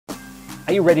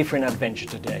Are you ready for an adventure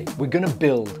today? We're going to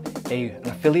build an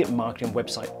affiliate marketing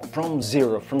website from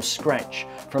zero, from scratch,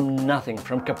 from nothing,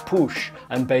 from kapoosh,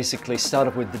 and basically start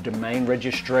off with the domain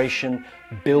registration,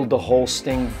 build the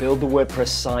hosting, build the WordPress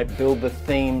site, build the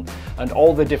theme, and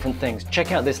all the different things.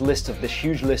 Check out this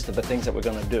huge list of the things that we're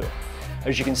going to do.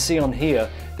 As you can see on here,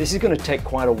 this is going to take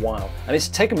quite a while, and it's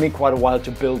taken me quite a while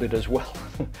to build it as well.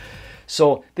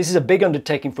 So this is a big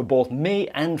undertaking for both me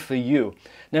and for you.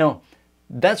 Now,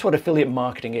 that's what affiliate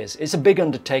marketing is. It's a big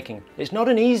undertaking. It's not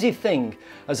an easy thing,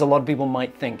 as a lot of people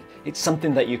might think. It's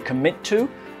something that you commit to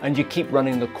and you keep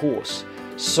running the course.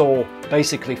 So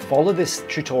basically follow this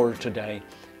tutorial today,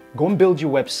 go and build your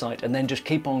website, and then just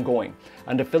keep on going.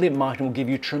 And affiliate marketing will give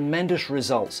you tremendous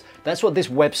results. That's what this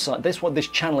website, that's what this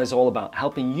channel is all about,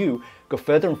 helping you go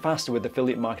further and faster with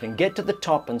affiliate marketing, get to the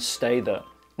top and stay there.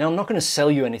 Now, I'm not going to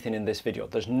sell you anything in this video.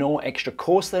 There's no extra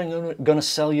course that I'm going to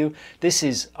sell you. This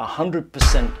is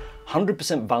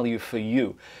 100% value for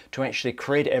you to actually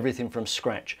create everything from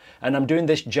scratch. And I'm doing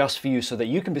this just for you so that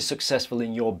you can be successful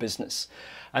in your business.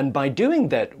 And by doing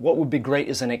that, what would be great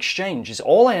is an exchange. Is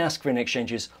all I ask for in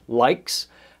exchange is likes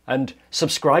and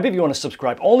subscribe if you want to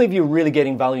subscribe. Only if you're really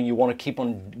getting value and you want to keep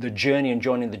on the journey and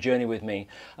joining the journey with me.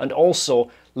 And also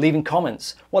leaving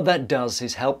comments. What that does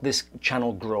is help this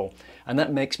channel grow. And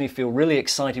that makes me feel really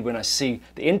excited when I see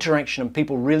the interaction and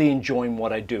people really enjoying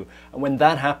what I do. And when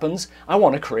that happens, I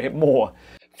want to create more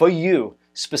for you,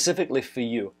 specifically for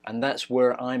you. And that's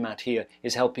where I'm at here,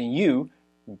 is helping you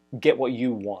get what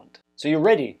you want. So you're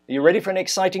ready? Are you ready for an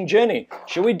exciting journey?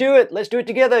 Shall we do it? Let's do it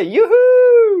together.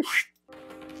 Yoo-hoo!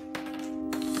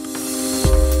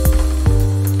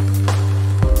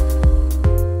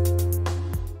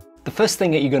 The first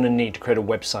thing that you're going to need to create a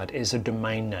website is a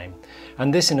domain name.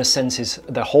 And this in a sense is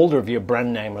the holder of your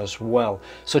brand name as well.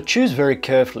 So choose very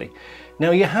carefully.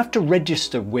 Now you have to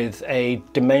register with a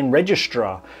domain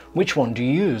registrar. Which one do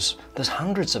you use? There's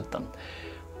hundreds of them.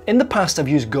 In the past I've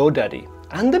used GoDaddy.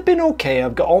 And they've been okay.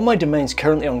 I've got all my domains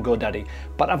currently on GoDaddy,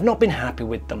 but I've not been happy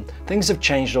with them. Things have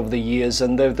changed over the years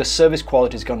and the service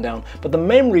quality has gone down. But the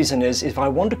main reason is if I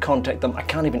want to contact them, I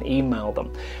can't even email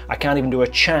them. I can't even do a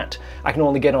chat. I can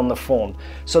only get on the phone.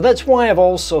 So that's why I've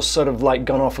also sort of like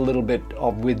gone off a little bit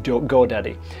with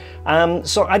GoDaddy.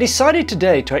 So I decided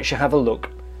today to actually have a look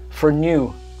for a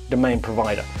new domain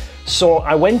provider. So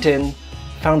I went in,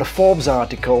 found a Forbes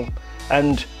article,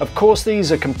 and of course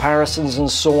these are comparisons and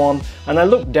so on, and I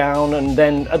looked down and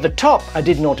then at the top I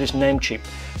did notice Namecheap.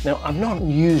 Now I've not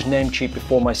used Namecheap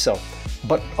before myself,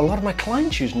 but a lot of my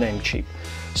clients use Namecheap.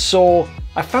 So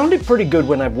I found it pretty good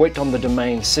when I've worked on the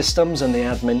domain systems and the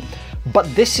admin, but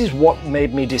this is what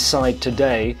made me decide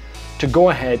today to go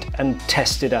ahead and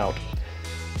test it out.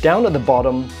 Down at the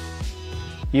bottom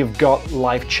you've got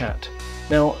live chat.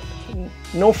 Now,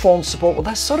 no phone support, well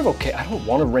that's sort of okay. I don't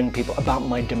want to ring people about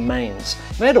my domains.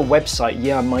 If I had a website,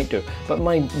 yeah I might do, but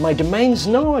my domains,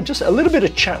 no, just a little bit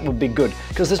of chat would be good,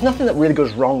 because there's nothing that really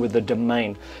goes wrong with the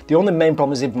domain. The only main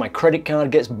problem is if my credit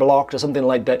card gets blocked or something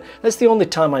like that. That's the only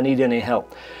time I need any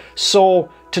help. So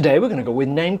today we're going to go with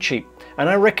Namecheap, and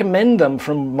I recommend them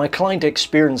from my client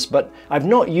experience, but I've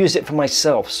not used it for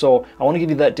myself, so I want to give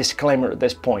you that disclaimer at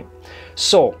this point.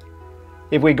 So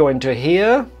if we go into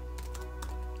here,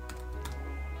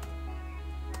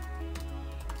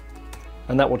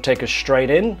 and that will take us straight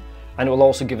in, and it will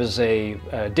also give us a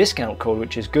discount code,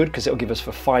 which is good because it will give us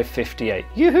for $5.58.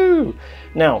 Yoo-hoo!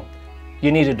 Now,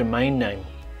 you need a domain name.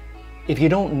 If you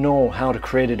don't know how to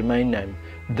create a domain name,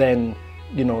 then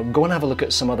go and have a look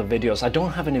at some other videos. I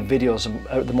don't have any videos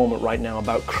at the moment right now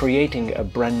about creating a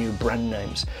brand new brand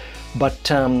names,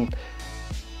 but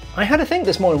I had to think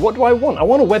this morning, what do I want? I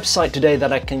want a website today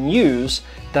that I can use,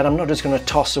 that I'm not just going to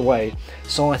toss away.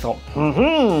 So I thought,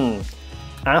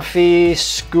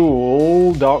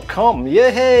 Affyschool.com,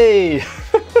 yay!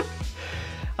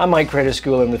 I might create a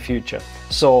school in the future.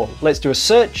 So let's do a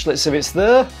search, let's see if it's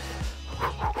there.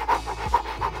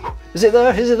 Is it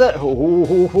there? Is it there?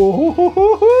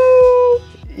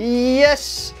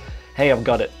 Yes! Hey, I've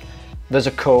got it. There's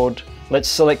a code. Let's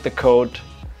select the code,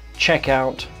 check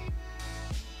out,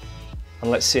 and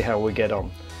let's see how we get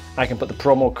on. I can put the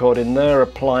promo code in there,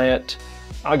 apply it.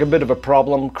 I got a bit of a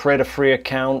problem, create a free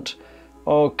account.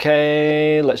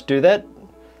 Okay, let's do that.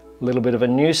 A little bit of a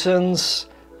nuisance.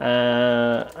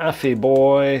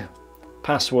 Affyboy,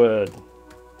 password.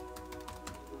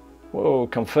 Whoa,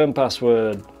 confirm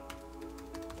password.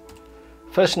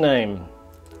 First name,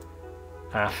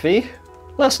 Affy.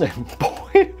 Last name,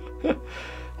 Boy.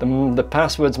 The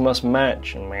passwords must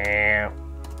match. Did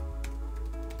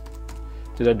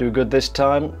I do good this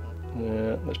time?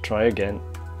 Let's try again.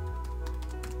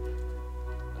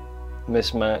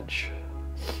 Mismatch.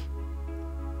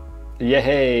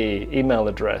 Yay! Email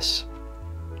address.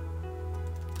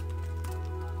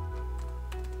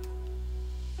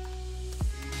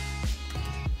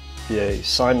 Yay!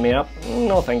 Sign me up.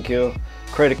 No, thank you.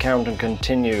 Create account and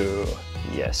continue.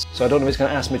 Yes. So I don't know if it's going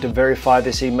to ask me to verify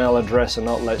this email address or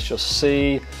not. Let's just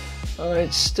see.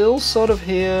 It's still sort of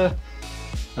here.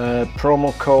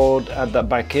 Promo code, add that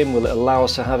back in. Will it allow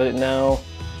us to have it now?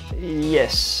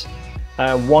 Yes.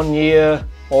 1 year,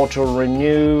 auto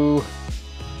renew.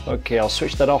 Okay, I'll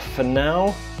switch that off for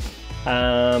now.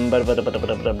 1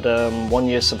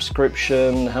 year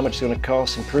subscription. How much is it going to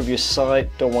cost? Improve your site.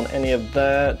 Don't want any of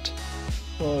that.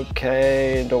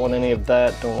 Okay, don't want any of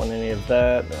that. Don't want any of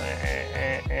that.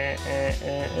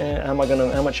 How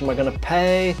much am I gonna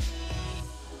pay?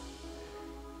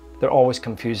 They're always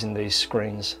confusing, these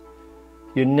screens.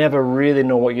 You never really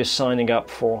know what you're signing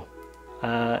up for.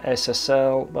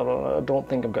 SSL, blah, blah, blah. I don't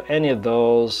think I've got any of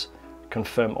those.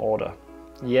 Confirm order.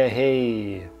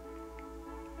 Yay!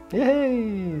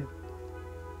 Yay!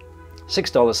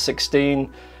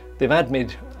 $6.16. They've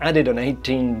added an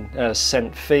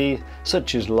 18-cent fee,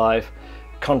 such as live,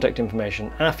 contact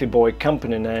information, Affyboy,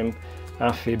 company name,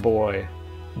 Affyboy,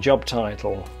 job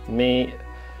title, me,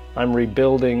 I'm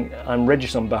rebuilding, I'm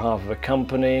registered on behalf of a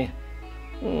company,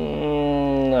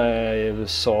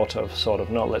 sort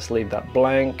of, not, let's leave that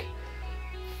blank,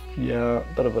 yeah,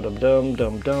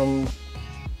 dum-dum-dum.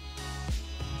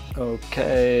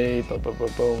 Okay,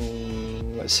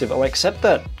 let's see if I'll accept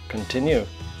that, continue.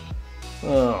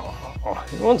 Oh,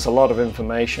 it wants a lot of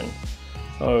information.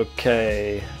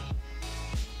 Okay.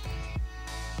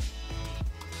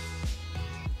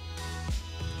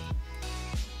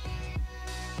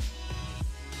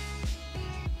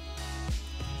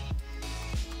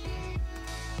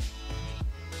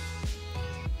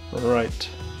 Right.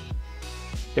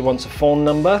 It wants a phone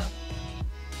number.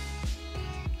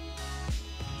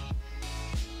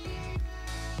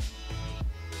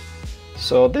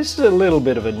 So this is a little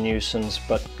bit of a nuisance,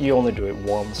 but you only do it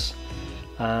once.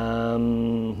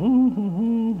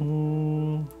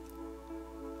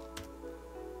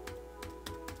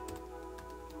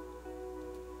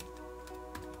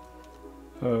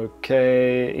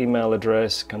 Okay, email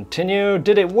address, continue.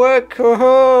 Did it work?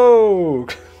 Oh!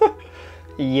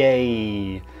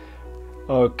 Yay!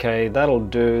 Okay, that'll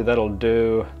do, that'll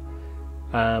do.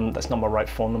 That's not my right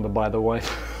phone number, by the way.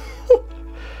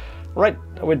 Right,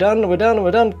 we're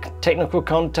done. Technical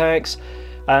contacts.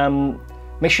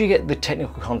 Make sure you get the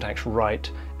technical contacts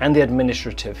right and the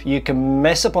administrative. You can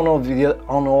mess up on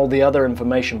all the other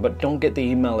information, but don't get the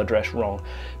email address wrong,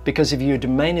 because if your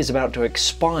domain is about to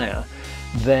expire,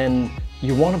 then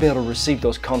you want to be able to receive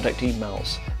those contact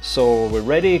emails. So we're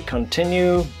ready,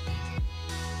 continue.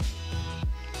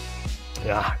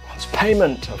 Yeah, it's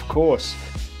payment, of course.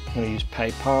 I'm going to use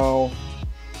PayPal.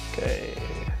 Okay.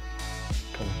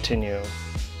 Continue.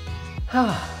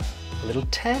 A little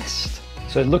test.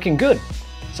 So it's looking good.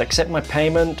 So accept my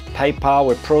payment, PayPal,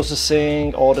 we're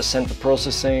processing, order sent for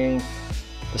processing.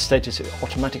 The status is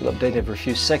automatically updated every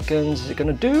few seconds. Is it going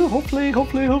to do? Hopefully.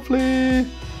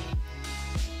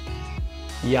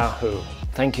 Yahoo!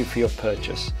 Thank you for your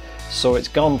purchase. So it's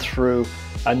gone through,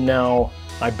 and now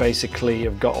I basically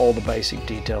have got all the basic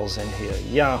details in here.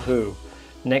 Yahoo!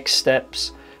 Next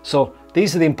steps. So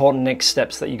these are the important next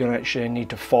steps that you're going to actually need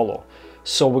to follow.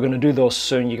 So we're going to do those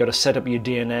soon. You've got to set up your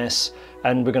DNS,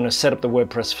 and we're going to set up the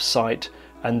WordPress site,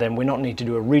 and then we don't need to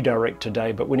do a redirect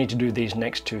today, but we need to do these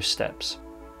next 2 steps.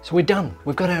 So we're done.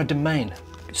 We've got our domain.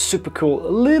 It's super cool. A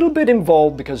little bit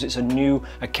involved because it's a new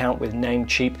account with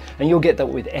Namecheap, and you'll get that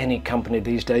with any company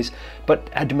these days, but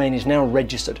our domain is now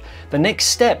registered. The next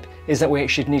step is that we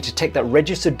actually need to take that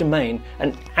registered domain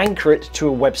and anchor it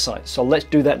to a website. So let's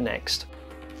do that next.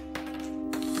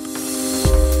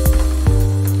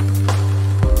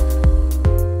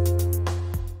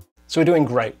 So we're doing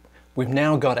great. We've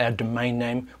now got our domain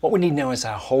name. What we need now is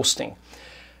our hosting.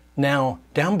 Now,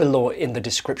 down below in the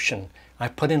description,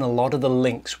 I've put in a lot of the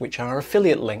links, which are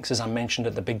affiliate links, as I mentioned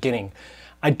at the beginning.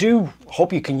 I do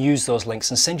hope you can use those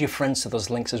links and send your friends to those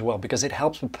links as well, because it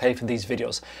helps me pay for these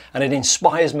videos, and it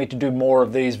inspires me to do more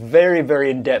of these very,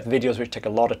 very in-depth videos which take a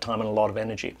lot of time and a lot of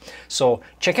energy. So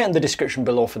check out in the description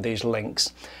below for these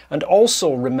links. And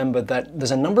also remember that there's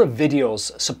a number of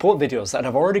videos, support videos, that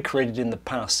I've already created in the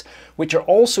past, which are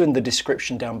also in the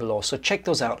description down below. So check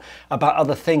those out about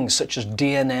other things such as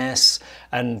DNS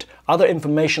and other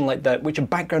information like that, which are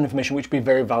background information which would be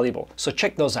very valuable. So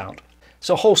check those out.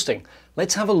 So hosting,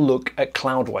 let's have a look at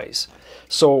Cloudways.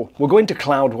 So we're going to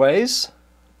Cloudways.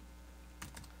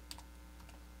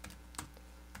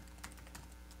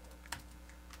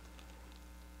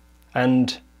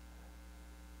 And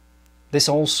This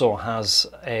also has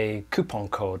a coupon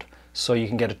code, so you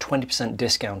can get a 20%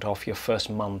 discount off your first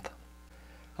month.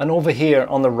 And over here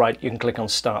on the right, you can click on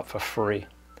Start for free.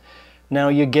 Now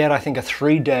you get, I think, a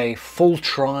 3-day full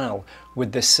trial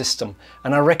with this system,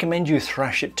 and I recommend you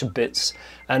thrash it to bits,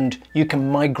 and you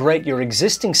can migrate your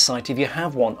existing site, if you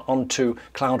have one, onto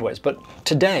Cloudways. But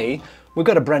today we've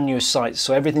got a brand new site,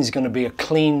 so everything's going to be a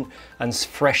clean and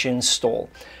fresh install.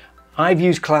 I've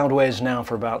used Cloudways now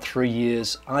for about 3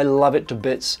 years. I love it to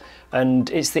bits, and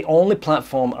it's the only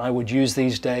platform I would use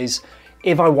these days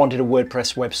if I wanted a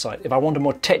WordPress website. If I want a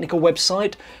more technical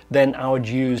website, then I would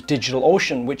use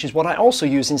DigitalOcean, which is what I also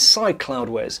use inside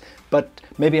Cloudways, but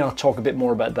maybe I'll talk a bit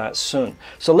more about that soon.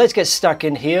 So let's get stuck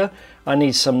in here. I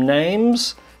need some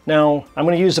names. Now I'm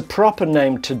going to use a proper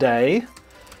name today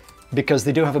because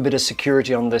they do have a bit of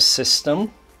security on this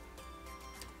system.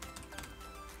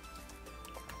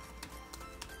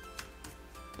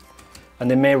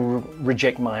 And they may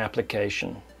reject my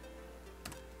application.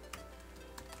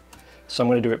 So I'm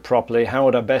going to do it properly. How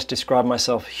would I best describe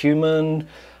myself? Human?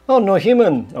 Oh, no,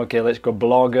 human. Okay, let's go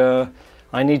blogger.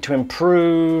 I need to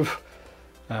improve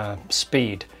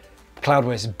speed.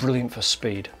 Cloudways is brilliant for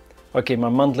speed. Okay, my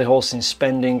monthly hosting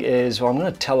spending is, well, I'm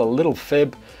going to tell a little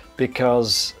fib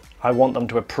because I want them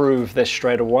to approve this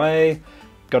straight away.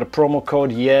 Got a promo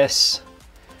code? Yes.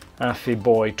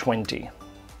 Affyboy 20.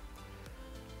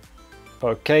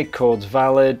 Okay, code's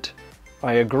valid.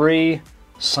 I agree.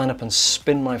 Sign up and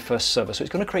spin my first server. So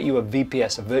it's going to create you a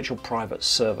VPS, a virtual private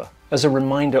server. As a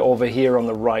reminder, over here on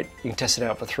the right, you can test it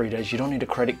out for 3 days. You don't need a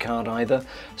credit card either.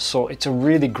 So it's a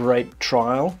really great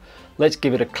trial. Let's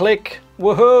give it a click.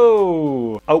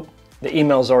 Woohoo! Oh, the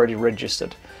email's already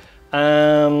registered.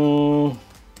 Webmaster,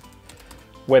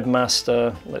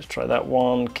 let's try that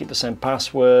one. Keep the same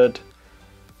password.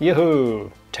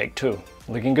 Yahoo! Take 2.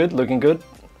 Looking good, looking good.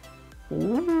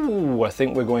 Ooh, I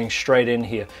think we're going straight in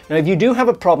here. Now, if you do have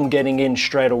a problem getting in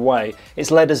straight away,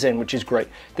 it's let us in, which is great.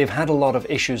 They've had a lot of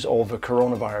issues over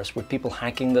coronavirus with people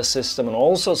hacking the system and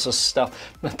all sorts of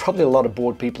stuff. There's probably a lot of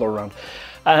bored people around.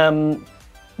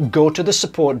 Go to the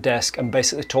support desk and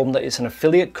basically told them that it's an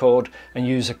affiliate code and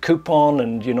use a coupon,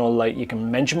 and you know, like, you can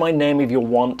mention my name if you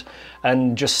want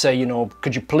and just say, you know,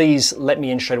 could you please let me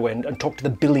in straight away, and talk to the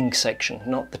billing section,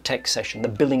 not the tech session, the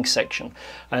billing section.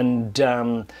 And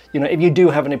you know, if you do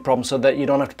have any problems, so that you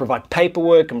don't have to provide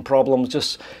paperwork and problems,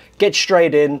 just get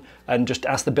straight in and just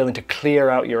ask the billing to clear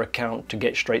out your account to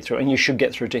get straight through, and you should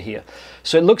get through to here.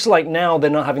 So it looks like now they're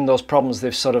not having those problems.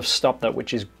 They've sort of stopped that,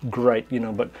 which is great, you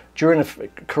know. But during the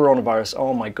coronavirus,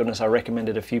 oh my goodness, I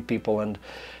recommended a few people and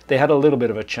they had a little bit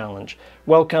of a challenge.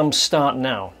 Welcome, start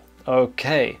now.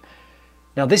 Okay.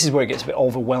 Now this is where it gets a bit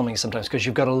overwhelming sometimes because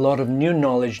you've got a lot of new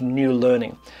knowledge, new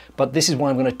learning, but this is why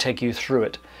I'm going to take you through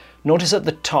it. Notice at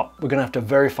the top, we're going to have to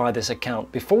verify this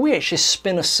account. Before we actually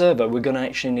spin a server, we're going to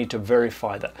actually need to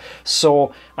verify that.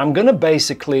 So I'm going to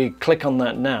basically click on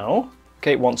that now.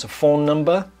 Okay, it wants a phone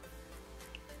number.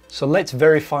 So let's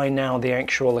verify now the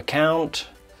actual account.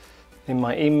 In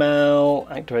my email,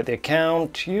 activate the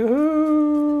account.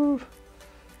 Yoo-hoo!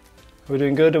 Are we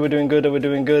doing good? Are we doing good? Are we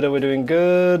doing good? Are we doing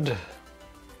good?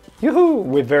 Yoo-hoo!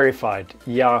 We're verified.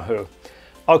 Yahoo!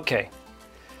 Okay.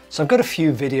 So I've got a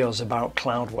few videos about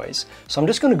Cloudways. So I'm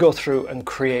just going to go through and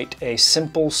create a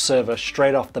simple server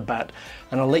straight off the bat,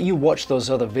 and I'll let you watch those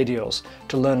other videos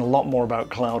to learn a lot more about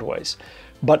Cloudways.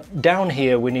 But down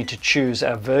here we need to choose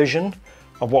our version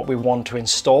of what we want to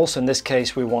install. So in this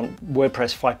case we want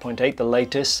WordPress 5.8, the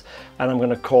latest, and I'm going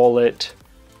to call it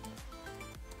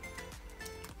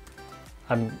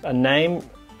a name,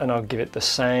 and I'll give it the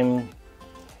same.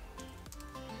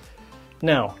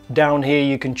 Now, down here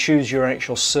you can choose your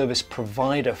actual service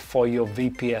provider for your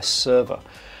VPS server.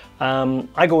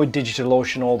 I go with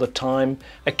DigitalOcean all the time.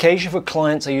 Occasionally for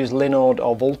clients I use Linode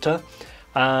or Volta.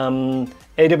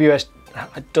 AWS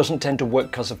doesn't tend to work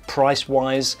because of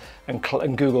price-wise, and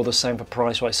Google the same for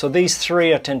price-wise. So these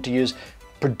three I tend to use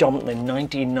predominantly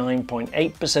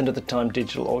 99.8% of the time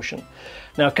DigitalOcean.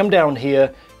 Now come down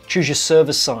here, choose your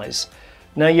server size.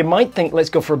 Now you might think, let's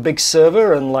go for a big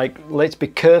server and like, let's be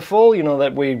careful, you know,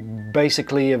 that we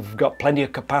basically have got plenty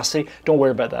of capacity. Don't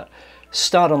worry about that.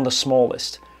 Start on the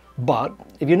smallest. But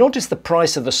if you notice the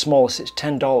price of the smallest, it's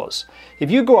 $10. If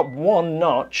you go up one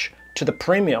notch to the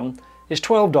premium, it's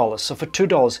 $12. So for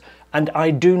 $2, and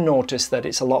I do notice that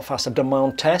it's a lot faster. I've done my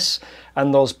own tests,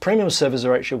 and those premium servers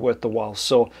are actually worth the while.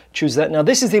 So choose that. Now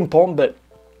this is the important bit,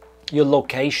 your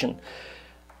location.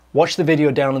 Watch the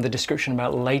video down in the description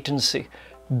about latency.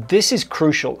 This is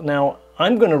crucial. Now,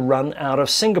 I'm going to run out of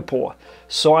Singapore,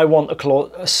 so I want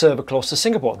a server close to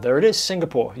Singapore. There it is,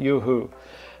 Singapore. Yoo-hoo.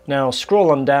 Now,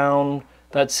 scroll on down.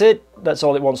 That's it. That's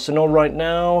all it wants to know right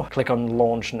now. Click on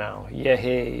launch now.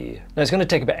 Yay. Now it's going to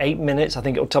take about 8 minutes, I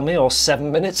think it'll tell me, or 7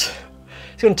 minutes.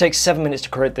 It's going to take 7 minutes to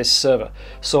create this server.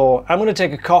 So I'm going to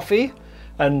take a coffee,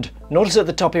 and notice at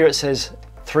the top here it says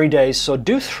 3 days. So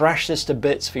do thrash this to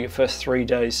bits for your first 3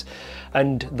 days.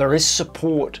 And there is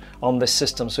support on this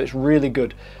system, so it's really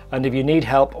good. And if you need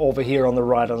help, over here on the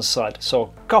right hand side.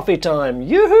 So coffee time,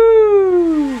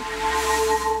 yoo-hoo!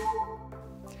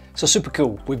 So super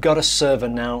cool, we've got a server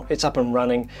now, it's up and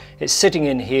running, it's sitting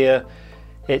in here,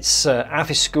 it's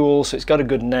Affy School, so it's got a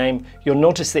good name. You'll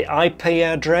notice the IP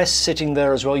address sitting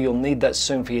there as well, you'll need that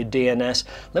soon for your DNS.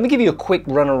 Let me give you a quick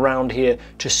run around here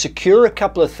to secure a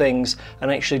couple of things,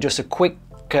 and actually just a quick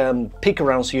peek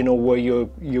around so you know where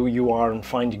you are and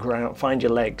find your ground, find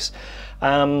your legs.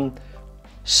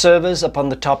 Servers up on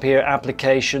the top here,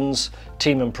 applications,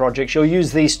 team and projects, you'll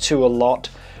use these two a lot.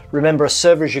 Remember, a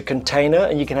server is your container,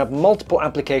 and you can have multiple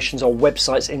applications or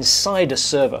websites inside a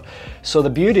server. So the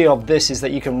beauty of this is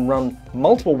that you can run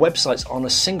multiple websites on a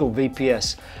single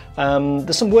VPS.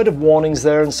 There's some word of warnings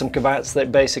there and some caveats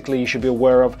that basically you should be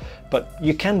aware of, but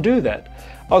you can do that.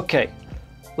 Okay,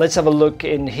 let's have a look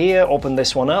in here, open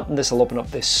this one up, and this will open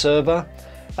up this server.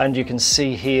 And you can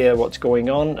see here what's going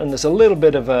on, and there's a little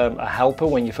bit of a helper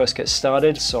when you first get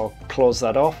started, so I'll close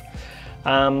that off.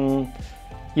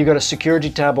 You've got a security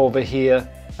tab over here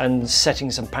and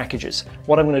settings and packages.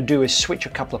 What I'm going to do is switch a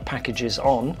couple of packages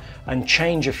on and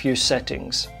change a few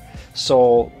settings.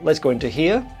 So let's go into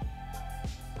here.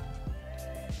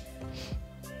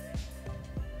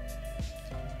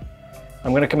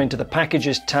 I'm going to come into the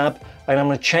packages tab, and I'm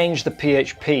going to change the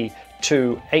PHP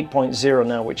to 8.0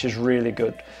 now, which is really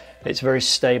good. It's very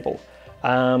stable.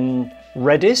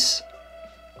 Redis,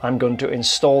 I'm going to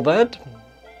install that.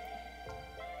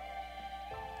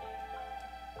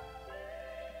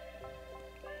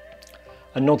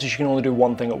 And notice you can only do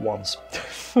one thing at once.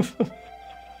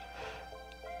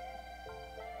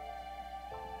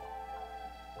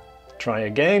 Try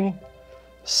again,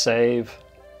 save,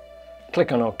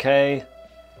 click on OK.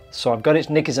 So I've got its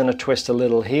knickers in a twist a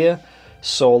little here.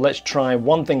 So let's try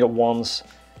one thing at once,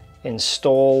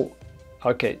 install.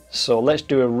 Okay, so let's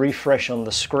do a refresh on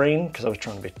the screen because I was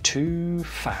trying to be too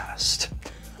fast.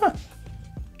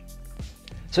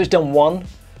 So it's done one.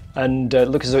 And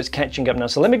look as though it's catching up now.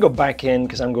 So let me go back in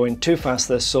because I'm going too fast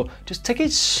there. So just take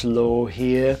it slow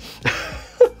here.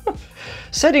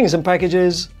 Settings and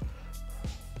packages.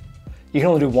 You can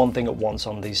only do one thing at once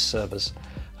on these servers,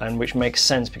 and which makes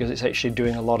sense because it's actually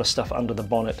doing a lot of stuff under the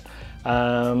bonnet.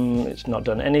 It's not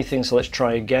done anything, so let's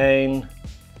try again.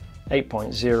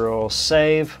 8.0,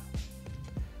 save.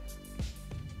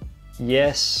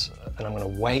 Yes, and I'm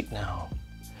going to wait now.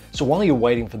 So while you're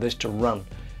waiting for this to run,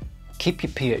 keep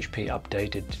your PHP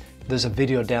updated. There's a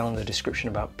video down in the description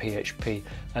about PHP,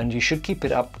 and you should keep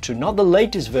it up to not the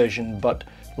latest version, but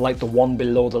like the one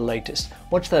below the latest.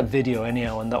 Watch that video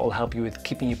anyhow, and that will help you with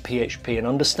keeping your PHP and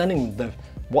understanding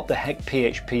what the heck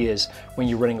PHP is when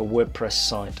you're running a WordPress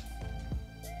site.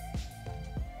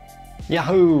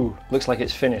 Yahoo! Looks like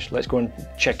it's finished. Let's go and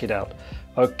check it out.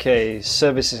 Okay,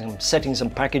 services and settings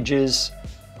and packages.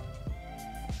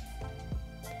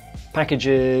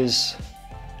 Packages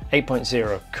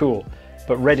 8.0, cool.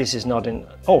 But Redis is not in.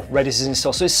 Oh, Redis is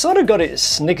installed. So it's sort of got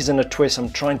its knickers in a twist. I'm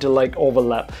trying to like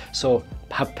overlap, so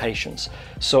have patience.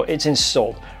 So it's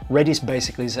installed. Redis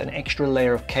basically is an extra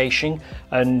layer of caching,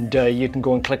 and you can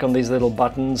go and click on these little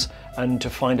buttons, and to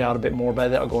find out a bit more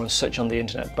about it, I'll go and search on the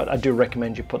internet, but I do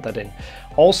recommend you put that in.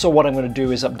 Also, what I'm going to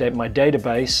do is update my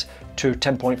database to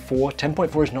 10.4.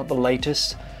 10.4 is not the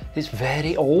latest. It's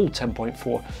very old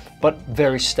 10.4, but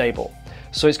very stable.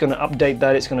 So it's going to update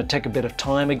that. It's going to take a bit of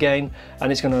time again,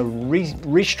 and it's going to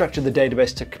restructure the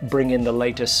database to bring in the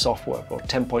latest software, or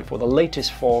 10.4, the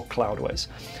latest for Cloudways.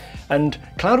 And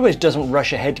Cloudways doesn't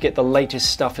rush ahead to get the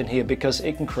latest stuff in here because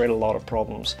it can create a lot of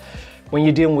problems. When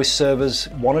you're dealing with servers,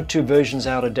 1 or 2 versions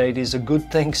out of date is a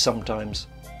good thing sometimes,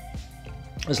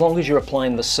 as long as you're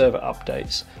applying the server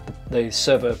updates, the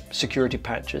server security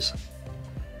patches.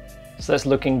 So that's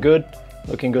looking good,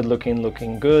 looking good,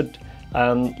 looking good.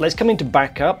 Let's come into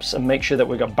backups and make sure that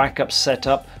we've got backups set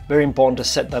up. Very important to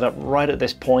set that up right at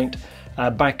this point.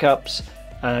 Backups,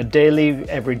 daily,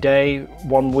 every day,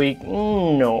 1 week,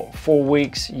 no, 4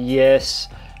 weeks, yes.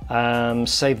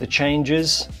 Save the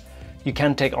changes. You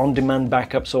can take on-demand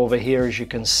backups over here, as you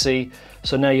can see.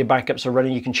 So now your backups are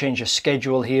running. You can change your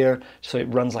schedule here, so it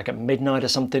runs like at midnight or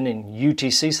something in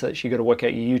UTC, so that you got to work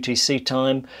out your UTC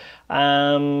time.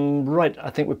 Right, I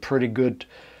think we're pretty good.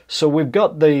 So we've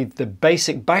got the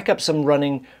basic backups and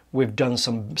running. We've done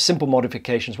some simple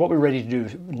modifications. What we're ready to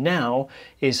do now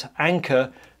is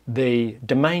anchor the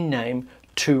domain name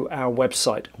to our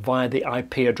website via the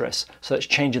IP address. So that's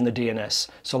changing the DNS.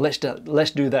 So let's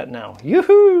do that now.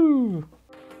 Yoo-hoo!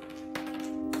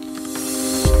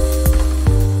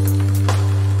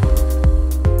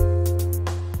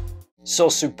 So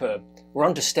superb. We're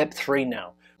on to step 3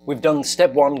 now. We've done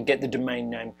step 1, get the domain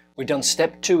name. We've done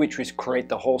step 2, which was create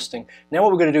the hosting. Now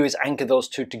what we're going to do is anchor those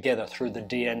two together through the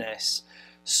DNS.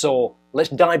 So let's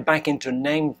dive back into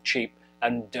Namecheap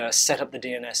and set up the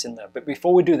DNS in there. But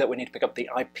before we do that, we need to pick up the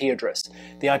IP address.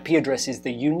 The IP address is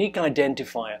the unique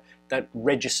identifier that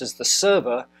registers the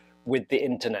server with the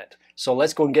internet. So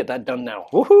let's go and get that done now.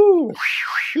 Woohoo!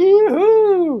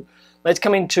 Woohoo! Let's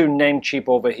come into Namecheap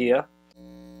over here.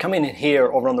 Come in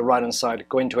here over on the right hand side,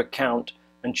 go into account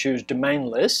and choose domain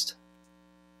list.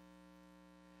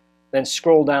 Then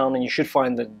scroll down and you should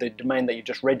find the domain that you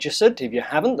just registered. If you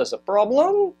haven't, there's a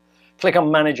problem. Click on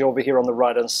manage over here on the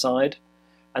right hand side.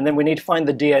 And then we need to find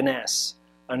the DNS.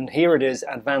 And here it is,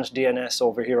 advanced DNS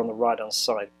over here on the right hand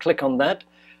side. Click on that.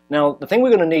 Now the thing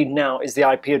we're going to need now is the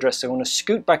IP address. So I'm going to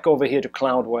scoot back over here to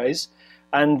Cloudways.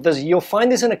 And you'll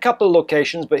find this in a couple of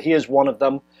locations, but here's one of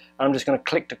them. I'm just going to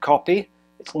click to copy.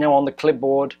 It's now on the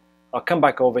clipboard. I'll come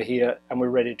back over here and we're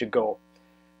ready to go.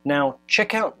 Now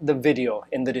check out the video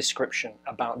in the description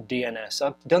about DNS.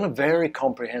 I've done a very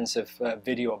comprehensive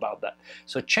video about that.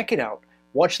 So check it out.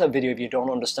 Watch that video if you don't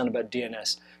understand about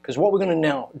DNS. Because what we're going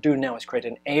to do now is create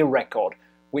an A record,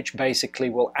 which basically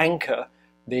will anchor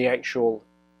the actual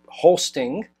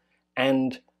hosting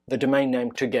and the domain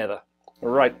name together. All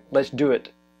right, let's do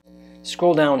it.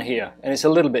 Scroll down here and it's a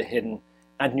little bit hidden.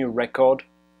 Add new record.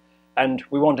 And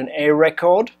we want an A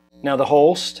record. Now the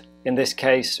host, in this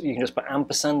case, you can just put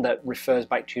ampersand, that refers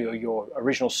back to your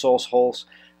original source host,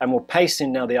 and we'll paste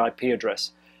in now the IP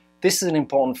address. This is an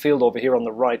important field over here on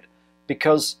the right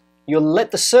because you'll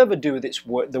let the server do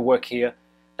the work here,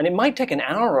 and it might take an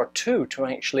hour or two to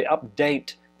actually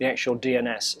update the actual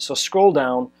DNS. So scroll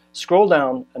down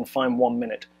and find 1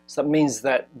 minute. So that means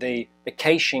that the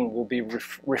caching will be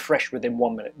refreshed within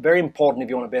 1 minute. Very important if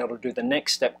you want to be able to do the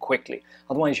next step quickly.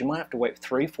 Otherwise, you might have to wait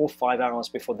 3, 4, 5 hours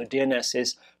before the DNS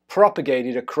is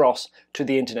propagated across to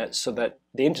the internet so that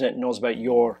the internet knows about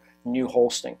your new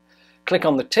hosting. Click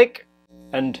on the tick,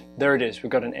 and there it is.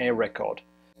 We've got an A record.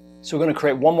 So we're going to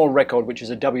create one more record, which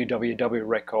is a www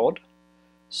record.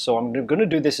 So I'm going to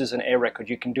do this as an A record.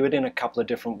 You can do it in a couple of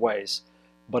different ways,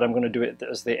 but I'm going to do it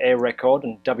as the A record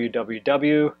and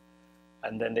www,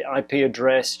 and then the IP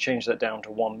address, change that down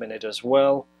to 1 minute as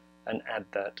well, and add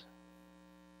that.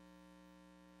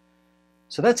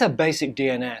 So that's our basic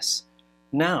DNS.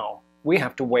 Now we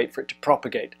have to wait for it to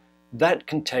propagate. That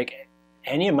can take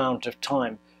any amount of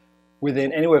time,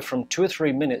 within anywhere from 2 or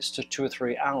 3 minutes to 2 or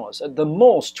 3 hours, at the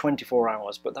most 24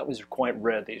 hours, but that was quite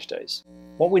rare these days.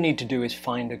 What we need to do is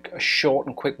find a short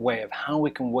and quick way of how we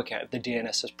can work out if the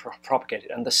DNS has propagated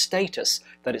and the status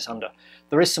that it's under.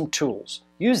 There is some tools.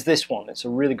 Use this one, it's a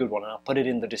really good one, and I'll put it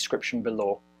in the description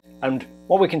below. And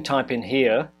what we can type in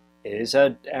here is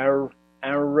our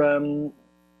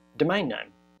domain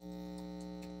name.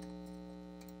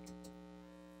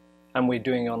 And we're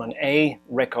doing on an A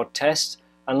record test.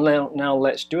 And now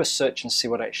let's do a search and see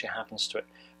what actually happens to it.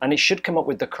 And it should come up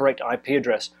with the correct IP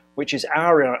address, which is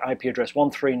our IP address,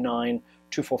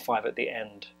 139.245 at the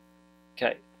end.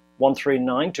 Okay,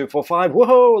 139.245,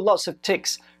 whoa, lots of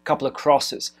ticks, a couple of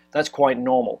crosses. That's quite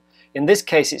normal. In this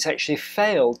case, it's actually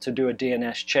failed to do a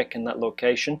DNS check in that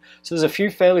location. So there's a few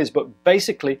failures, but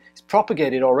basically it's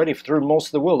propagated already through most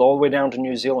of the world, all the way down to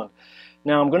New Zealand.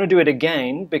 Now I'm going to do it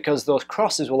again because those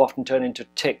crosses will often turn into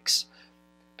ticks,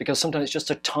 because sometimes it's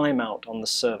just a timeout on the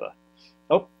server.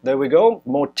 Oh, there we go,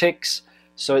 more ticks.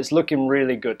 So it's looking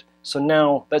really good. So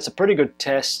now that's a pretty good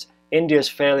test. India's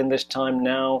failing this time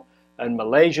now, and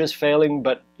Malaysia's failing,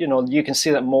 but you know, you can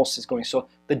see that most is going. So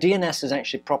the DNS is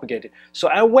actually propagated. So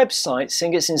our website,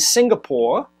 seeing it's in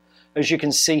Singapore, as you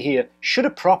can see here, should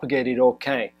have propagated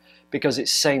okay, because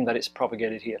it's saying that it's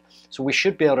propagated here. So we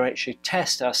should be able to actually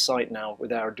test our site now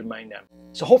with our domain name.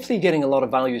 So hopefully you're getting a lot of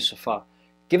value so far.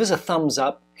 Give us a thumbs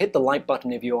up, hit the like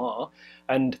button if you are,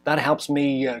 and that helps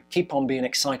me keep on being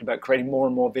excited about creating more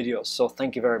and more videos. So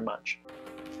thank you very much.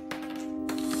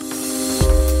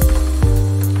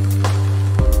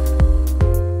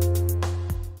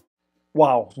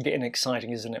 Wow, getting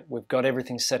exciting, isn't it? We've got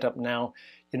everything set up now,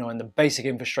 you know, and the basic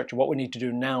infrastructure. What we need to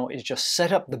do now is just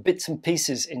set up the bits and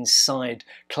pieces inside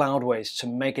Cloudways to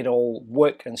make it all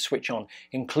work and switch on,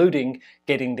 including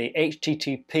getting the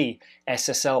HTTP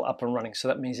SSL up and running. So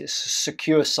that means it's a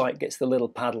secure site, gets the little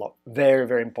padlock. Very,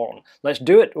 very important. Let's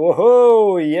do it.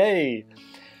 Whoa, yay.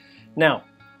 Now,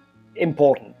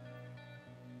 important.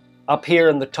 Up here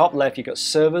in the top left, you've got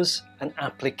servers and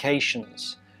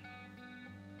applications.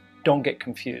 Don't get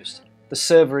confused. The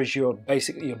server is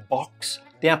basically your box.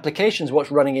 The application is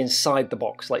what's running inside the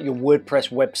box, like your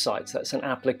WordPress websites. That's an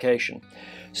application.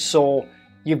 So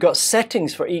you've got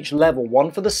settings for each level,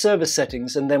 one for the server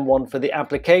settings and then one for the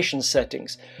application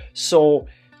settings. So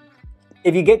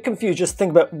if you get confused, just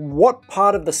think about what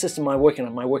part of the system am I working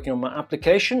on? Am I working on my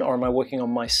application or am I working on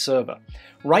my server?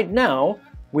 Right now,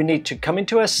 we need to come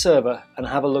into our server and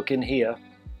have a look in here.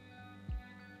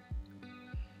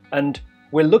 And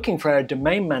we're looking for our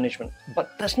domain management,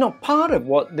 but that's not part of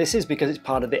what this is because it's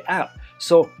part of the app.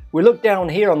 So we look down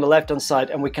here on the left-hand side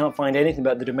and we can't find anything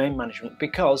about the domain management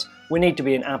because we need to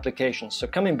be in applications. So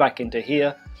coming back into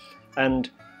here, and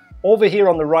over here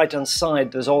on the right-hand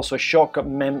side, there's also shortcut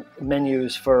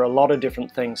menus for a lot of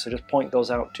different things. So just point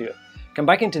those out to you. Come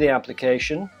back into the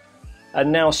application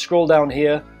and now scroll down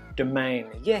here, domain.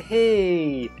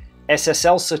 Yay!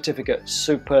 SSL certificate,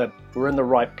 superb. We're in the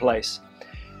right place.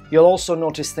 You'll also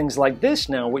notice things like this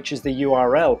now, which is the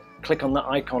URL. Click on the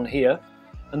icon here,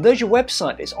 and there's your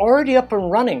website. It's already up and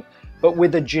running, but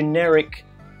with a generic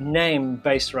name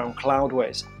based around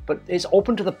Cloudways. But it's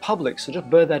open to the public, so just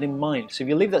bear that in mind. So if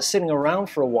you leave that sitting around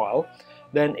for a while,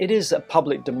 then it is a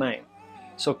public domain.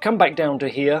 So come back down to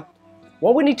here.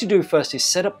 What we need to do first is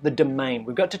set up the domain.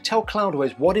 We've got to tell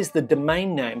Cloudways what is the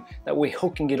domain name that we're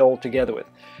hooking it all together with.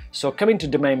 So come into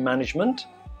domain management.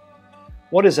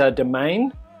 What is our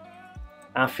domain?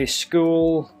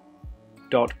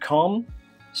 Affyschool.com.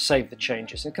 Save the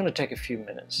changes. It's going to take a few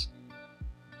minutes.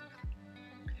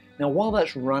 Now while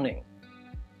that's running,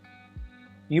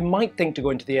 you might think to go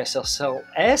into the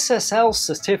SSL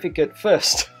certificate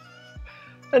first.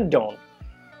 And don't.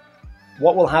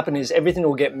 What will happen is everything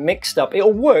will get mixed up.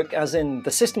 It'll work, as in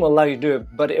the system will allow you to do it,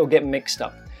 but it'll get mixed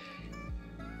up.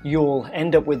 You'll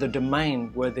end up with a domain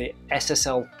where the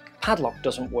SSL padlock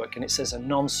doesn't work and it says a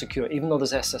non-secure, even though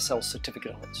there's SSL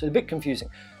certificate on it. So it's a bit confusing.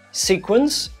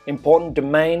 Sequence, important,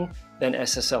 domain, then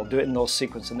SSL. Do it in those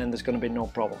sequence and then there's going to be no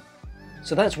problem.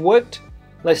 So that's worked.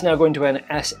 Let's now go into an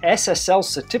SSL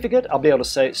certificate. I'll be able to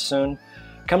say it soon.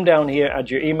 Come down here, add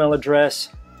your email address.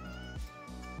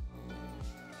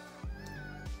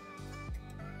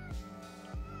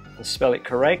 And spell it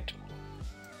correct.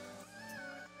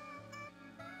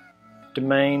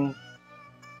 Domain.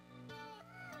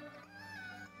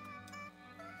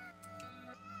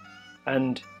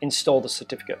 And install the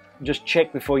certificate. Just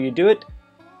check before you do it.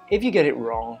 If you get it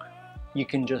wrong, you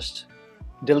can just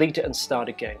delete it and start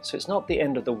again. So it's not the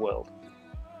end of the world.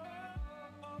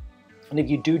 And if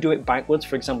you do it backwards,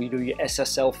 for example, you do your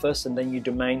SSL first and then your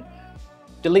domain,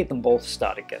 delete them both,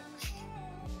 start again.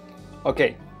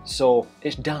 Okay, so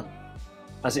it's done.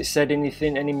 Has it said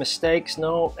anything, any mistakes?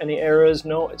 No. Any errors?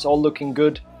 No. It's all looking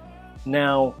good.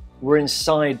 Now we're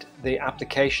inside the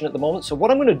application at the moment. So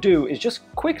what I'm going to do is just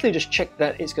quickly check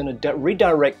that it's going to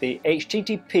redirect the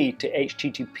HTTP to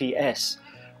HTTPS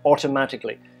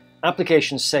automatically.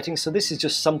 Application settings. So this is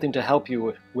just something to help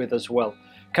you with as well.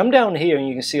 Come down here and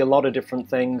you can see a lot of different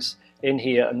things in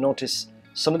here, and notice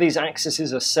some of these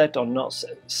accesses are set or not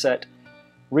set.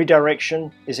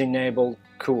 Redirection is enabled.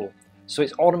 Cool. So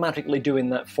it's automatically doing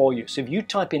that for you. So if you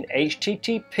type in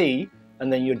HTTP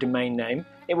and then your domain name,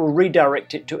 it will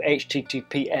redirect it to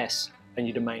HTTPS and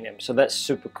your domain name. So that's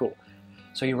super cool.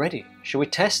 So you're ready? Shall we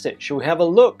test it? Shall we have a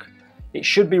look? It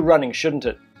should be running, shouldn't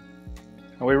it?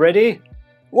 Are we ready?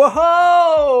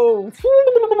 Whoa!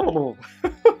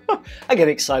 I get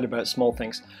excited about small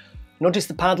things. Notice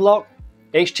the padlock,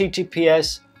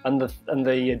 HTTPS, and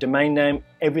the domain name.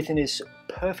 Everything is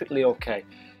perfectly okay.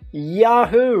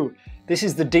 Yahoo! This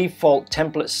is the default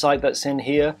template site that's in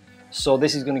here. So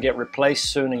this is going to get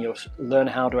replaced soon and you'll learn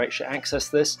how to actually access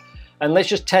this. And let's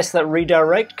just test that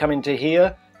redirect. Come into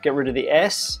here, get rid of the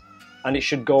S, and it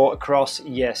should go across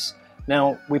yes.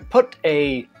 Now we put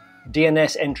a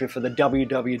DNS entry for the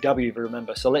www, if you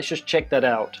remember. So let's just check that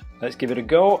out. Let's give it a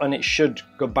go and it should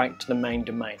go back to the main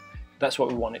domain. That's what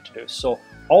we want it to do. So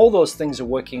all those things are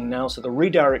working now. So the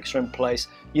redirects are in place.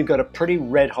 You've got a pretty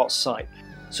red hot site.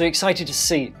 So you're excited to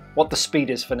see what the speed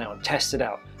is for now and test it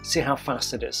out. See how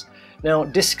fast it is. Now,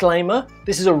 disclaimer,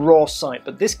 this is a raw site,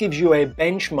 but this gives you a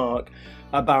benchmark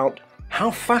about how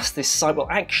fast this site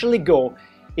will actually go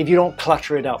if you don't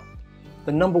clutter it up.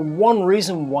 The number one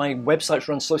reason why websites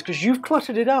run slow is because you've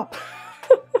cluttered it up.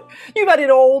 You've added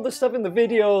all the stuff in the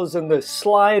videos and the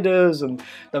sliders and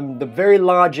the very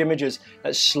large images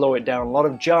that slow it down. A lot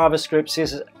of JavaScript,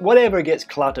 CSS, whatever gets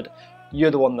cluttered,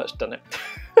 you're the one that's done it.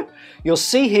 You'll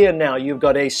see here now you've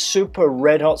got a super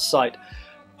red hot site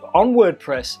on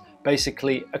WordPress,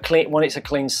 basically when it's a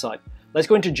clean site. Let's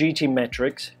go into GT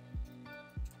metrics.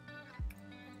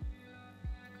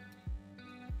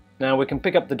 Now we can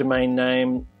pick up the domain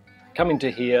name, come into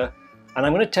here, and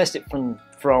I'm going to test it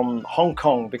from Hong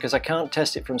Kong because I can't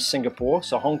test it from Singapore,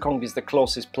 so Hong Kong is the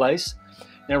closest place.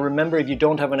 Now remember, if you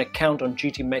don't have an account on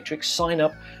GTmetrix, sign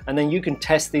up and then you can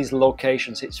test these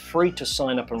locations. It's free to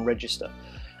sign up and register.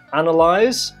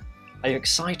 Analyze. Are you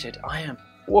excited? I am.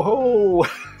 Whoa!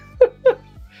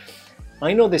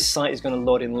 I know this site is going to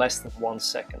load in less than 1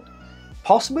 second,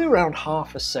 possibly around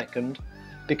half a second,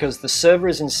 because the server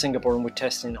is in Singapore and we're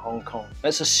testing in Hong Kong.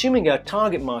 That's assuming our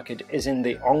target market is in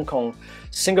the Hong Kong,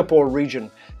 Singapore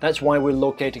region. That's why we're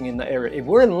locating in the area. If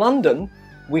we're in London,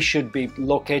 we should be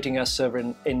locating our server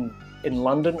in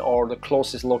London or the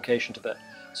closest location to that.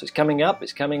 So it's coming up,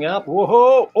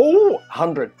 whoa, oh,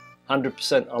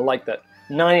 100%, I like that.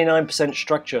 99%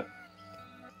 structure.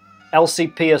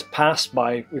 LCP has passed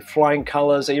by with flying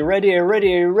colors. Are you ready, are you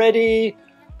ready, are you ready?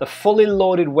 The fully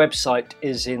loaded website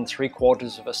is in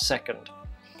 3/4 of a second.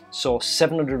 So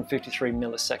 753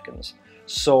 milliseconds.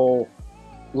 So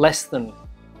less than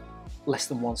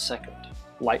 1 second.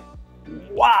 Like,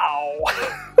 wow!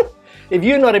 If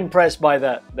you're not impressed by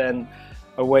that, then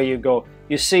away you go.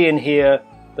 You see in here,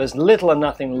 there's little or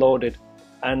nothing loaded,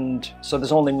 and so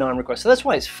there's only 9 requests. So that's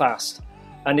why it's fast.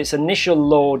 And its initial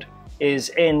load is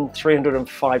in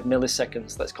 305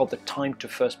 milliseconds. That's called the time to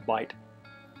first byte.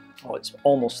 Oh, it's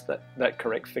almost that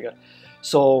correct figure.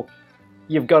 So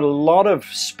you've got a lot of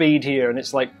speed here, and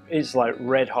it's like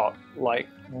red hot. Like,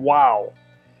 wow!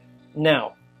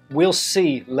 Now, we'll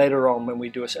see later on when we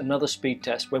do another speed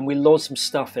test, when we load some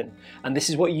stuff in. And this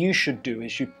is what you should do,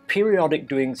 is you periodic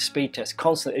doing speed tests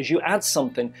constantly. As you add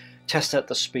something, test out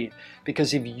the speed.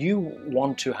 Because if you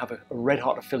want to have a red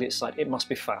hot affiliate site, it must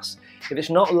be fast. If it's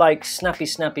not like snappy,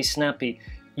 snappy, snappy,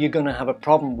 you're going to have a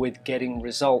problem with getting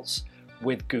results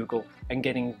with Google and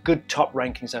getting good top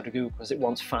rankings out of Google because it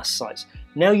wants fast sites.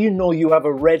 Now you know you have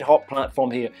a red hot platform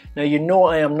here. Now you know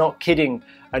I am not kidding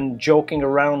and joking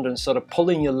around and sort of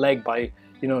pulling your leg by,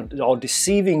 or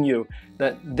deceiving you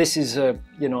that this is a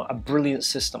brilliant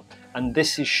system, and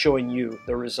this is showing you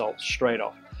the results straight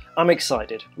off. I'm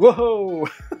excited. Whoa!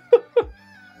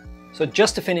 So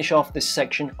just to finish off this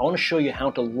section, I want to show you how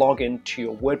to log into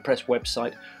your WordPress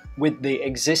website with the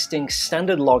existing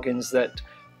standard logins that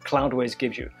Cloudways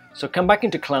gives you. So come back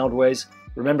into Cloudways.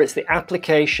 Remember, it's the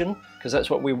application because that's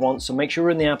what we want. So make sure we're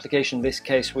in the application. In this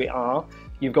case, we are.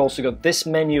 You've also got this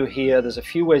menu here. There's a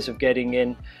few ways of getting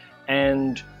in,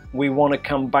 and we want to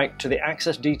come back to the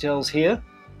access details here,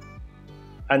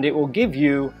 and it will give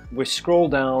you, we scroll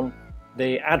down,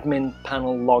 the admin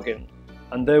panel login,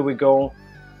 and there we go.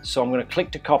 So I'm going to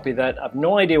click to copy that. I have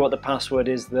no idea what the password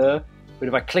is there, but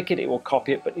if I click it, it will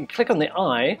copy it. But you click on the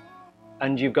I,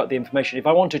 and you've got the information. If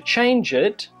I want to change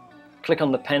it, click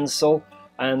on the pencil,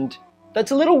 and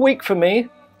that's a little weak for me,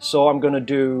 so I'm going to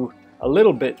do a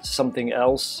little bit something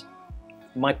else.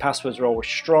 My passwords are always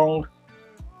strong,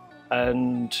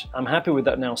 and I'm happy with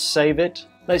that now. Save it.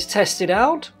 Let's test it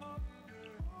out.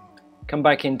 Come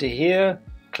back into here,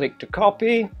 click to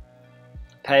copy,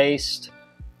 paste,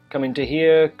 come into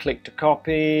here, click to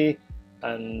copy,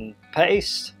 and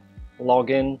paste,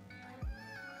 log in.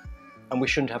 And we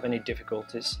shouldn't have any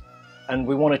difficulties. And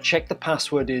we want to check the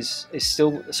password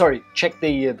check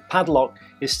the padlock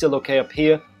is still okay up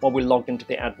here while we logged into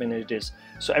the admin. It is.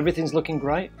 So everything's looking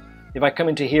great. If I come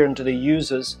into here into the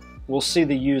users, we'll see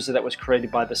the user that was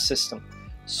created by the system.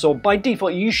 So by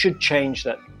default, you should change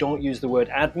that. Don't use the word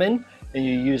admin in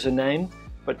your username,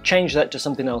 but change that to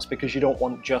something else because you don't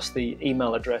want just the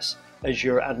email address as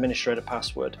your administrator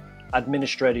password,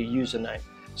 administrator username.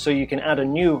 So you can add a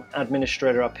new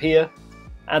administrator up here,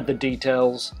 add the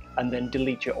details, and then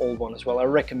delete your old one as well. I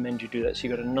recommend you do that so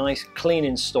you've got a nice clean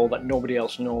install that nobody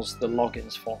else knows the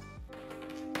logins for.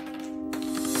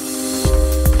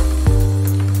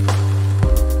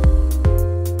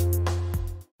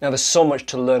 Now there's so much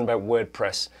to learn about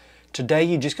WordPress. Today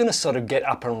you're just going to sort of get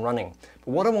up and running.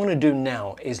 But what I want to do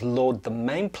now is load the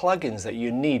main plugins that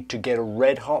you need to get a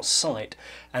red hot site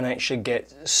and actually get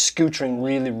scootering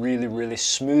really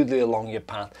smoothly along your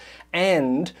path,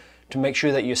 and to make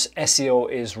sure that your SEO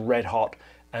is red hot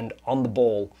and on the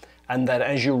ball, and that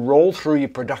as you roll through your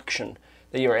production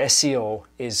that your SEO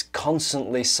is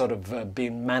constantly sort of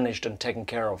being managed and taken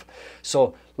care of.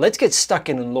 So let's get stuck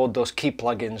in and load those key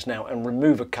plugins now and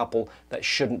remove a couple that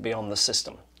shouldn't be on the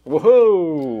system.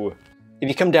 Woohoo! If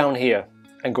you come down here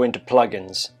and go into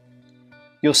plugins,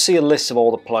 you'll see a list of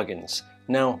all the plugins.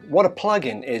 Now, what a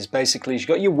plugin is basically, you've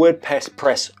got your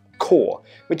WordPress core,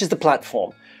 which is the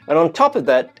platform, and on top of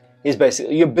that, is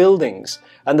basically your buildings,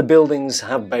 and the buildings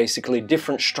have basically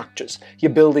different structures.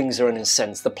 Your buildings are in a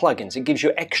sense the plugins. It gives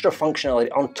you extra functionality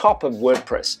on top of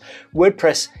WordPress.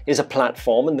 WordPress is a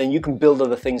platform, and then you can build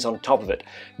other things on top of it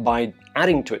by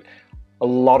adding to it. A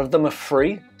lot of them are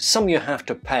free, some you have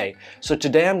to pay. So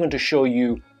today I'm going to show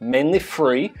you mainly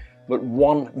free, but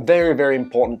one very, very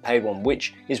important paid one,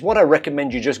 which is what I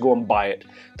recommend you just go and buy it.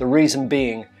 The reason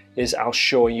being is I'll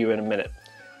show you in a minute.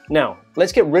 Now,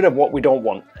 let's get rid of what we don't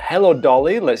want. Hello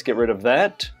Dolly, let's get rid of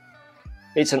that.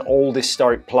 It's an old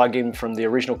historic plugin from the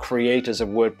original creators of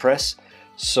WordPress,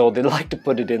 so they like to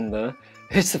put it in there.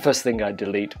 It's the first thing I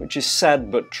delete, which is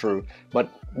sad but true. But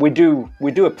we do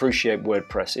appreciate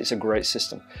WordPress. It's a great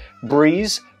system.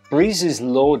 Breeze is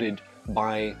loaded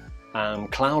by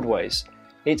Cloudways.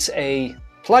 It's a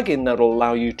plugin that will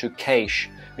allow you to cache.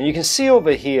 And you can see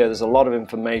over here there's a lot of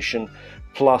information,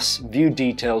 plus view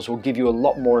details will give you a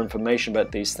lot more information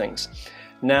about these things.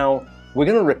 Now, we're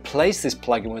going to replace this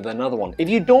plugin with another one. If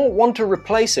you don't want to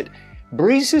replace it,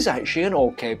 Breeze is actually an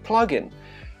okay plugin.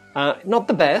 Not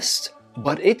the best,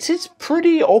 but it's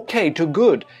pretty okay to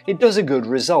good. It does a good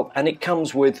result, and it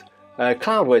comes with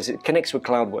Cloudways. It connects with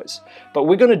Cloudways. But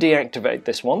we're going to deactivate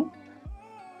this one.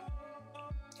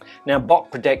 Now,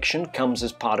 bot protection comes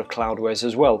as part of Cloudways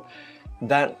as well.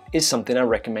 That is something I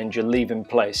recommend you leave in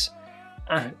place.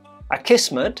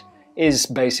 Akismet is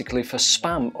basically for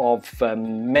spam of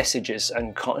messages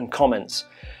and comments.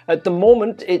 At the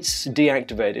moment it's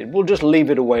deactivated. We'll just leave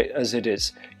it away as it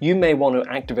is. You may want to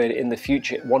activate it in the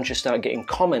future once you start getting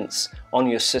comments on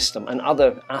your system and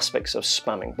other aspects of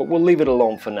spamming, but we'll leave it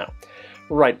alone for now.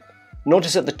 Right,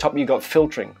 notice at the top you got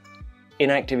filtering.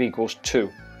 Inactive equals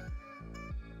 2.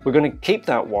 We're going to keep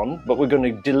that one, but we're going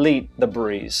to delete the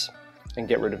Breeze and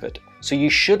get rid of it. So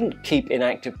you shouldn't keep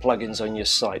inactive plugins on your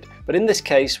site. But in this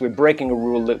case, we're breaking a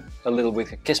rule a little with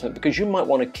Akismet because you might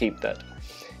want to keep that.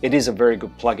 It is a very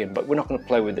good plugin, but we're not going to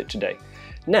play with it today.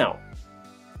 Now,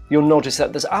 you'll notice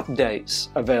that there's updates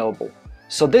available.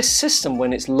 So this system,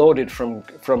 when it's loaded from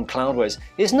Cloudways,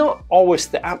 is not always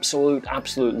the absolute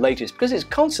latest because it's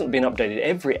constantly being updated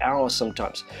every hour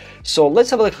sometimes. So let's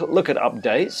have a look at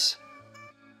updates.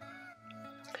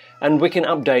 And we can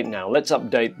update now. Let's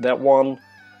update that one,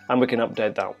 and we can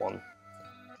update that one.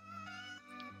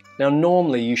 Now,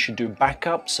 normally you should do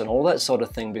backups and all that sort of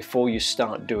thing before you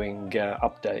start doing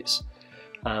updates.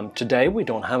 Today we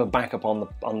don't have a backup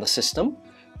on the system,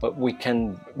 but we're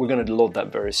going to load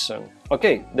that very soon.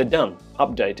 Okay, they're done,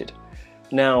 updated.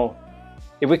 Now,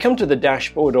 if we come to the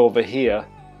dashboard over here,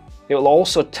 it will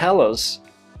also tell us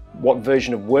what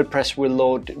version of WordPress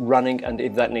we're running and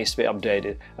if that needs to be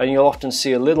updated. And you'll often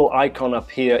see a little icon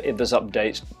up here if there's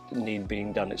updates that need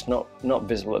being done. It's not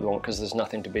visible at the moment because there's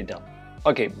nothing to be done.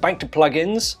 Okay, back to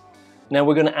plugins. Now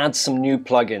we're going to add some new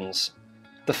plugins.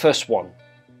 The first one,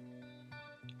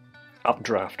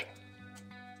 Updraft.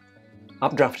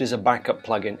 Updraft is a backup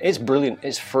plugin. It's brilliant,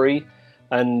 it's free,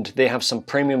 and they have some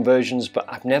premium versions, but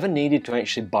I've never needed to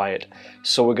actually buy it.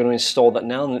 So we're going to install that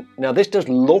now. Now this does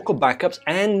local backups,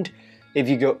 and if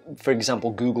you go, for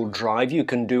example, Google Drive, you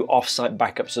can do offsite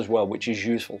backups as well, which is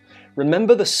useful.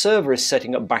 Remember, the server is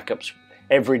setting up backups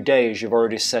every day as you've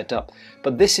already set up,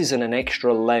 but this is in an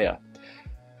extra layer.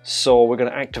 So we're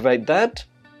going to activate that.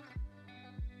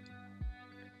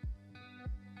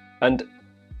 And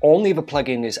only if a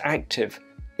plugin is active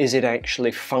is it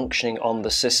actually functioning on the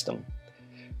system.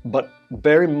 But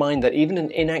bear in mind that even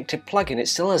an inactive plugin, it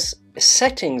still has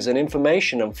settings and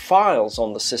information and files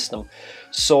on the system.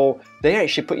 So they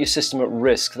actually put your system at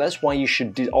risk. That's why you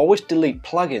should always delete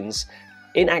plugins,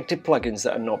 inactive plugins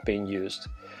that are not being used.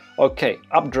 Okay,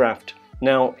 Updraft.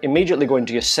 Now immediately go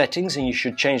into your settings, and you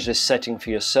should change this setting for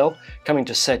yourself. Coming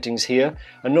to settings here,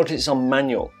 and notice it's on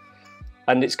manual,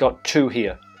 and it's got 2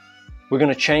 here. We're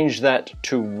going to change that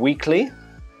to weekly,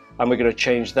 and we're going to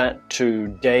change that to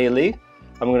daily.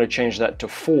 I'm going to change that to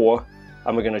 4,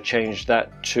 and we're going to change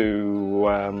that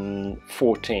to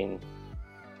 14.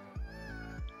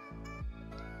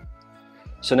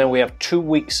 So now we have 2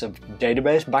 weeks of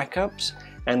database backups,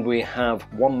 and we have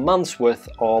 1 month's worth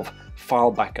of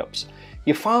file backups.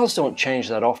 Your files don't change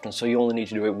that often, so you only need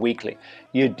to do it weekly.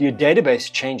 Your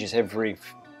database changes every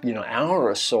hour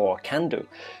or so, or can do.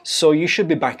 So you should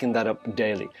be backing that up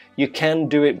daily. You can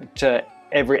do it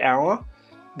every hour,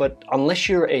 but unless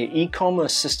you're an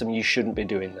e-commerce system, you shouldn't be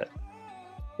doing that.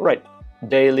 Right,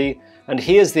 daily. And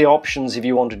here's the options if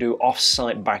you want to do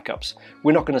off-site backups.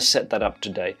 We're not going to set that up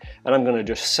today, and I'm going to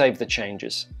just save the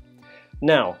changes.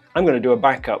 Now, I'm going to do a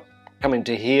backup. Come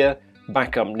into here,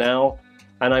 backup now,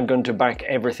 and I'm going to back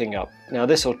everything up. Now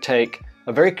this will take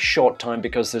a very short time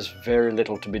because there's very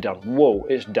little to be done. Whoa,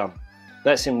 it's done.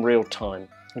 That's in real time.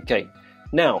 Okay,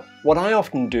 now what I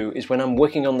often do is when I'm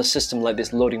working on the system like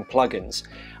this, loading plugins,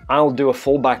 I'll do a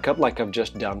full backup like I've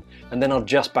just done, and then I'll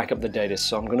just back up the data.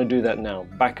 So I'm going to do that now.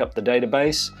 Back up the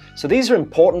database. So these are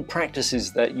important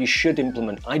practices that you should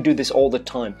implement. I do this all the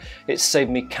time. It's saved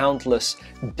me countless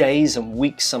days and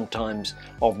weeks sometimes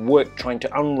of work trying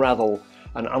to unravel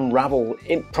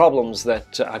problems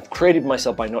that I've created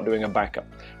myself by not doing a backup.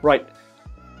 Right,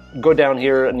 go down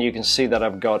here and you can see that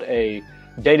I've got a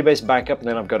database backup, and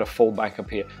then I've got a full backup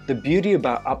here. The beauty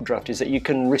about Updraft is that you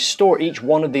can restore each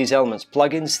one of these elements,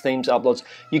 plugins, themes, uploads,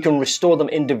 you can restore them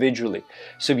individually.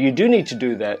 So if you do need to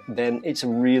do that, then it's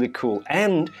really cool.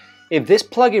 And if this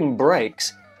plugin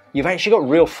breaks, you've actually got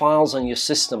real files on your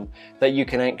system that you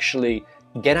can actually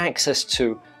get access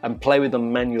to and play with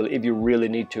them manually if you really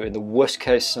need to in the worst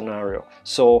case scenario.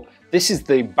 So this is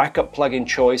the backup plugin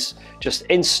choice. Just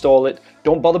install it.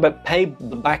 Don't bother about pay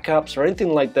the backups or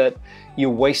anything like that. You're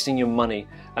wasting your money.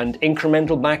 And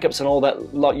incremental backups and all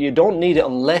that lot, you don't need it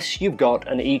unless you've got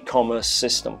an e-commerce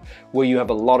system where you have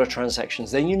a lot of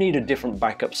transactions. Then you need a different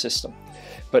backup system.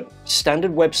 But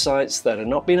standard websites that are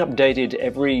not being updated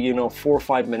every 4 or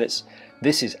 5 minutes,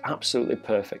 this is absolutely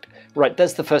perfect. Right,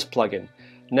 that's the first plugin.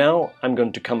 Now I'm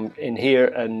going to come in here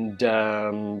and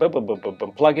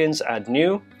plugins, add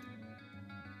new.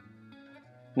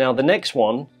 Now the next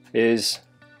one is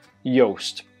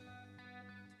Yoast.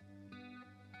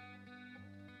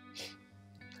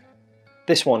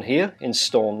 This one here,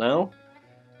 install now.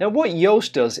 Now what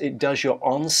Yoast does, it does your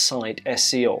on-site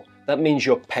SEO. That means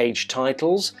your page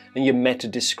titles and your meta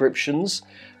descriptions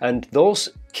and those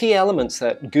key elements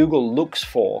that Google looks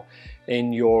for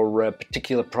in your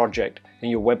particular project, in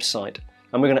your website.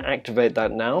 And we're going to activate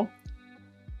that now.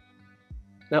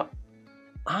 Now,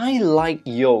 I like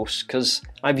Yoast because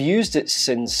I've used it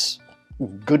since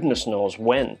goodness knows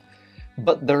when.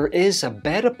 But there is a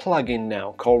better plugin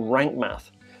now called Rank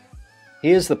Math.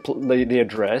 Here's the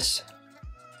address.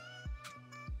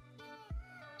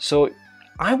 So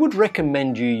I would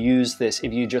recommend you use this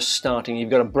if you're just starting, you've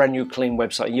got a brand new clean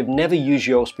website, you've never used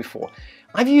Yoast before.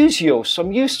 I've used Yoast, so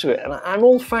I'm used to it, and I'm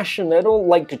old-fashioned, I don't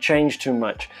like to change too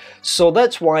much. So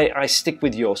that's why I stick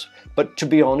with Yoast. But to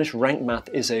be honest, Rank Math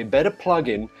is a better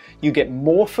plugin. You get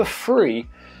more for free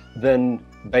than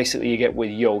basically you get with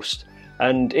Yoast.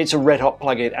 And it's a red-hot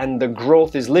plugin, and the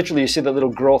growth is literally, you see that little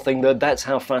growth thing there, that's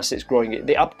how fast it's growing.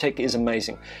 The uptake is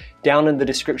amazing. Down in the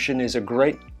description is a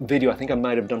great video. I think I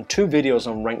might have done 2 videos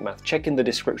on Rank Math. Check in the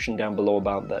description down below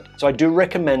about that. So I do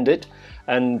recommend it,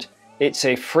 and it's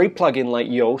a free plugin like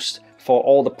Yoast for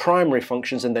all the primary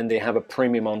functions, and then they have a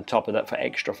premium on top of that for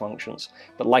extra functions.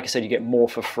 But like I said, you get more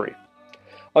for free.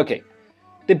 Okay,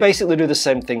 they basically do the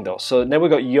same thing though. So now we've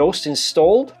got Yoast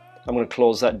installed. I'm going to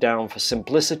close that down for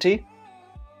simplicity.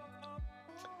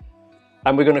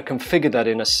 And we're going to configure that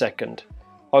in a second.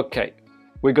 Okay,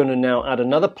 we're going to now add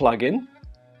another plugin.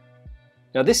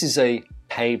 Now this is a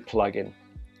paid plugin.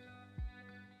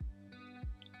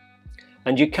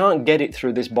 And you can't get it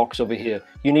through this box over here.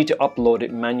 You need to upload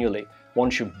it manually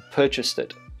once you've purchased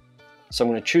it. So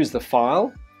I'm going to choose the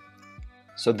file.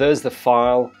 So there's the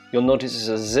file. You'll notice it's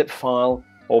a zip file.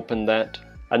 Open that.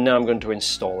 And now I'm going to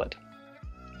install it.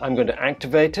 I'm going to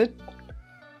activate it.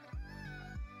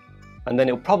 And then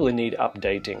it'll probably need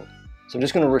updating. So I'm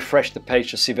just going to refresh the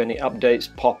page to see if any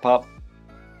updates pop up.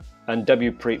 And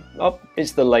oh,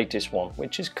 it's the latest one,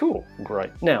 which is cool.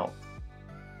 Great. Now,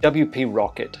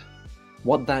 wprocket.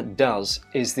 What that does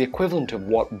is the equivalent of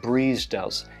what Breeze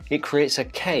does. It creates a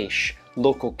cache,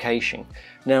 local caching.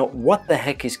 Now, what the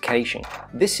heck is caching?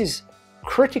 This is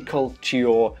critical to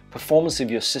your performance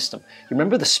of your system. You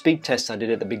remember the speed test I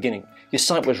did at the beginning? Your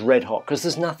site was red hot because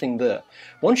there's nothing there.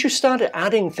 Once you started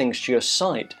adding things to your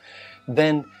site,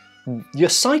 then your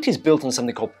site is built on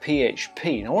something called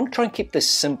PHP. Now, I want to try and keep this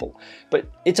simple, but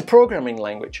it's a programming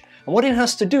language. And what it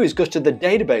has to do is go to the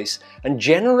database and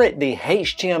generate the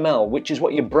HTML, which is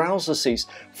what your browser sees,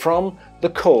 from the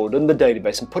code and the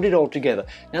database and put it all together.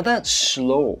 Now, that's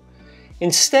slow.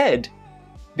 Instead,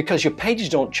 because your pages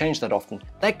don't change that often,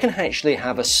 that can actually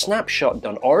have a snapshot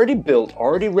done, already built,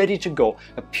 already ready to go,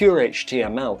 a pure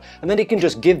HTML, and then it can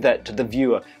just give that to the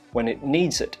viewer when it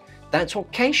needs it. That's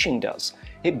what caching does.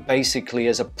 It basically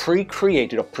is a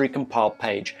pre-created or pre-compiled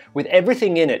page with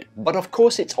everything in it, but of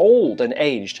course it's old and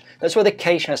aged. That's why the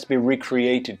cache has to be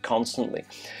recreated constantly.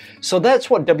 So that's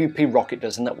what wprocket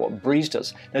does, and that's what Breeze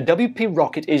does. Now,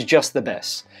 wprocket is just the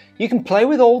best. You can play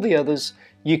with all the others,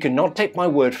 you can not take my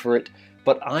word for it,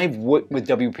 but I've worked with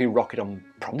wprocket on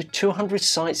probably 200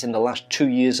 sites in the last 2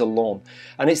 years alone.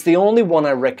 And it's the only one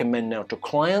I recommend now to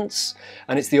clients,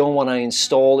 and it's the only one I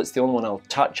install, it's the only one I'll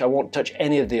touch. I won't touch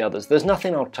any of the others. There's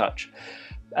nothing I'll touch.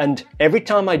 And every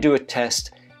time I do a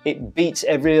test, it beats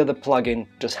every other plugin,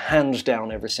 just hands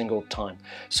down every single time.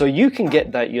 So you can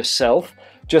get that yourself.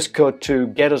 Just go to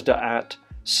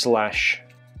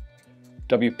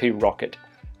getus.at/wprocket,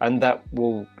 and that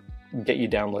will get you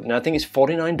downloaded. Now I think it's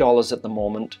 $49 at the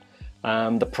moment.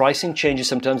 The pricing changes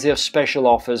sometimes. They have special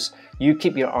offers. You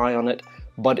keep your eye on it,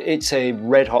 but it's a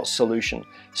red hot solution.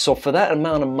 So for that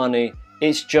amount of money,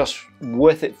 it's just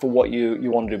worth it for what you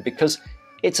want to do, because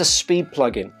it's a speed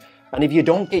plugin. And if you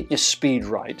don't get your speed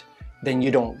right, then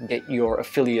you don't get your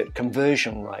affiliate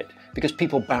conversion right, because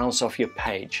people bounce off your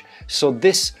page. So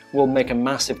this will make a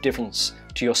massive difference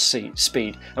to your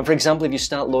speed. And for example, if you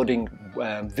start loading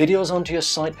videos onto your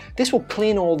site, this will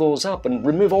clean all those up and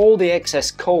remove all the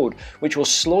excess code, which will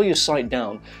slow your site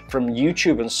down from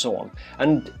YouTube and so on,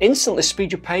 and instantly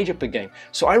speed your page up again.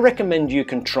 So I recommend you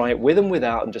can try it with and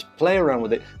without and just play around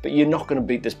with it, but you're not going to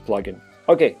beat this plugin.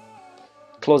 Okay,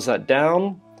 close that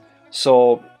down.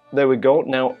 So there we go.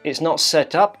 Now it's not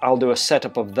set up. I'll do a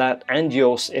setup of that and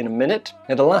Yoast in a minute.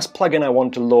 Now the last plugin I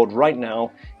want to load right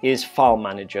now is File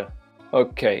Manager.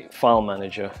 Okay, File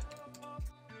Manager.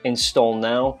 Install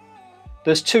now.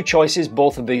 There's two choices,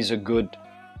 both of these are good.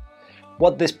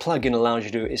 What this plugin allows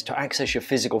you to do is to access your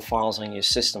physical files on your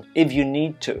system if you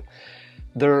need to.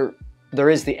 There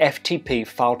is the FTP,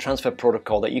 File Transfer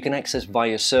Protocol, that you can access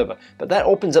via your server, but that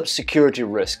opens up security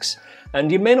risks.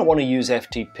 And you may not want to use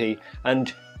FTP,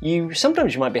 and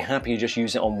sometimes you might be happy you just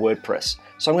use it on WordPress.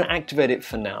 So I'm going to activate it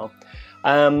for now.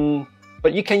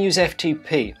 But you can use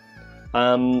FTP.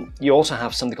 You also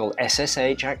have something called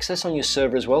SSH access on your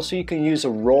server as well, so you can use a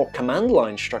raw command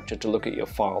line structure to look at your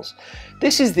files.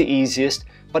 This is the easiest,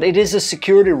 but it is a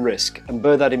security risk, and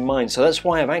bear that in mind. So that's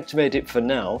why I've activated it for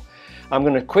now. I'm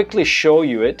going to quickly show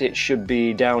you it. It should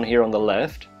be down here on the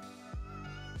left,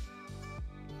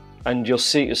 and you'll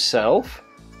see it yourself.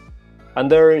 And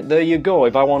there you go.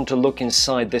 If I want to look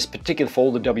inside this particular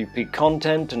folder, WP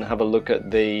content, and have a look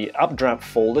at the updraft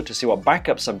folder to see what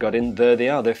backups I've got in, there they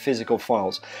are, they're physical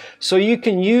files. So you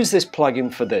can use this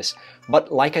plugin for this, but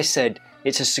like I said,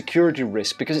 it's a security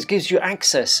risk because it gives you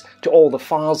access to all the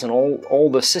files and all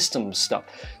the systems stuff,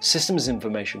 systems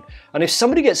information. And if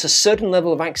somebody gets a certain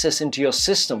level of access into your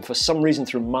system for some reason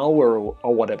through malware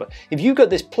or whatever, if you've got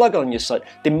this plug on your site,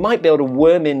 they might be able to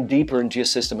worm in deeper into your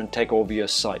system and take over your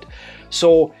site.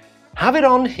 So have it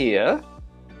on here,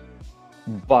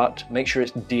 but make sure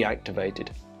it's deactivated.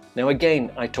 Now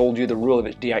again, I told you the rule: if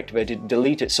it's deactivated,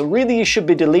 delete it. So really you should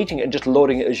be deleting it and just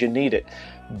loading it as you need it.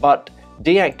 But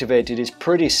deactivated is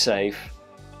pretty safe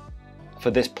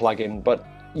for this plugin, but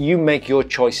you make your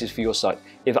choices for your site.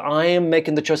 If I am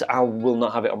making the choice, I will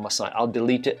not have it on my site. I'll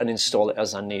delete it and install it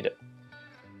as I need it.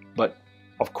 But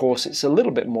of course, it's a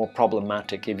little bit more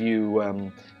problematic if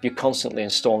you're constantly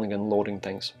installing and loading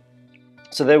things.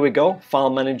 So there we go,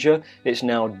 File Manager. It's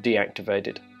now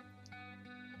deactivated.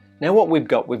 Now what we've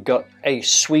got a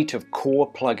suite of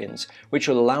core plugins which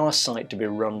will allow our site to be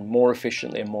run more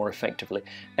efficiently and more effectively.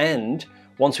 And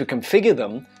once we configure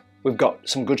them, we've got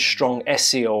some good strong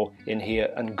SEO in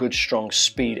here and good strong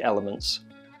speed elements.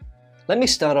 Let me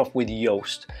start off with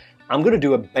Yoast. I'm going to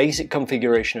do a basic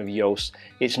configuration of Yoast.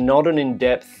 It's not an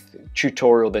in-depth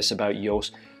tutorial about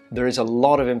Yoast. There is a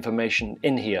lot of information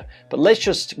in here, but let's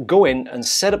just go in and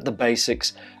set up the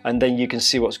basics, and then you can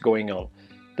see what's going on.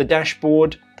 The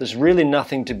dashboard, there's really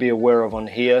nothing to be aware of on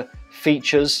here.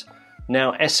 Features,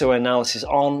 now SEO analysis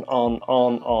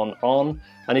on.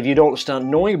 And if you don't start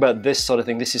knowing about this sort of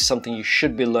thing, this is something you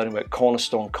should be learning about.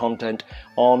 Cornerstone content,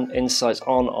 on, insights,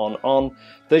 on.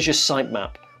 There's your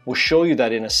sitemap. We'll show you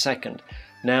that in a second.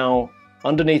 Now,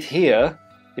 underneath here,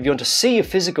 if you want to see your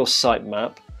physical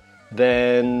sitemap,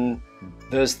 then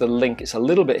there's the link. It's a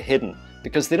little bit hidden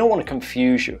because they don't want to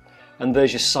confuse you. And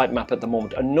there's your sitemap at the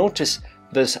moment. And notice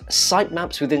there's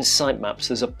sitemaps within sitemaps.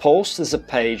 There's a post, there's a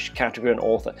page, category, and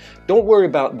author. Don't worry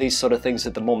about these sort of things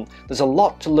at the moment. There's a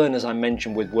lot to learn, as I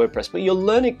mentioned, with WordPress, but you'll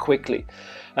learn it quickly.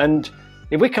 And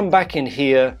if we come back in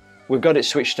here, we've got it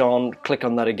switched on. Click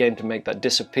on that again to make that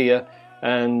disappear.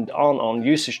 And on,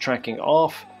 usage tracking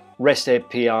off, REST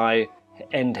API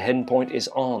end endpoint is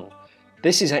on.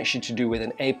 This is actually to do with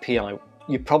an API.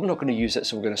 You're probably not going to use it,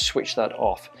 so we're going to switch that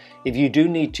off. If you do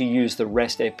need to use the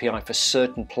REST API for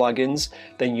certain plugins,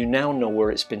 then you now know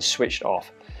where it's been switched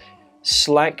off.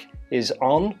 Slack is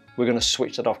on. We're going to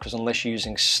switch that off because unless you're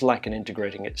using Slack and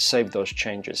integrating it, save those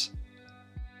changes.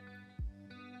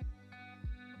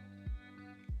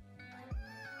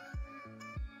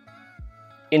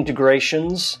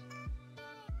 integrations,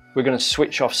 we're going to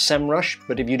switch off SEMrush,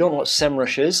 but if you don't know what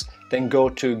SEMrush is, then go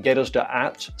to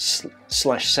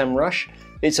getus.at/SEMrush.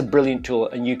 It's a brilliant tool,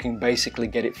 and you can basically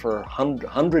get it for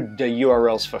 100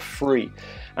 URLs for free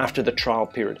after the trial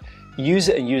period. Use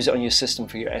it and use it on your system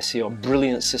for your SEO.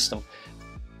 Brilliant system.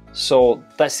 So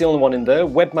that's the only one in there.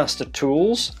 Webmaster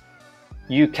tools,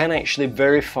 you can actually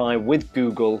verify with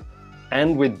Google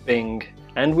and with Bing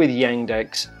and with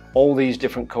Yandex all these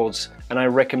different codes, and I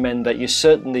recommend that you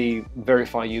certainly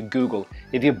verify your Google.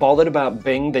 If you're bothered about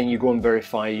Bing, then you go and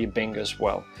verify your Bing as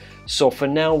well. So for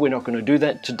now, we're not going to do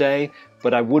that today,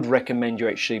 but I would recommend you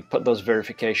actually put those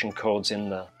verification codes in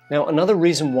there. Now, another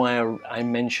reason why I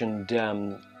mentioned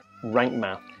Rank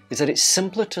Math is that it's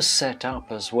simpler to set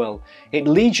up as well. It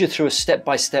leads you through a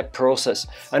step-by-step process,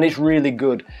 and it's really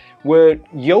good. Where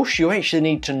Yoast, you actually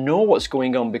need to know what's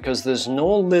going on because there's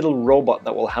no little robot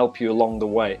that will help you along the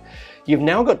way. You've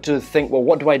now got to think, well,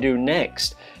 what do I do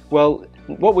next? Well,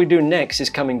 what we do next is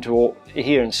coming to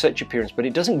here in search appearance, but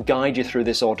it doesn't guide you through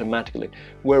this automatically,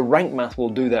 where Rank Math will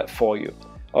do that for you.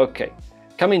 Okay,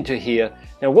 come into here.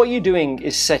 Now what you're doing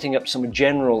is setting up some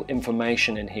general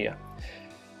information in here.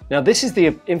 Now this is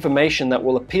the information that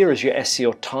will appear as your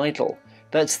SEO title.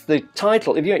 That's the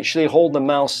title. If you actually hold the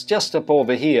mouse just up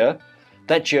over here,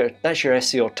 that's your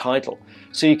SEO title.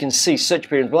 So you can see search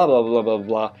appearance, blah, blah, blah, blah,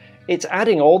 blah. It's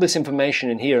adding all this information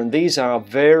in here, and these are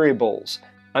variables.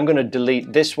 I'm going to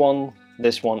delete this one,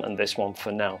 and this one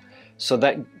for now. So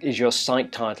that is your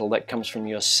site title that comes from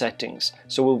your settings.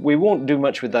 So we won't do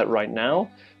much with that right now.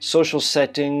 Social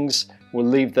settings, we'll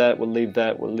leave that, we'll leave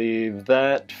that, we'll leave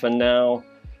that for now.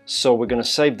 So we're going to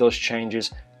save those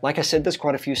changes. Like I said, there's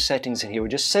quite a few settings in here. We're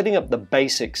just setting up the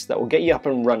basics that will get you up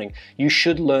and running. You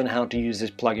should learn how to use this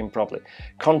plugin properly.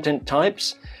 Content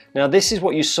types. Now this is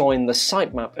what you saw in the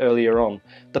sitemap earlier on.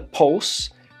 The posts,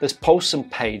 there's posts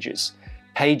and pages.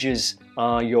 Pages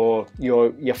are your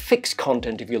fixed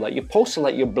content, if you like. Your posts are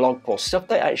like your blog posts, stuff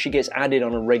that actually gets added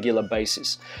on a regular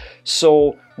basis.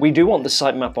 So we do want the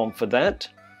sitemap on for that,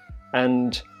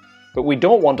 but we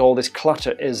don't want all this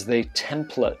clutter as the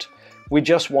template. We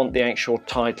just want the actual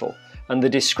title, and the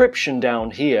description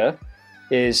down here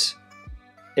is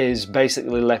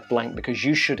basically left blank because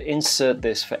you should insert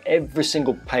this for every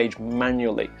single page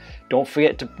manually. Don't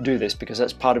forget to do this because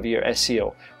that's part of your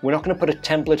SEO. We're not going to put a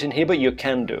template in here, but you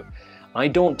can do. I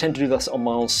don't tend to do this on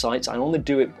my own sites. I only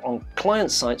do it on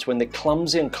client sites when they're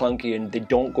clumsy and clunky and they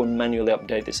don't go and manually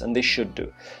update this, and this should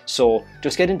do. So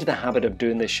just get into the habit of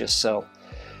doing this yourself.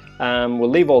 We'll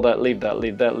leave all that, leave that,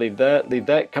 leave that, leave that, leave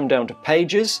that. Come down to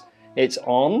pages, it's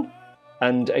on.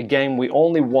 And again, we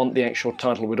only want the actual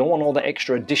title. We don't want all the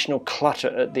extra additional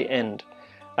clutter at the end.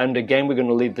 And again, we're going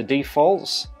to leave the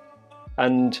defaults,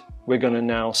 and we're going to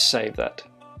now save that.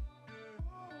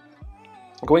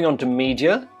 Going on to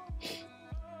media,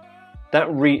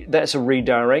 that's a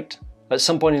redirect. At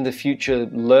some point in the future,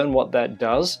 learn what that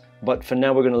does, but for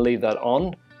now we're going to leave that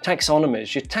on.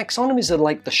 Taxonomies. Your taxonomies are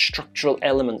like the structural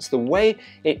elements, the way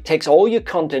it takes all your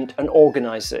content and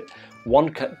organizes it.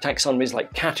 One taxonomy is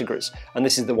like categories, and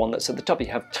this is the one that's at the top. You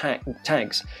have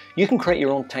tags. You can create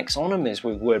your own taxonomies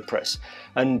with WordPress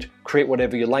and create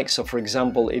whatever you like. So for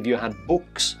example, if you had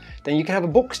books, then you can have a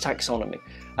books taxonomy.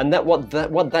 And what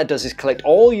that does is collect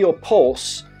all your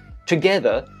posts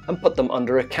together and put them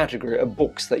under a category of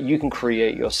books that you can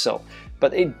create yourself.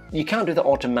 But you can't do that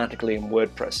automatically in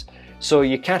WordPress. So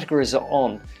your categories are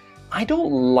on. I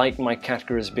don't like my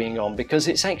categories being on because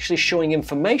it's actually showing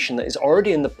information that is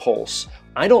already in the posts.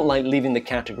 I don't like leaving the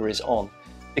categories on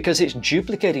because it's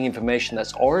duplicating information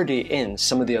that's already in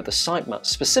some of the other sitemaps,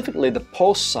 specifically the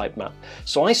post sitemap.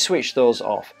 So I switch those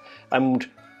off. And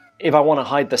if I want to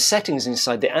hide the settings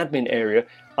inside the admin area,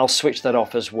 I'll switch that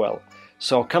off as well.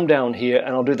 So I'll come down here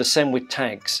and I'll do the same with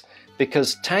tags,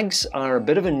 because tags are a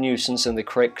bit of a nuisance and they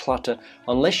create clutter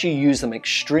unless you use them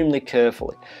extremely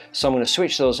carefully. So I'm going to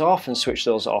switch those off and switch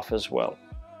those off as well.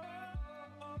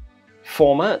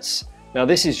 Formats. Now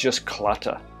this is just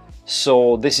clutter.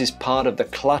 So this is part of the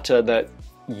clutter that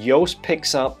Yoast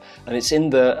picks up, and it's in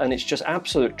there and it's just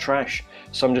absolute trash.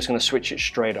 So I'm just going to switch it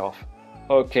straight off.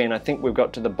 Okay, and I think we've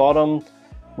got to the bottom.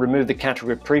 Remove the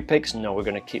category prefix. No, we're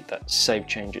going to keep that. Save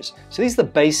changes. So these are the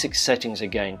basic settings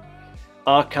again.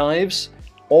 Archives,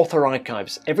 author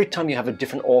archives. Every time you have a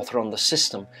different author on the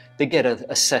system, they get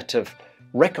a set of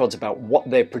records about what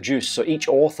they produce. So each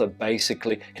author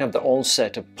basically can have their own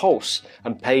set of posts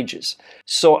and pages.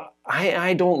 So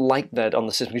I don't like that on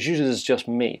the system because usually it's just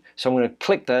me. So I'm going to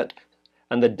click that,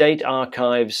 and the date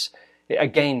archives,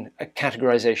 again, a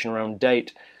categorization around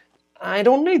date. I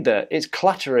don't need that. It's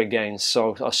clutter again,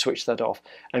 so I'll switch that off.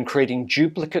 And creating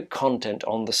duplicate content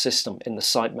on the system in the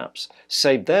sitemaps.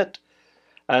 Save that,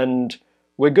 and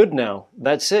we're good now.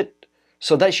 That's it.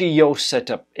 So that's your Yoast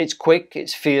setup. It's quick,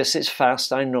 it's fierce, it's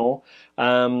fast, I know.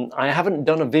 I haven't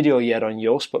done a video yet on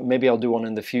Yoast, but maybe I'll do one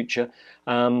in the future.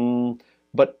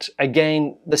 But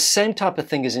again, the same type of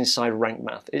thing is inside Rank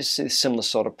Math. It's a similar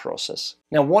sort of process.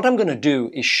 Now what I'm going to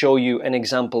do is show you an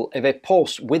example of a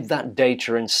post with that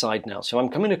data inside now. So I'm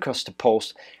coming across to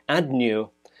post, add new,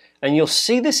 and you'll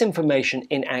see this information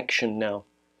in action now.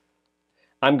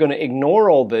 I'm going to ignore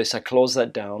all this, I close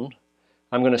that down.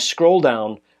 I'm going to scroll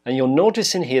down, and you'll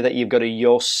notice in here that you've got a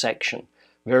Yoast section,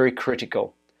 very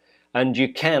critical. And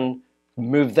you can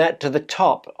move that to the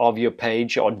top of your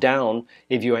page or down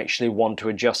if you actually want to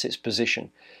adjust its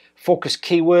position. Focus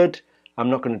keyword, I'm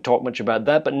not going to talk much about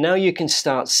that, but now you can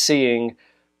start seeing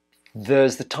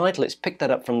there's the title. It's picked that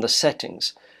up from the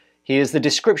settings. Here's the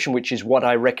description, which is what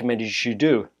I recommended you should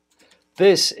do.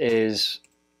 This is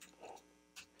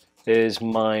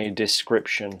my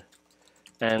description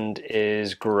and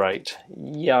is great.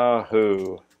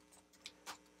 Yahoo!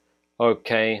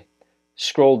 Okay,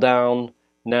 scroll down.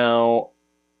 Now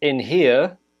in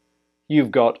here you've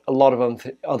got a lot of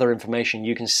other information.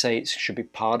 You can say it should be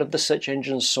part of the search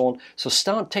engine and so on. So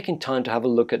start taking time to have a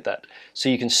look at that so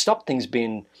you can stop things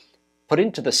being put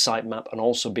into the sitemap and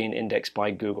also being indexed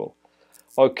by Google.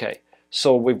 Okay,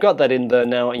 so we've got that in there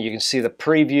now, and you can see the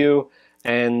preview,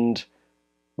 and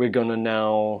we're going to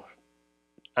now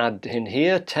add in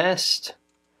here test,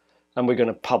 and we're going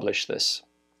to publish this,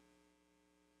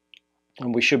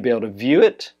 and we should be able to view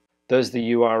it. There's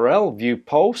the URL, view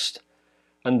post,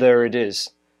 and there it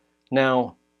is.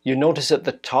 Now you notice at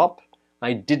the top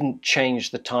I didn't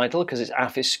change the title because it's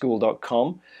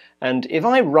affyschool.com, and if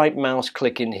I right mouse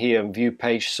click in here and view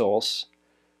page source,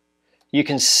 you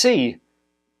can see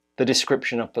the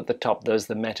description up at the top. There's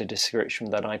the meta description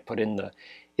that I put in there.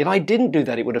 If I didn't do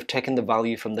that, it would have taken the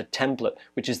value from the template,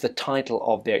 which is the title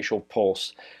of the actual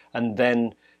post, and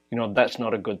then that's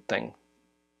not a good thing.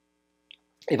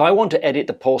 If I want to edit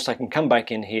the post, I can come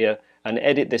back in here and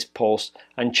edit this post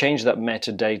and change that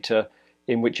metadata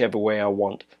in whichever way I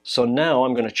want. So now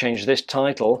I'm going to change this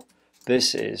title.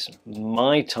 This is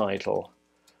my title.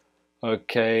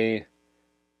 Okay,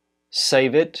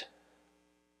 save it,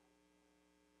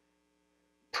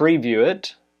 preview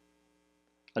it,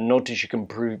 and notice you can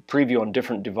preview on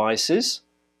different devices.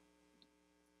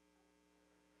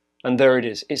 And there it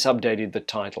is, it's updated the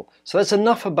title. So that's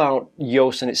enough about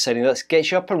Yoast and its setting. Let's get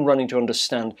you up and running to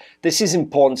understand this is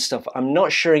important stuff. I'm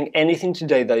not sharing anything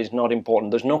today that is not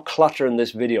important. There's no clutter in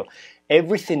this video.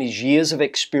 Everything is years of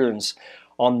experience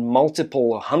on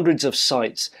multiple hundreds of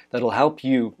sites that'll help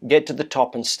you get to the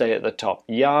top and stay at the top.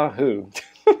 Yahoo!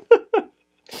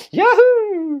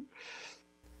 Yahoo!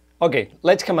 Okay,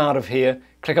 let's come out of here.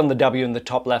 Click on the W in the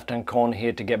top left-hand corner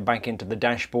here to get back into the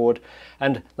dashboard.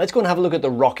 And let's go and have a look at the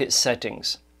Rocket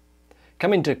settings.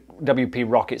 Come into WP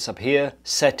Rockets up here,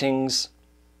 settings,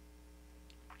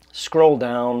 scroll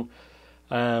down.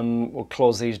 We'll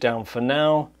close these down for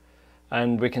now.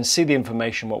 And we can see the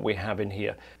information what we have in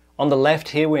here. On the left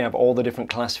here we have all the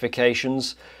different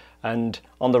classifications, and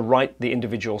on the right the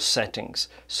individual settings.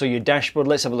 So your dashboard,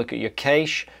 let's have a look at your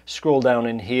cache, scroll down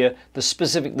in here. There's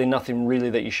specifically nothing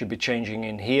really that you should be changing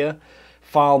in here.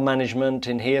 File management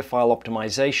in here, file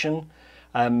optimization.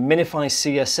 Minify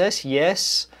CSS,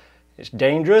 yes. It's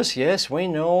dangerous, yes, we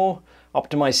know.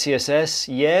 Optimize CSS,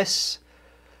 yes.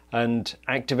 And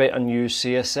activate unused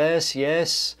CSS,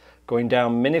 yes. Going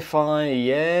down minify,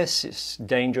 yes, it's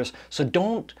dangerous. So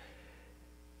don't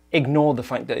ignore the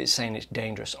fact that it's saying it's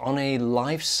dangerous. On a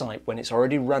live site, when it's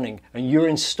already running and you're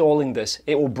installing this,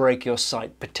 it will break your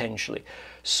site potentially.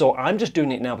 So I'm just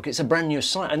doing it now because it's a brand new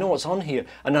site. I know what's on here,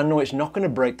 and I know it's not going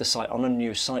to break the site on a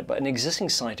new site, but an existing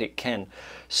site it can.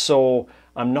 So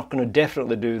I'm not going to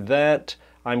definitely do that.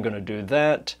 I'm going to do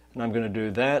that, and I'm going to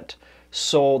do that.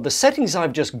 So the settings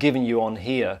I've just given you on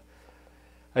here,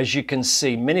 as you can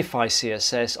see, minify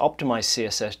CSS, optimize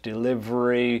CSS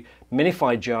delivery,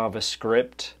 minify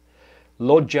JavaScript,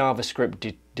 load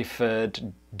JavaScript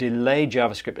deferred, delay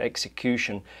JavaScript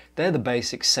execution. They're the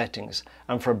basic settings,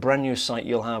 and for a brand new site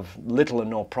you'll have little or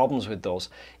no problems with those.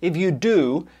 If you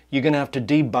do, you're going to have to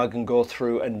debug and go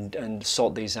through and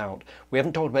sort these out. We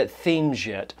haven't talked about themes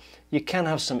yet. You can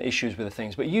have some issues with the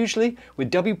things, but usually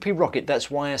with WP Rocket,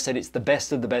 that's why I said it's the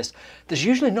best of the best. There's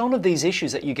usually none of these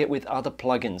issues that you get with other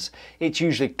plugins. It's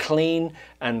usually clean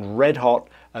and red hot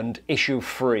and issue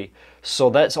free. So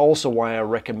that's also why I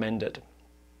recommend it.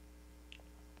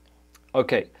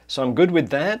 Okay, so I'm good with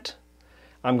that.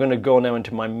 I'm going to go now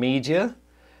into my media,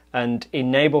 and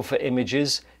enable for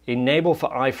images, enable for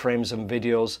iframes and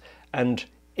videos, and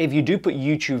if you do put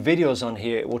YouTube videos on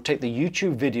here, it will take the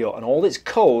YouTube video and all its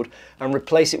code and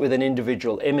replace it with an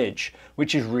individual image,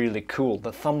 which is really cool,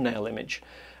 the thumbnail image.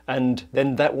 And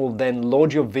then that will then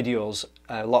load your videos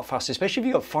a lot faster, especially if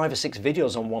you've got 5 or 6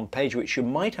 videos on one page, which you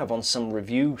might have on some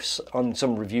review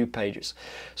pages.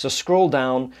 So scroll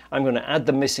down, I'm going to add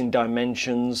the missing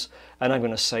dimensions, and I'm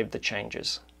going to save the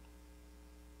changes.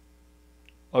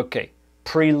 Okay,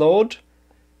 preload.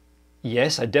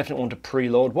 Yes, I definitely want to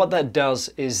preload. What that does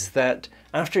is that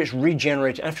after it's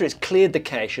regenerated, after it's cleared the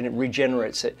cache and it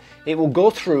regenerates it, it will go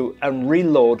through and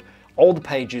reload all the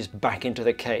pages back into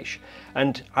the cache.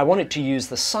 And I want it to use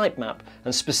the sitemap,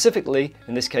 and specifically,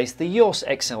 in this case, the Yoast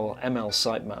XML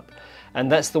sitemap.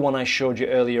 And that's the one I showed you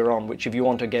earlier on, which if you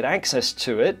want to get access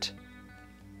to it,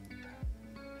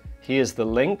 here's the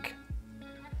link.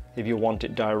 If you want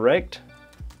it direct,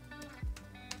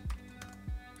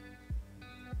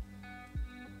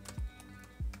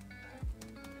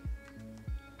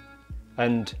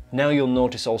 and now you'll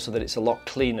notice also that it's a lot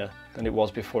cleaner than it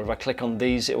was before. If I click on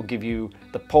these, it will give you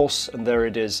the posts, and there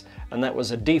it is. And that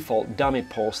was a default dummy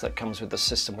post that comes with the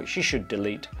system, which you should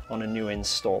delete on a new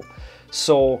install.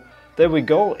 So there we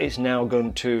go. It's now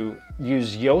going to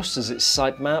use Yoast as its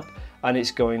sitemap, and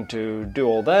it's going to do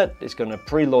all that. It's going to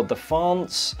preload the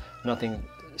fonts, nothing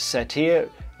set here.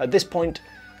 At this point,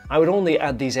 I would only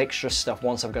add these extra stuff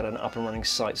once I've got an up and running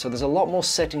site. So there's a lot more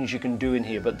settings you can do in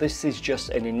here, but this is just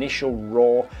an initial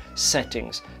raw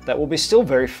settings that will be still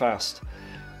very fast.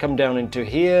 Come down into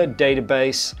here,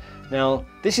 database. Now,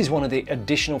 this is one of the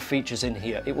additional features in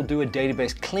here. It will do a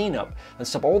database cleanup and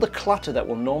stop all the clutter that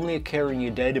will normally occur in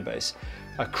your database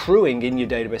accruing in your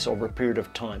database over a period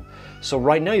of time. So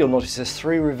right now you'll notice there's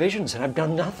 3 revisions and I've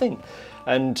done nothing.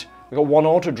 And we've got 1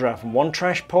 auto draft and 1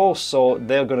 trash post, so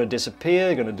they're going to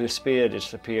disappear,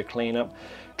 cleanup.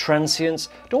 Transients,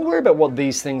 don't worry about what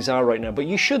these things are right now, but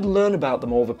you should learn about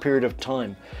them over a period of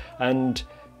time. And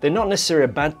they're not necessarily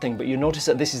a bad thing, but you notice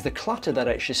that this is the clutter that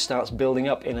actually starts building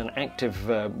up in an active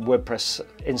WordPress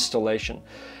installation.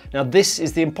 Now this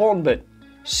is the important bit,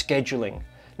 scheduling.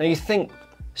 Now you think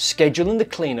scheduling the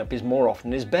cleanup is more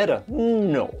often is better.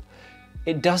 No.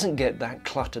 It doesn't get that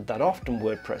cluttered that often,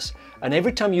 WordPress. And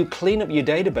every time you clean up your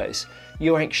database,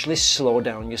 you actually slow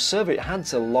down your server. It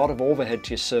adds a lot of overhead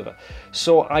to your server.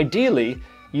 So ideally,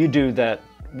 you do that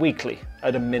weekly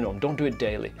at a minimum. Don't do it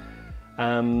daily.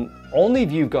 Only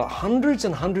if you've got hundreds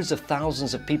and hundreds of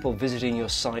thousands of people visiting your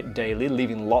site daily,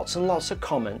 leaving lots and lots of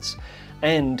comments,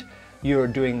 and you're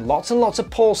doing lots and lots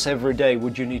of posts every day,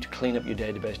 would you need to clean up your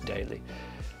database daily.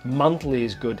 Monthly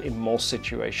is good in most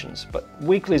situations, but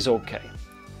weekly is okay.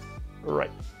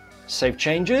 Right, save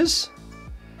changes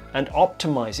and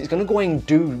optimize. It's going to go and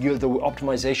do the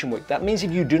optimization work. That means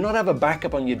if you do not have a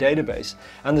backup on your database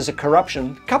and there's a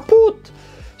corruption, kaput!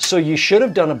 So you should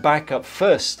have done a backup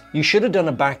first. You should have done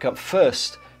a backup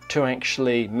first to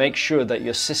actually make sure that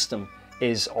your system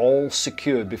is all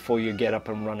secure before you get up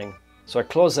and running. So I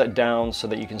close that down so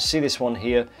that you can see this one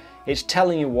here. It's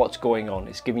telling you what's going on.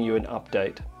 It's giving you an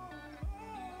update.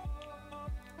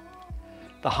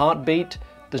 The heartbeat,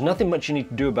 there's nothing much you need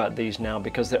to do about these now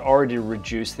because they're already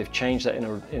reduced. They've changed that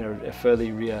in a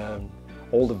fairly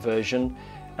older version.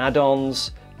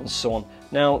 Add-ons and so on.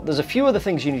 Now, there's a few other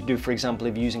things you need to do. For example,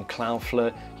 if you're using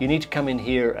Cloudflare, you need to come in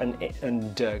here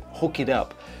and hook it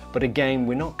up. But again,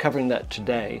 we're not covering that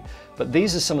today. But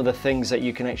these are some of the things that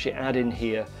you can actually add in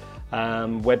here.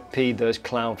 WebP, there's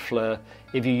Cloudflare.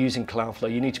 If you're using Cloudflare,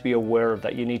 you need to be aware of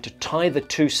that. You need to tie the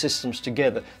 2 systems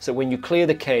together so that when you clear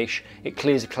the cache, it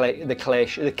clears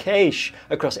the cache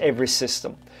across every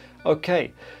system.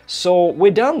 Okay, so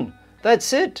we're done.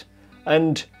 That's it.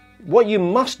 And what you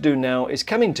must do now is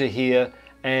come into here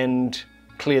and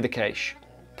clear the cache.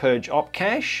 Purge op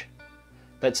cache.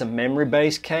 That's a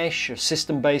memory-based cache or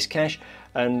system-based cache.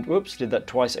 And whoops, did that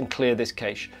twice, and clear this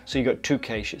cache. So you got 2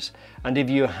 caches. And if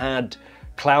you had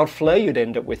Cloudflare, you'd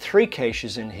end up with 3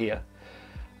 caches in here.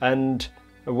 And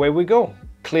away we go.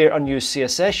 Clear unused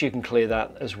CSS, you can clear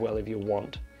that as well if you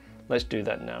want. Let's do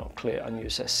that now. Clear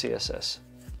unused CSS.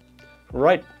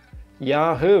 Right,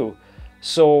 Yahoo.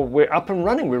 So we're up and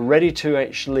running. We're ready to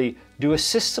actually do a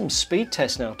system speed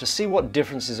test now to see what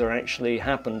differences are actually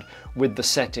happened with the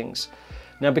settings.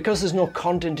 Now, because there's no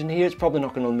content in here, it's probably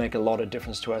not going to make a lot of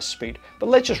difference to our speed, but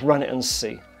let's just run it and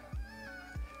see.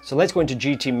 So let's go into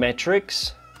GT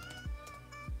metrics.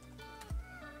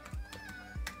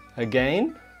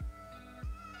 Again.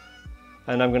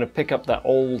 And I'm going to pick up that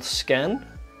old scan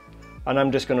and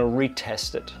I'm just going to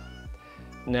retest it.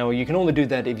 Now, you can only do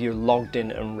that if you're logged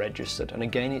in and registered. And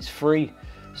again, it's free.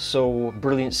 So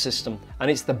brilliant system, and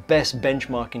it's the best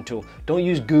benchmarking tool. Don't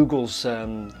use Google's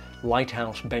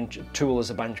Lighthouse tool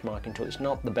as a benchmarking tool. It's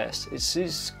not the best. It's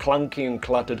clunky and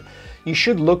cluttered. You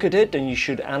should look at it and you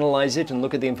should analyze it and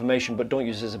look at the information, but don't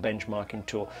use it as a benchmarking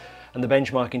tool. And the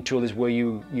benchmarking tool is where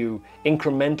you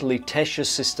incrementally test your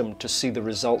system to see the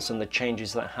results and the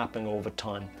changes that happen over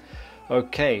time.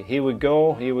 Okay, here we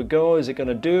go, is it going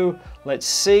to do? Let's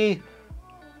see.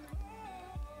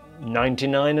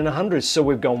 99 and 100, so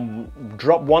we've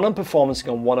dropped 1 on performance,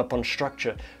 gone 1 up on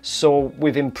structure. So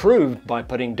we've improved by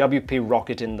putting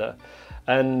wprocket in there.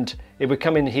 And if we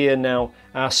come in here now,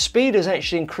 our speed has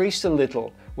actually increased a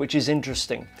little, which is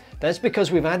interesting. That's because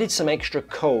we've added some extra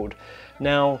code.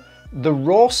 Now, the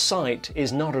raw site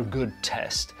is not a good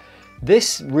test.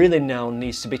 This really now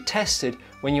needs to be tested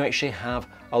when you actually have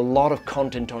a lot of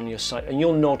content on your site, and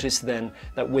you'll notice then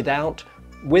that with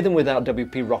and without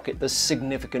wprocket, there's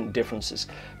significant differences.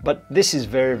 But this is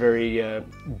very, very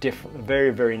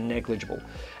negligible.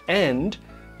 And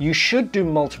you should do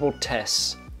multiple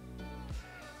tests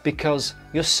because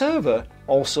your server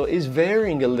also is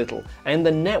varying a little, and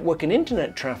the network and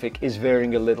internet traffic is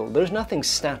varying a little. There's nothing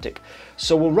static.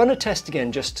 So we'll run a test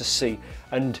again just to see,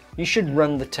 and you should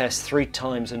run the test 3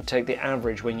 times and take the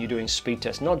average when you're doing speed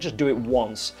tests, not just do it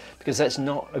once, because that's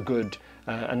not a good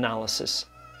analysis.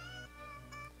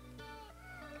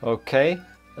 Okay,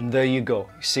 and there you go.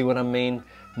 You see what I mean?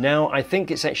 Now I think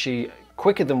it's actually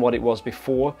quicker than what it was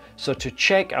before. So to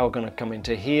check, I'm going to come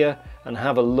into here and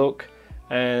have a look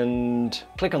and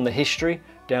click on the history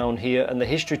down here, and the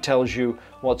history tells you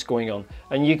what's going on.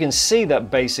 And you can see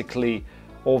that basically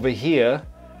over here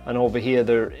and over here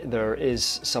there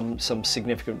is some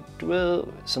significant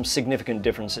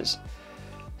differences.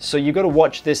 So you've got to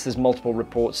watch this. There's multiple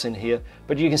reports in here,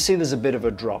 but you can see there's a bit of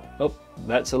a drop. Oh,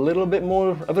 that's a little bit more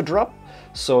of a drop.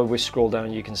 So if we scroll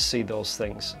down, you can see those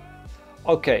things.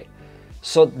 Okay,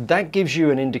 so that gives you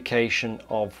an indication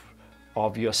of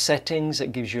your settings.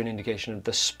 It gives you an indication of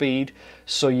the speed.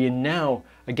 So you now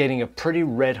are getting a pretty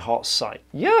red hot site.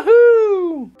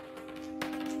 Yahoo!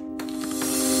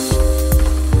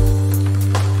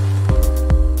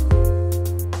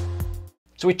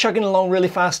 So we're chugging along really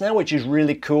fast now, which is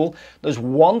really cool. There's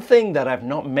one thing that I've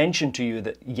not mentioned to you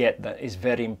yet that is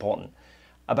very important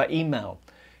about email.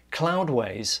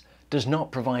 Cloudways does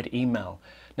not provide email.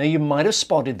 Now you might have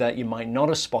spotted that, you might not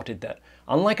have spotted that.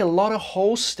 Unlike a lot of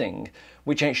hosting,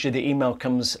 which actually the email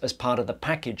comes as part of the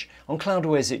package, on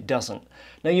Cloudways it doesn't.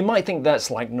 Now you might think that's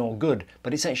like no good,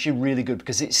 but it's actually really good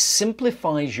because it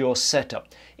simplifies your setup.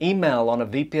 Email on a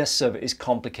VPS server is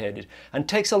complicated and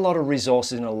takes a lot of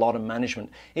resources and a lot of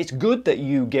management. It's good that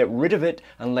you get rid of it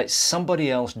and let somebody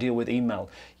else deal with email.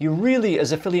 You really,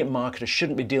 as affiliate marketers,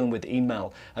 shouldn't be dealing with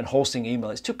email and hosting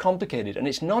email. It's too complicated, and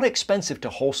it's not expensive to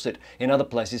host it in other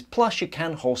places. Plus you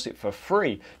can host it for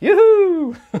free.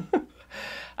 Yoo-hoo!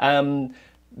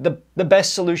 The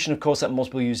best solution, of course, that most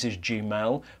people use is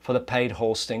Gmail for the paid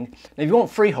hosting. Now, if you want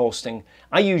free hosting,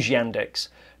 I use Yandex.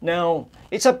 Now,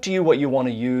 it's up to you what you want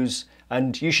to use,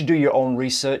 and you should do your own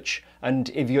research.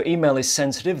 And if your email is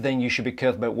sensitive, then you should be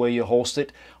careful about where you host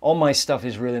it. All my stuff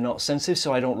is really not sensitive,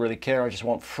 so I don't really care. I just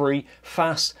want free,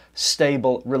 fast,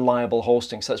 stable, reliable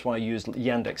hosting. So that's why I use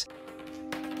Yandex.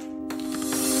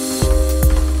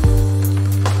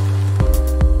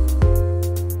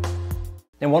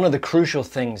 Now, one of the crucial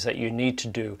things that you need to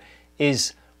do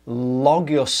is log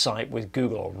your site with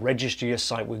Google, or register your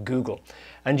site with Google.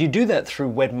 And you do that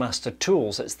through Webmaster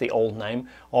Tools, that's the old name,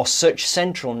 or Search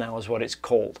Central now is what it's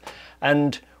called.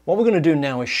 And what we're going to do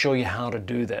now is show you how to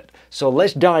do that. So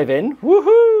let's dive in.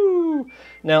 Woohoo!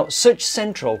 Now, Search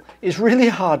Central is really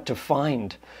hard to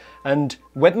find. And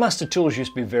Webmaster Tools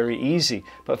used to be very easy,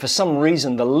 but for some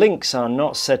reason the links are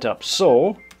not set up.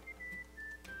 So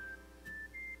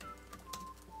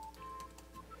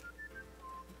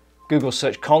Google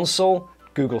Search Console,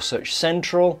 Google Search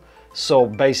Central. So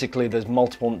basically there's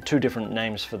two different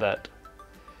names for that.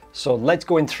 So let's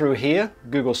go in through here,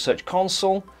 Google Search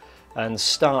Console, and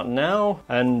start now.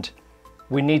 And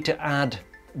we need to add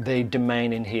the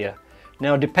domain in here.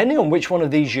 Now, depending on which one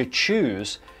of these you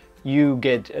choose, you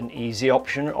get an easy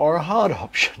option or a hard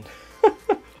option.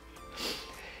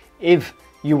 If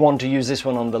you want to use this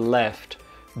one on the left,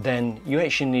 then you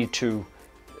actually need to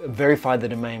verify the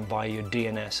domain via your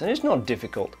DNS, and it's not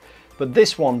difficult, but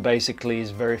this one basically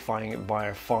is verifying it via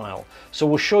a file. So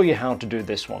we'll show you how to do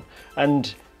this one,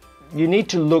 and you need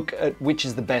to look at which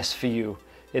is the best for you.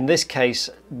 In this case,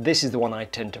 this is the one I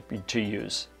tend to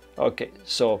use. Okay,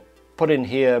 so put in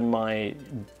here my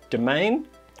domain.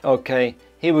 Okay,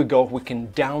 here we go. We can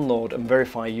download and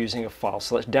verify using a file.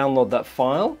 So let's download that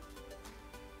file.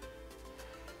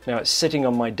 Now it's sitting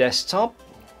on my desktop.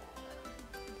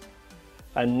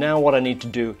 And now what I need to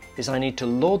do is I need to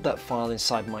load that file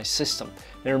inside my system.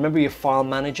 Now remember your file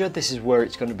manager, this is where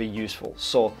it's going to be useful.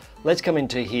 So let's come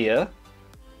into here.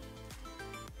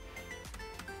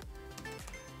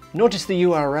 Notice the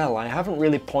URL, I haven't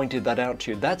really pointed that out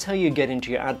to you. That's how you get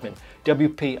into your admin,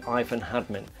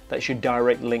 wp-admin. That's your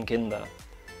direct link in there.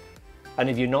 And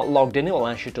if you're not logged in, it will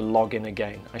ask you to log in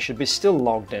again. I should be still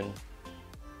logged in.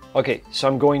 Okay, so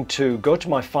I'm going to go to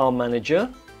my file manager.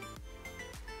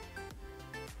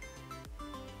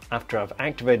 After I've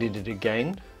activated it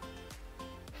again,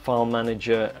 file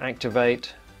manager,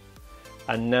 activate,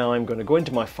 and now I'm going to go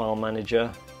into my file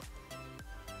manager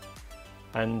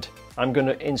and I'm going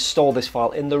to install this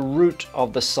file in the root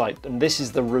of the site, and this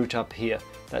is the root up here.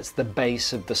 That's the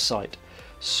base of the site.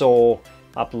 So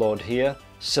upload here,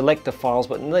 select the files,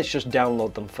 but let's just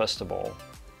download them first of all.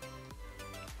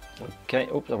 Okay,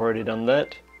 oops, I've already done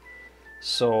that.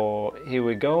 So here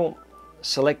we go,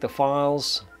 select the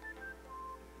files,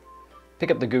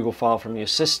 pick up the Google file from your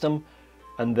system,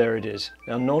 and there it is.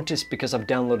 Now notice, because I've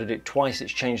downloaded it twice,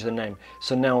 it's changed the name.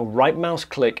 So now right mouse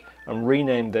click and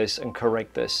rename this and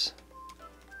correct this.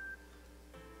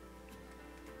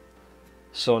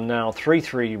 So now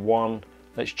 331,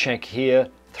 let's check here,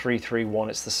 331,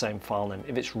 it's the same file name.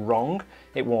 If it's wrong,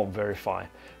 it won't verify.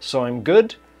 So I'm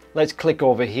good. Let's click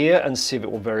over here and see if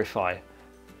it will verify.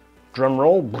 Drum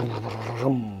roll.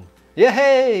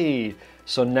 Yay!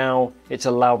 So now it's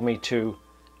allowed me to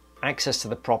access to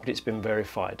the property, it's been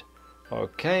verified.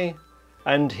 Okay,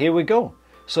 and here we go.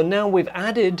 So now we've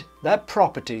added that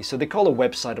property, so they call a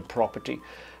website a property,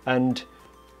 and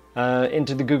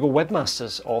into the Google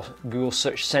Webmasters or Google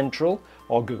Search Central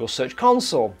or Google Search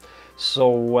Console.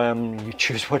 So you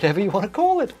choose whatever you want to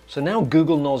call it. So now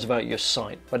Google knows about your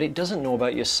site, but it doesn't know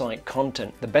about your site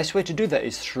content. The best way to do that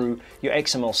is through your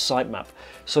XML sitemap.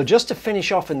 So just to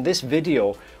finish off in this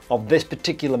video of this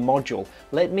particular module,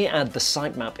 let me add the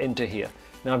sitemap into here.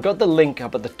 Now I've got the link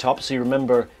up at the top, so you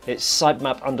remember it's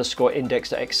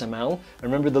sitemap_index.xml.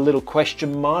 Remember the little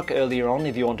question mark earlier on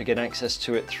if you want to get access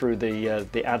to it through the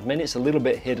admin. It's a little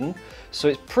bit hidden, so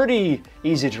it's pretty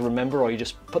easy to remember, or you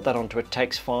just put that onto a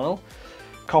text file,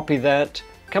 copy that,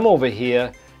 come over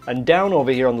here, and down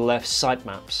over here on the left,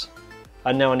 sitemaps.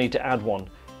 And now I need to add one.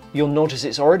 You'll notice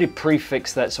it's already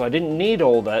prefixed that, so I didn't need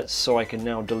all that, so I can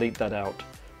now delete that out.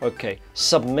 Okay,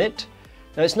 submit.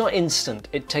 Now it's not instant,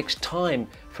 it takes time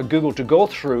for Google to go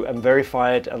through and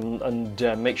verify it and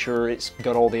make sure it's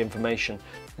got all the information.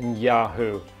 And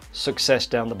Yahoo, success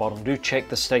down the bottom. Do check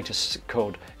the status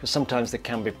code, because sometimes there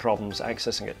can be problems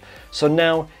accessing it. So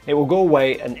now it will go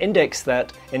away and index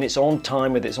that in its own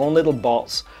time with its own little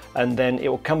bots, and then it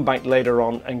will come back later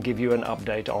on and give you an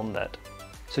update on that.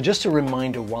 So just a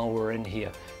reminder while we're in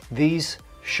here, these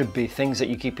should be things that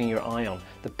you're keeping your eye on.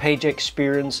 The page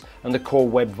experience and the core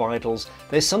web vitals.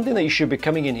 There's something that you should be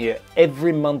coming in here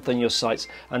every month on your sites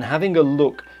and having a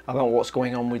look about what's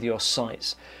going on with your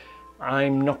sites.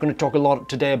 I'm not going to talk a lot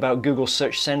today about Google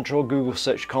Search Central, Google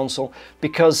Search Console,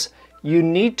 because you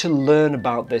need to learn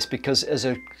about this, because as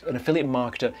an affiliate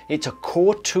marketer, it's a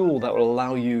core tool that will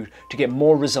allow you to get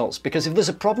more results. Because if there's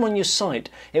a problem on your site,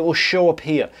 it will show up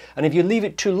here. And if you leave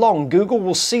it too long, Google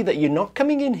will see that you're not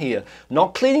coming in here,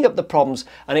 not cleaning up the problems,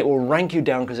 and it will rank you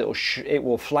down because it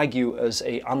will flag you as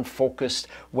an unfocused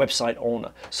website owner.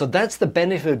 So that's the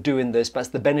benefit of doing this. That's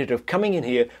the benefit of coming in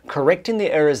here, correcting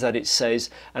the errors that it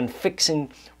says, and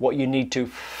fixing what you need to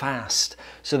fast,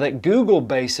 so that Google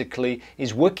basically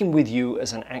is working with you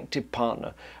as an active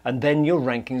partner, and then your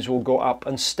rankings will go up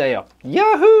and stay up.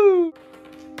 Yahoo!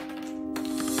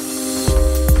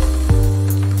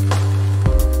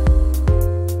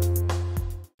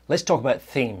 Let's talk about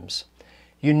themes.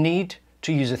 You need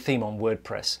to use a theme on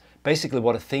WordPress. Basically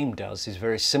what a theme does is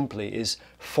very simply is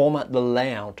format the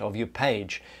layout of your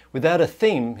page. Without a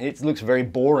theme, it looks very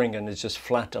boring and it's just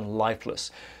flat and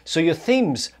lifeless. So your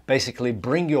themes basically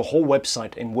bring your whole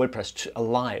website in WordPress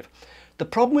alive. The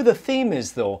problem with a theme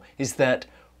is that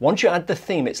once you add the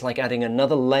theme, it's like adding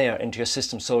another layer into your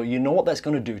system. So you know what that's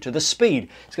going to do to the speed.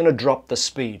 It's going to drop the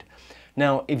speed.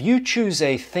 Now, if you choose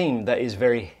a theme that is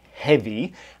very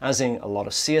heavy, as in a lot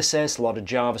of CSS, a lot of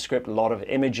JavaScript, a lot of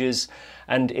images,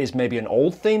 and is maybe an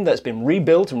old theme that's been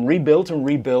rebuilt and rebuilt and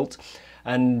rebuilt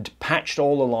and patched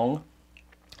all along,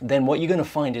 then what you're going to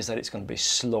find is that it's going to be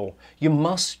slow. You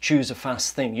must choose a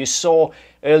fast theme. You saw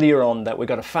earlier on that we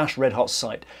got a fast red hot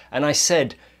site, and I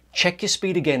said check your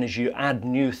speed again as you add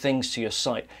new things to your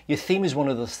site. Your theme is one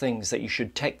of those things that you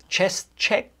should check the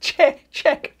speed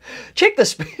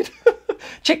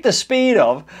check the speed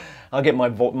of. I'll get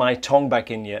my tongue back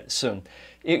in yet soon.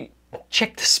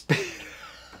 check the speed.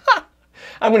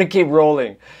 I'm going to keep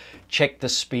rolling. Check the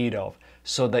speed of,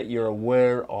 so that you're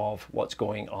aware of what's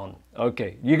going on.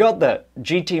 Okay, you got that?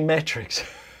 GT metrics.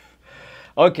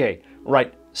 Okay,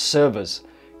 right, servers.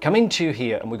 Coming to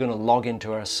here, and we're going to log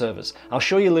into our servers. I'll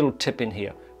show you a little tip in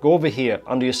here. Go over here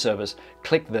under your servers,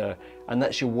 click there, and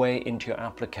that's your way into your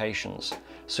applications.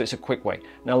 So it's a quick way.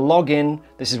 Now log in.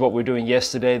 This is what we were doing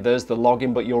yesterday. There's the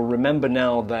login, but you'll remember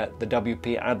now that the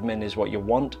WP admin is what you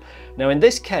want. Now in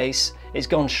this case, it's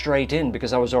gone straight in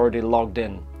because I was already logged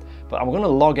in. But I'm going to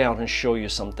log out and show you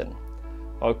something.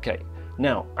 Okay,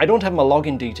 now I don't have my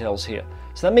login details here.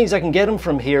 So that means I can get them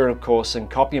from here, of course, and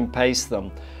copy and paste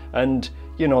them. And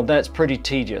you know, that's pretty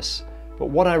tedious. But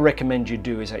what I recommend you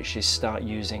do is actually start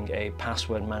using a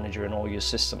password manager in all your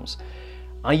systems.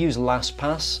 I use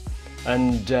LastPass,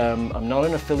 and I'm not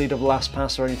an affiliate of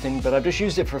LastPass or anything, but I've just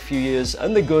used it for a few years,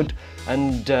 and they're good,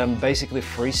 and basically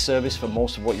free service for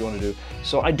most of what you want to do.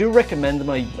 So I do recommend them.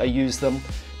 I use them.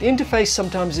 The interface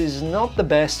sometimes is not the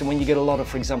best, and when you get a lot of,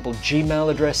 for example,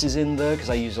 Gmail addresses in there, because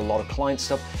I use a lot of client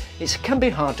stuff, it can be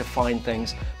hard to find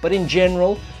things. But in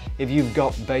general, if you've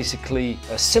got basically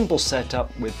a simple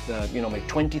setup with you know, maybe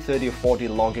 20, 30 or 40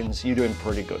 logins, you're doing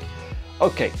pretty good.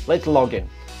 Okay, let's log in.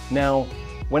 Now,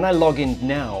 when I log in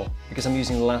now, because I'm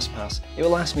using LastPass, it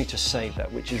will ask me to save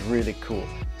that, which is really cool.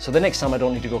 So the next time I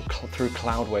don't need to go through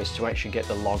Cloudways to actually get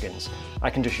the logins. I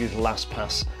can just use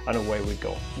LastPass and away we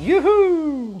go.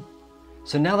 Yoo-hoo!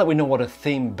 So now that we know what a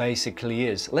theme basically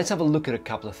is, let's have a look at a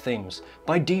couple of themes.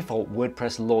 By default,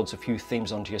 WordPress loads a few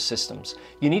themes onto your systems.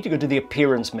 You need to go to the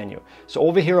Appearance menu. So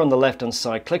over here on the left-hand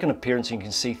side, click on Appearance and you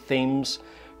can see Themes.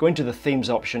 Go into the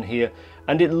Themes option here,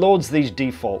 and it loads these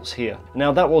defaults here.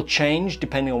 Now that will change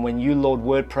depending on when you load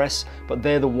WordPress, but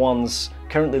they're the ones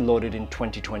currently loaded in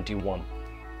 2021.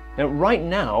 Now right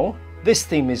now, this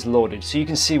theme is loaded, so you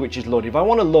can see which is loaded. If I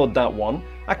want to load that one,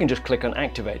 I can just click on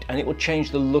Activate, and it will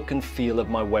change the look and feel of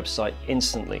my website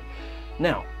instantly.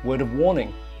 Now, word of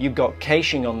warning, you've got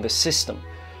caching on this system.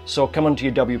 So come onto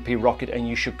your wprocket and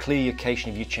you should clear your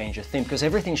caching if you change a theme, because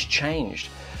everything's changed.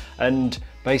 And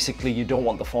basically you don't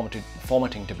want the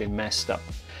formatting to be messed up.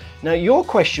 Now your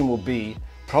question will be,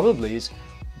 probably is,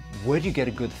 where do you get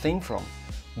a good theme from?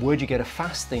 Where do you get a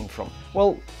fast theme from?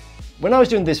 Well, when I was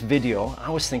doing this video, I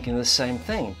was thinking the same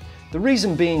thing. The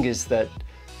reason being is that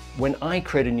when I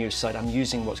create a new site, I'm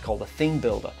using what's called a theme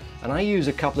builder. And I use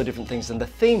a couple of different things, and the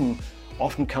theme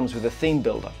often comes with a theme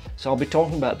builder. So I'll be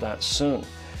talking about that soon.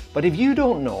 But if you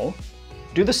don't know,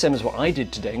 do the same as what I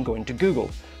did today and go into Google.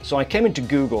 So I came into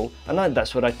Google and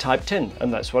that's what I typed in,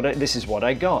 and this is what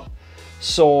I got.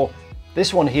 So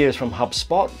this one here is from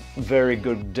HubSpot, very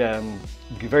good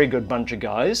bunch of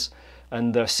guys,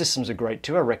 and their systems are great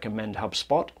too. I recommend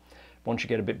HubSpot once you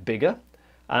get a bit bigger.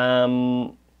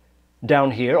 Down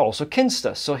here also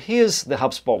Kinsta. So here's the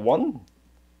HubSpot one.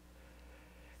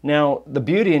 Now the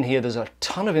beauty in here, there's a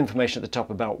ton of information at the top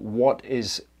about what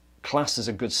is classed as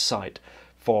a good site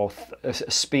for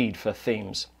speed for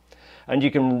themes. And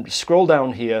you can scroll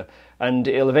down here and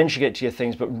it'll eventually get to your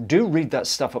things, but do read that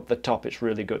stuff up the top, it's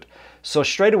really good. So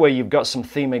straight away you've got some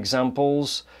theme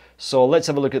examples. So let's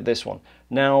have a look at this one.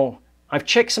 Now I've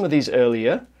checked some of these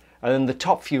earlier, and then the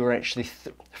top few are actually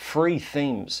free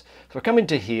themes. So I come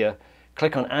into here,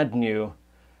 click on Add New,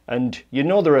 and you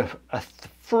know they're a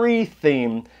free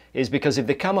theme is because if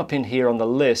they come up in here on the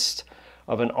list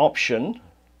of an option,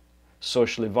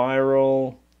 socially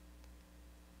viral,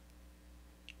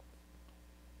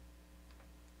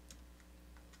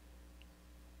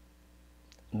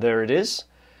 there it is.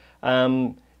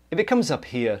 If it comes up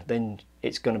here, then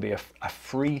it's going to be a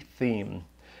free theme.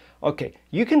 Okay,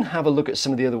 you can have a look at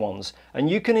some of the other ones and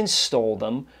you can install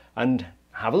them and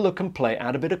have a look and play,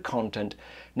 add a bit of content.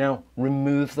 Now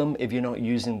remove them if you're not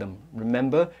using them.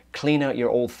 Remember, clean out your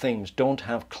old themes. Don't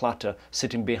have clutter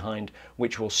sitting behind,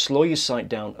 which will slow your site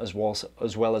down as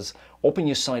well as open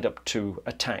your site up to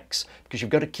attacks, because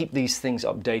you've got to keep these things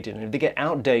updated, and if they get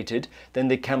outdated, then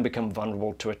they can become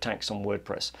vulnerable to attacks on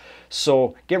WordPress.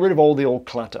 So get rid of all the old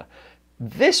clutter.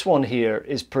 This one here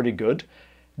is pretty good.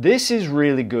 This is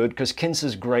really good because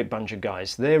Kinsta's a great bunch of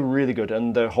guys. They're really good,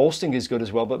 and their hosting is good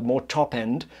as well, but more top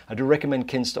end. I do recommend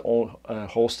Kinsta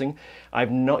hosting.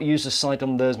 I've not used a site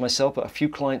on theirs myself, but a few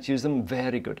clients use them.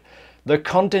 Very good. Their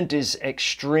content is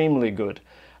extremely good,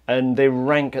 and they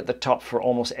rank at the top for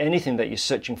almost anything that you're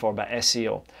searching for about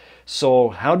SEO. So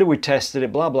how do we test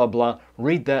it? Blah, blah, blah.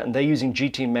 Read that, and they're using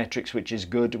GT metrics, which is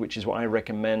good, which is what I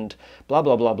recommend. Blah,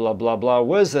 blah, blah, blah, blah, blah.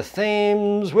 Where's the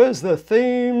themes? Where's the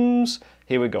themes?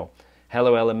 Here we go.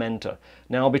 Hello Elementor.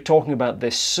 Now I'll be talking about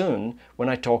this soon when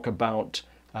I talk about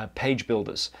page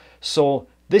builders. So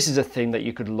This is a theme that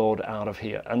you could load out of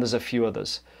here, and there's a few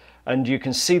others. And you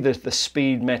can see the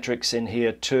speed metrics in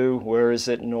here too. Where is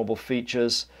it? Enable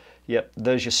features. Yep,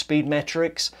 there's your speed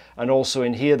metrics, and also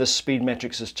in here the speed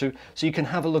metrics is too. So you can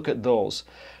have a look at those.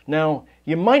 Now,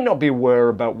 you might not be aware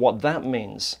about what that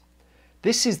means.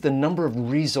 This is the number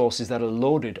of resources that are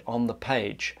loaded on the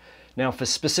page. Now,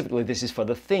 specifically, this is for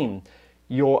the theme.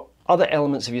 Your other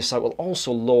elements of your site will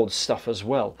also load stuff as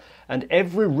well. And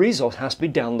every resource has to be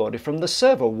downloaded from the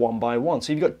server one by one.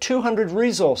 So you've got 200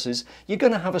 resources, you're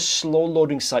going to have a slow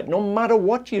loading site no matter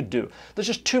what you do. There's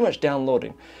just too much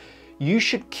downloading. You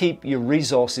should keep your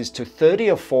resources to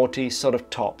 30 or 40 sort of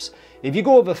tops. If you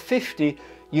go over 50,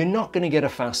 you're not going to get a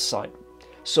fast site.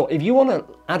 So if you want to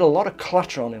add a lot of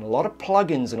clutter on and a lot of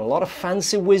plugins and a lot of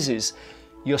fancy whizzes,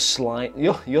 your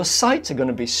sites are going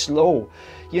to be slow.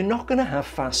 You're not going to have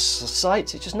fast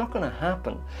sites. It's just not going to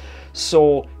happen.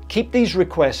 So keep these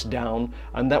requests down,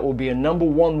 and that will be a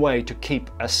 #1 way to keep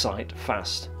a site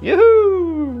fast.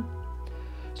 Yoo-hoo!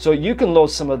 So you can load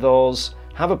some of those,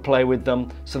 have a play with them.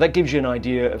 So that gives you an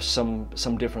idea of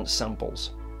some different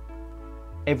samples.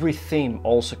 Every theme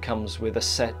also comes with a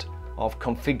set of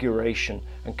configuration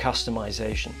and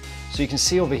customization. So you can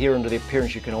see over here under the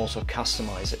appearance, you can also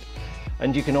customize it.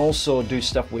 And you can also do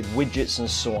stuff with widgets and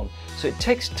so on. So it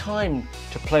takes time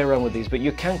to play around with these, but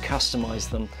you can customize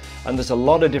them. And there's a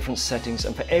lot of different settings,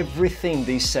 and for every theme,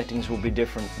 these settings will be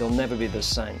different. They'll never be the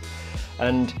same.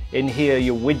 And in here,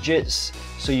 your widgets,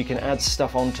 so you can add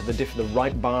stuff onto the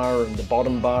right bar and the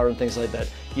bottom bar and things like that.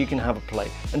 You can have a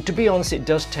play. And to be honest, it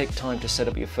does take time to set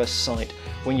up your first site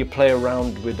when you play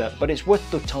around with that, but it's worth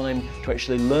the time to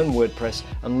actually learn WordPress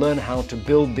and learn how to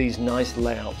build these nice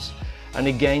layouts. And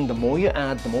again, the more you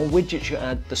add, the more widgets you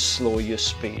add, the slower your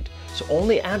speed. So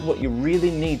only add what you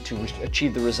really need to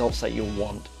achieve the results that you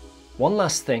want. One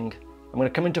last thing, I'm going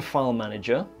to come into File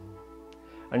Manager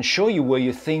and show you where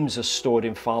your themes are stored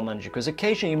in File Manager, because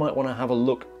occasionally you might want to have a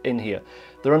look in here.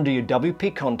 They're under your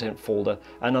WP content folder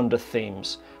and under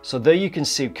themes. So there you can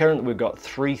see currently we've got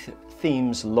 3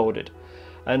 themes loaded.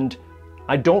 And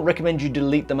I don't recommend you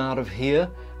delete them out of here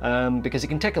because it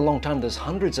can take a long time. There's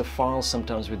hundreds of files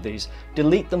sometimes with these.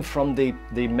 Delete them from the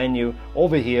menu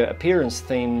over here, Appearance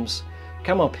Themes,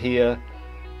 come up here,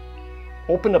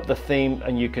 open up the theme,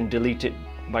 and you can delete it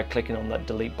by clicking on that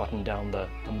delete button down there.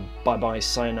 And bye-bye,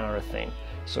 sayonara theme.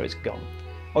 So it's gone.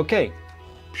 Okay,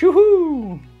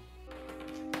 woohoo!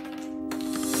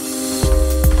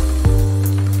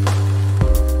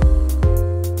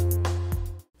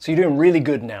 So you're doing really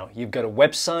good now. You've got a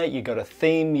website, you've got a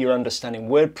theme, you're understanding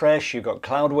WordPress, you've got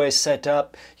Cloudways set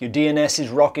up, your DNS is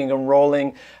rocking and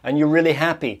rolling, and you're really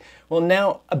happy. Well,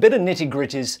 now a bit of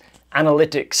nitty-gritty is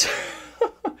analytics.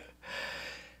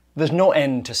 There's no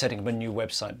end to setting up a new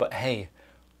website, but hey,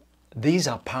 these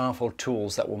are powerful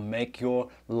tools that will make your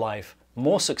life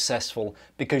more successful,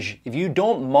 because if you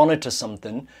don't monitor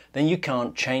something, then you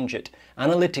can't change it.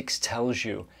 Analytics tells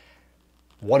you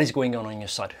what is going on your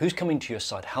site, who's coming to your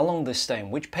site, how long they're staying,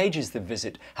 which pages they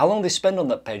visit, how long they spend on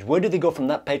that page, where do they go from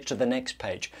that page to the next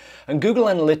page. And Google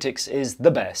Analytics is the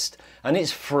best, and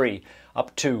it's free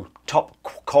up to top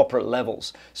corporate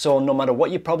levels. So no matter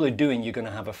what you're probably doing, you're going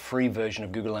to have a free version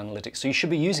of Google Analytics. So you should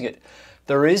be using it.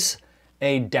 There is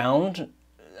a down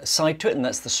side to it, and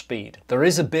that's the speed. There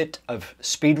is a bit of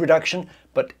speed reduction,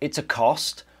 but it's a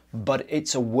cost, but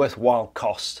it's a worthwhile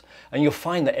cost. And you'll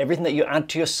find that everything that you add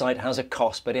to your site has a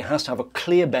cost, but it has to have a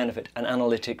clear benefit, and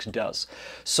Analytics does.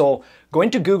 So go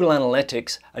into Google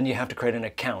Analytics and you have to create an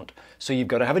account. So you've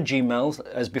got to have a Gmail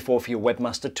as before for your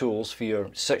Webmaster tools, for your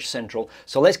Search Central.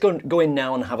 So let's go in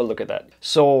now and have a look at that.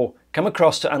 So come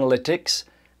across to Analytics,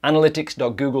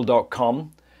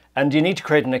 analytics.google.com. And you need to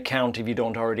create an account if you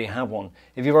don't already have one.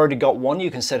 If you've already got one,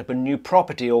 you can set up a new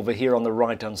property over here on the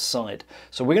right hand side.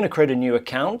 So we're going to create a new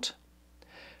account,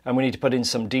 and we need to put in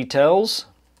some details.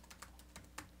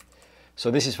 So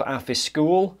this is for Affy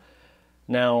School.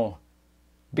 Now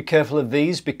be careful of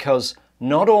these, because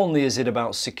not only is it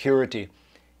about security,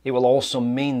 it will also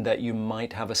mean that you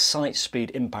might have a site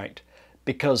speed impact,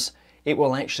 because it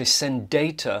will actually send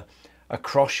data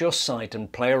across your site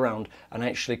and play around, and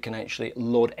can actually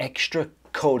load extra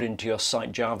code into your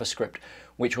site, JavaScript,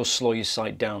 which will slow your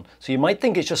site down. So you might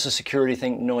think it's just a security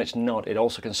thing. No, it's not. It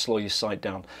also can slow your site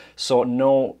down. So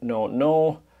no, no,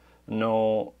 no,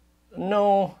 no,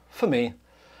 no for me.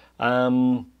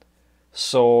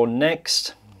 So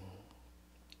next,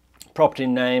 property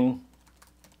name,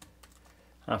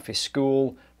 Affy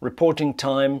School, reporting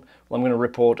time. Well, I'm going to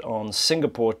report on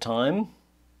Singapore time.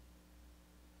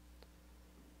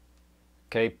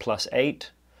 Okay, +8.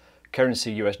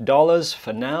 Currency US dollars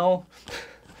for now.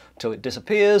 till it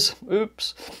disappears.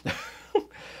 Oops.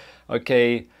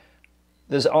 Okay,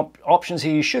 there's options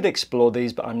here. You should explore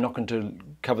these, but I'm not going to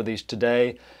cover these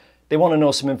today. They want to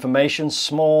know some information,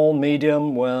 small,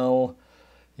 medium. Well,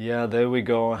 yeah, there we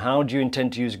go. How do you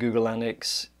intend to use Google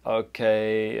Analytics?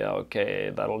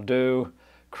 Okay, that'll do.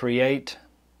 Create.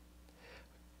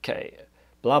 Okay,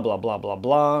 blah, blah, blah, blah,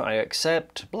 blah. I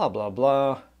accept, blah, blah,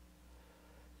 blah.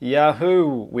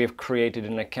 Yahoo, we have created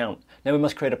an account. Now we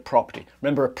must create a property.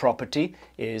 Remember, a property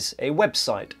is a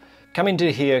website. Come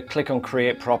into here, click on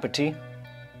Create Property,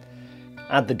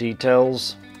 add the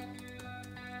details,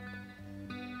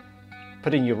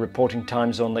 put in your reporting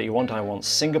time zone that you want. I want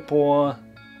Singapore,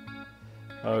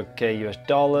 okay, US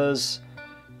dollars,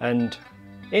 and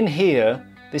in here,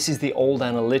 this is the old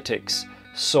analytics.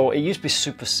 So it used to be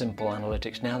super simple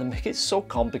analytics. Now they make it so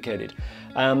complicated.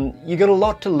 You got a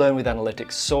lot to learn with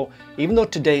analytics. So even though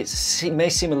today it may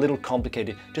seem a little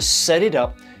complicated, just set it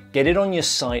up, get it on your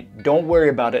site, don't worry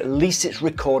about it, at least it's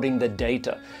recording the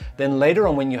data. Then later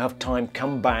on when you have time,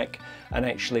 come back and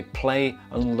actually play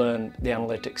and learn the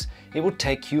analytics. It will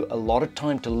take you a lot of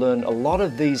time to learn a lot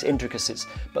of these intricacies,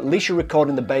 but at least you're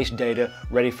recording the base data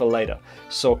ready for later.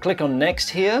 So click on Next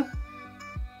here.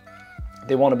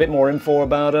 They want a bit more info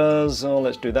about us. Oh,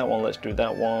 let's do that one, let's do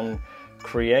that one.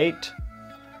 Create.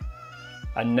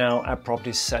 And now our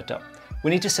property is set up. We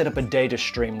need to set up a data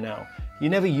stream now. You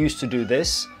never used to do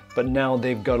this, but now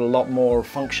they've got a lot more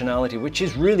functionality, which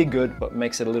is really good, but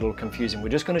makes it a little confusing. We're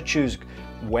just going to choose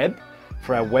web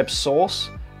for our web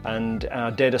source and our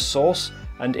data source.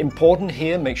 And important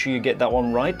here, make sure you get that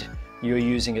one right. You're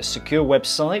using a secure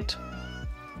website.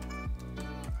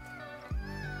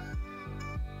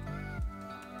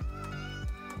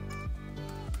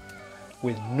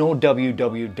 With no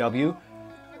www,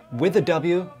 with a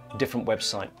W, different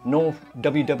website. No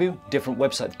www, different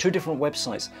website. Two different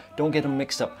websites. Don't get them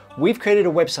mixed up. We've created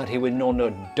a website here with no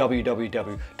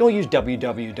www. Don't use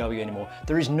www anymore.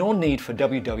 There is no need for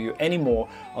www anymore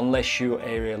unless you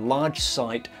are a large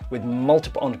site with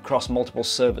across multiple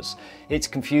servers. It's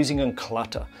confusing and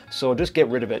clutter. So just get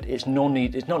rid of it. It's not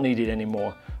needed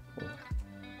anymore.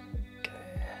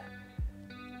 Okay.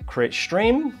 Create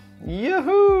stream.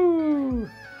 Yahoo!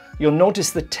 You'll notice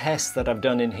the test that I've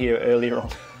done in here earlier on.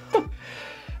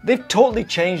 They've totally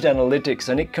changed analytics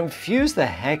and it confused the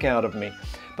heck out of me.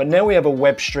 But now we have a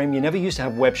web stream. You never used to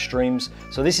have web streams,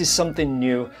 so this is something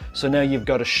new. So now you've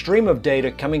got a stream of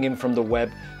data coming in from the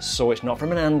web. So it's not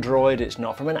from an Android, it's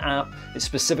not from an app, it's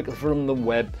specifically from the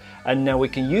web. And now we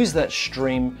can use that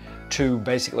stream to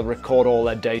basically record all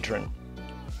that data in.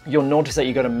 You'll notice that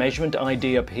you've got a measurement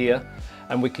ID up here,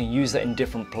 and we can use that in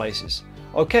different places.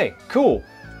 Okay, cool.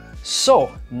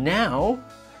 So now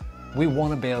we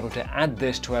want to be able to add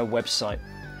this to our website.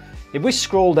 If we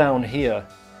scroll down here,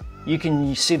 you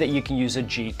can see that you can use a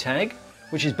G tag,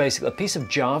 which is basically a piece of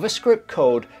JavaScript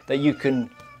code that you can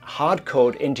hard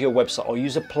code into your website or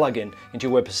use a plugin into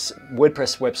your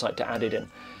WordPress website to add it in.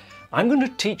 I'm going to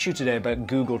teach you today about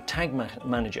Google Tag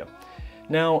Manager.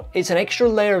 Now, it's an extra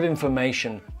layer of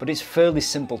information, but it's fairly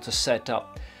simple to set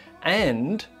up.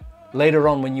 And later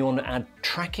on, when you want to add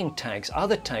tracking tags,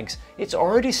 other tags, it's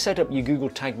already set up your Google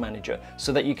Tag Manager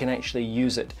so that you can actually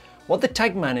use it. What the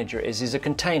Tag Manager is a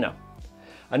container.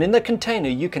 And in the container,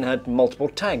 you can add multiple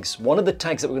tags. One of the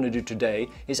tags that we're going to do today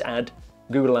is add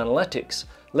Google Analytics.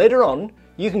 Later on,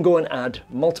 you can go and add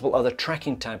multiple other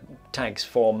tracking tags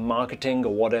for marketing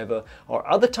or whatever, or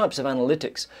other types of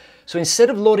analytics. So instead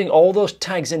of loading all those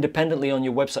tags independently on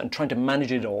your website and trying to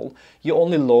manage it all, you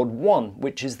only load one,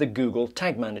 which is the Google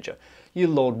Tag Manager. You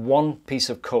load one piece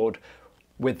of code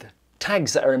with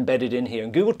tags that are embedded in here,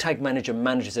 and Google Tag Manager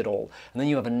manages it all. And then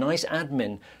you have a nice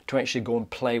admin to actually go and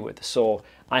play with. So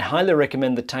I highly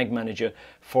recommend the Tag Manager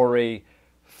for a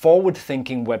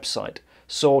forward-thinking website.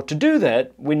 So to do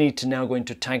that, we need to now go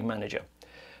into Tag Manager.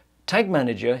 Tag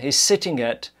Manager is sitting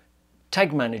at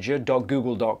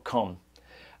tagmanager.google.com.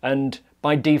 And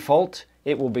by default,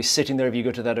 it will be sitting there if you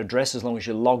go to that address, as long as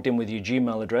you're logged in with your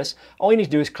Gmail address. All you need to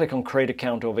do is click on Create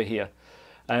Account over here.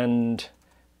 And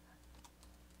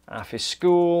Affy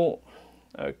School,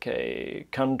 okay,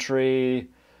 country,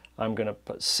 I'm going to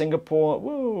put Singapore.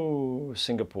 Woo,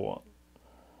 Singapore.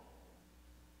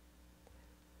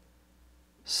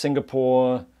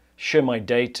 Singapore, share my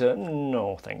data.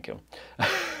 No, thank you.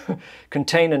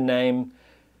 Container name,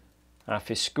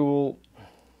 Affy School.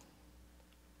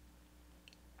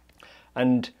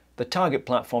 And the target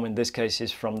platform in this case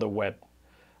is from the web.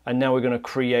 And now we're going to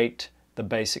create the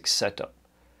basic setup.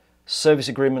 Service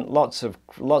agreement, lots of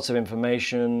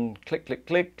information. Click, click,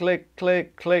 click, click,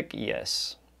 click, click.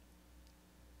 Yes.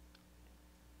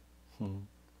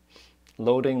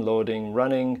 loading, loading,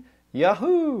 running,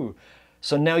 Yahoo!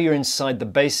 So now you're inside the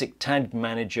basic tag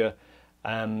manager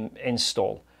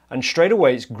install. And straight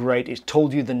away it's great, it's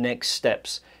told you the next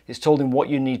steps. It's told you what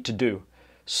you need to do.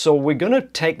 So we're going to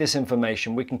take this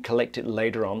information, we can collect it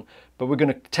later on, but we're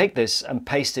going to take this and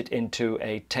paste it into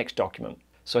a text document.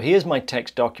 So here's my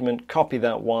text document, copy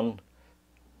that one.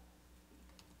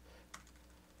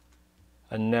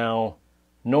 And now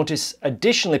notice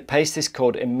additionally paste this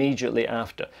code immediately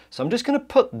after. So I'm just going to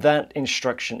put that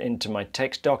instruction into my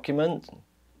text document,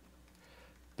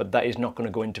 but that is not going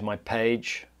to go into my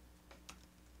page.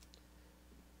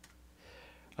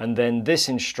 And then this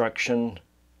instruction,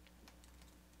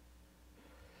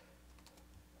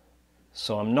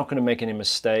 so I'm not going to make any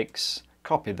mistakes,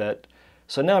 copy that.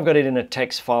 So now I've got it in a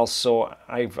text file, so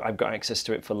I've got access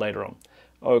to it for later on.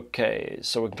 Okay,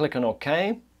 so we can click on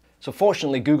OK. So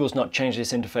fortunately Google's not changed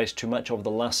this interface too much over the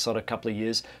last sort of couple of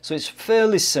years, so it's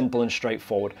fairly simple and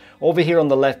straightforward. Over here on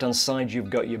the left hand side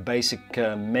you've got your basic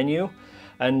menu,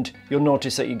 and you'll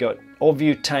notice that you've got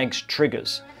overview, tags,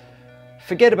 triggers.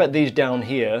 Forget about these down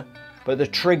here, but the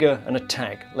trigger and a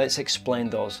tag, let's explain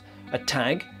those. A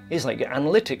tag is like your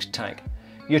analytics tag.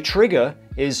 Your trigger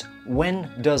is when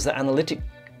does the analytic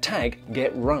tag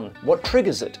get run? What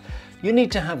triggers it? You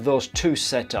need to have those two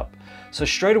set up. So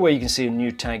straight away you can see a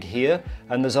new tag here,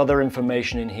 and there's other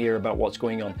information in here about what's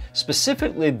going on.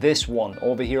 Specifically this one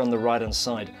over here on the right hand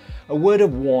side. A word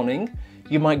of warning,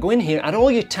 you might go in here, add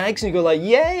all your tags and you go like,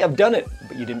 yay, I've done it,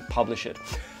 but you didn't publish it.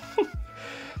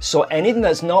 So anything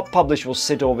that's not published will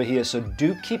sit over here, so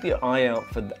do keep your eye out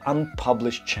for the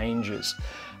unpublished changes.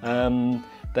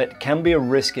 That can be a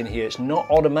risk in here. It's not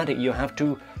automatic, you have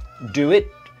to do it,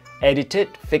 edit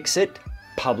it, fix it,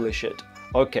 publish it.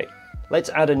 Okay, let's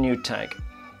add a new tag.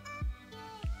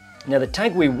 Now the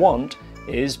tag we want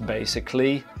is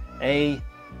basically a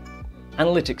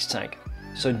analytics tag.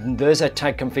 So there's a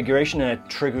tag configuration and a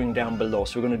triggering down below,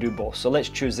 so we're going to do both. So let's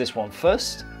choose this one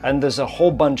first, and there's a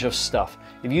whole bunch of stuff.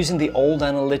 If you're using the old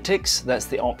analytics, that's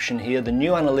the option here. The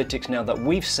new analytics now that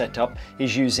we've set up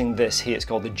is using this here, it's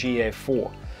called the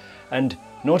GA4. And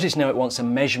notice now it wants a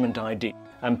measurement ID,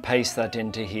 and paste that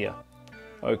into here.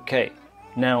 Okay,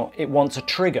 now it wants a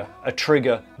trigger. A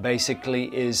trigger basically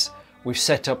is, we've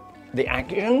set up the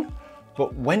action,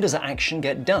 but when does the action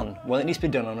get done? Well, it needs to be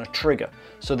done on a trigger.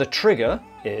 So the trigger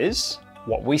is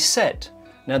what we set.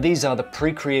 Now these are the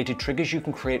pre-created triggers. You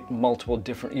can create multiple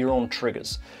different, your own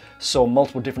triggers. So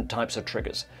multiple different types of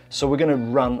triggers. So we're going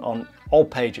to run on all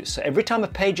pages. So every time a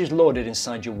page is loaded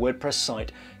inside your WordPress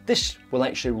site, this will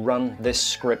actually run this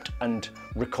script and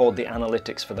record the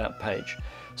analytics for that page.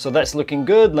 So that's looking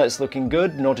good, that's looking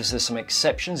good. Notice there's some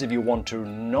exceptions if you want to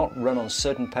not run on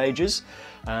certain pages,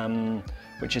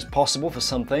 which is possible for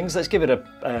some things. Let's give it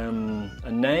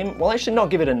a name. Well, actually not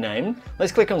give it a name.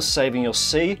 Let's click on save and you'll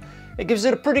see it gives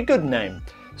it a pretty good name.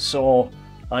 So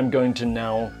I'm going to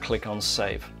now click on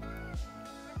save.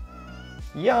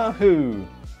 Yahoo!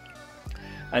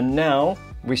 And now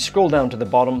we scroll down to the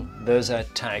bottom, there's a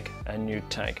tag, a new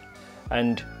tag.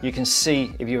 And you can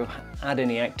see if you add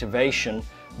any activation,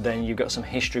 then you've got some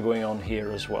history going on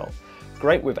here as well.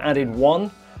 Great, we've added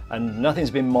one and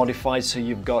nothing's been modified, so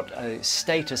you've got a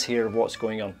status here of what's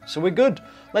going on. So we're good.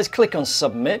 Let's click on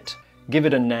submit, give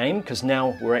it a name, because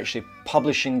now we're actually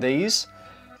publishing these,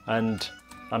 and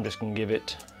I'm just going to give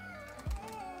it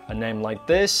a name like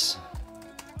this.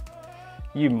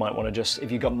 You might want to just, if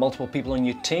you've got multiple people on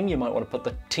your team, you might want to put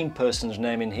the team person's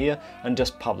name in here and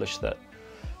just publish that.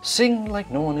 Sing like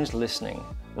no one is listening.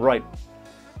 Right,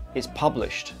 it's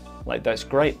published. Like, that's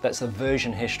great, that's the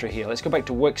version history here. Let's go back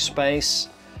to workspace.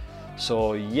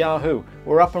 So Yahoo,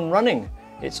 we're up and running.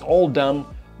 It's all done.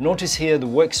 Notice here the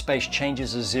workspace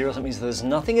changes to 0. That means there's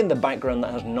nothing in the background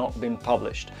that has not been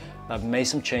published. I've made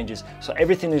some changes, so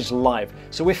everything is live.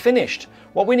 So we're finished.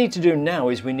 What we need to do now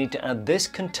is we need to add this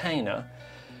container,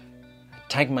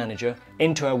 tag manager,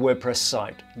 into our WordPress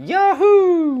site.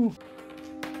 Yahoo!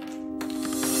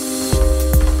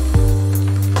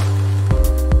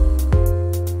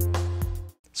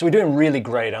 So we're doing really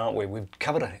great, aren't we? We've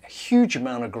covered a huge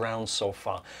amount of ground so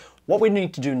far. What we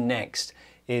need to do next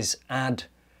is add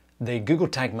the Google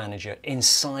Tag Manager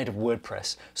inside of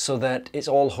WordPress so that it's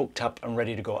all hooked up and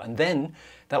ready to go. And then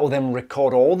that will then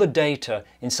record all the data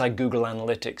inside Google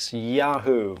Analytics.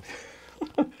 Yahoo!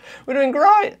 We're doing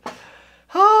great!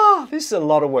 This is a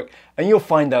lot of work. And you'll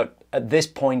find out at this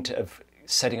point of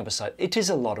setting up a site, it is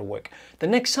a lot of work. The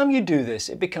next time you do this,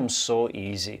 it becomes so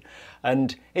easy.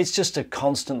 And it's just a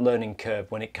constant learning curve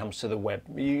when it comes to the web.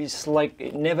 It's like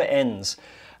it never ends.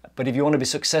 But if you want to be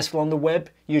successful on the web,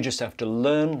 you just have to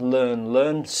learn, learn,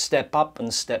 learn, step up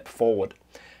and step forward.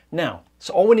 Now,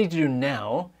 so all we need to do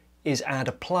now is add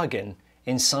a plugin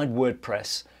inside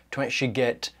WordPress to actually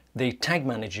get the tag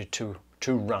manager to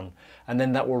run, and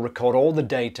then that will record all the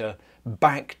data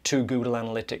back to Google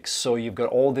Analytics, so you've got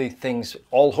all the things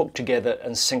all hooked together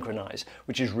and synchronized,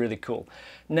 which is really cool.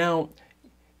 Now,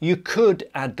 you could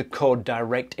add the code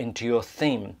direct into your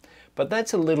theme, but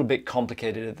that's a little bit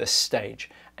complicated at this stage,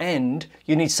 and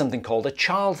you need something called a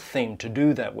child theme to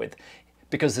do that with,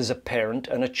 because there's a parent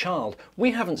and a child.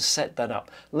 We haven't set that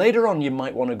up. Later on you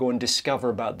might want to go and discover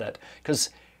about that, because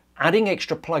adding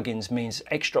extra plugins means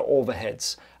extra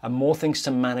overheads and more things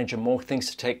to manage and more things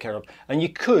to take care of. And you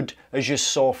could, as you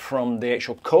saw from the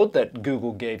actual code that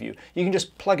Google gave you, you can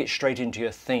just plug it straight into your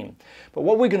theme. But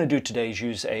what we're going to do today is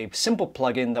use a simple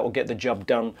plugin that will get the job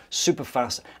done super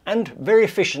fast and very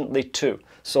efficiently too.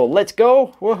 So let's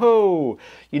go. Woohoo!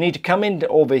 You need to come in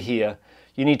over here.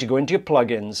 You need to go into your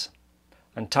plugins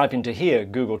and type into here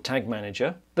Google Tag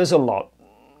Manager. There's a lot.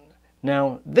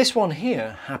 Now this one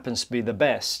here happens to be the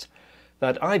best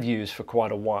that I've used for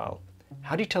quite a while.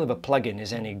 How do you tell if a plugin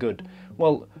is any good?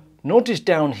 Well, notice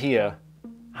down here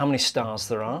how many stars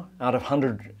there are out of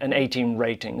 118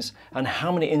 ratings and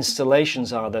how many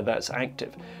installations are there that's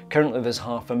active. Currently there's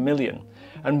 500,000.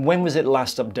 And when was it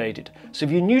last updated? So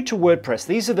if you're new to WordPress,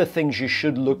 these are the things you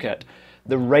should look at.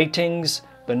 The ratings,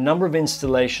 the number of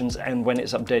installations, and when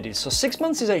it's updated. So 6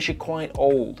 months is actually quite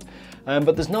old,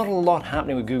 but there's not a lot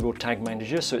happening with Google Tag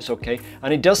Manager, so it's okay.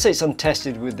 And it does say it's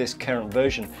untested with this current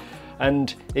version.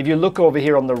 And if you look over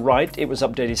here on the right, it was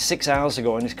updated 6 hours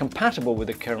ago and is compatible with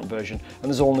the current version, and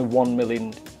there's only 1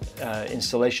 million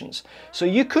installations. So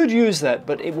you could use that,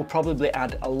 but it will probably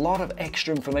add a lot of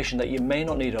extra information that you may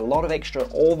not need, a lot of extra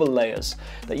overlayers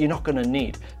that you're not going to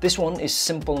need. This one is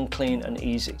simple and clean and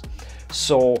easy.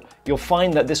 So you'll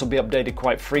find that this will be updated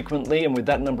quite frequently, and with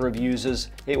that number of users,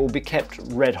 it will be kept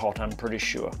red hot, I'm pretty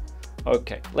sure.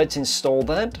 Okay, let's install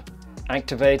that,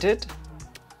 activate it,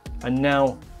 and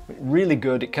now really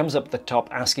good, it comes up the top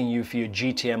asking you for your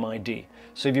GTM ID.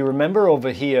 So if you remember over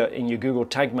here in your Google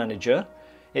Tag Manager,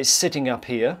 it's sitting up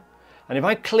here, and if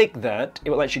I click that, it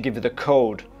will actually give you the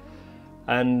code.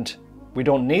 And we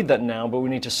don't need that now, but we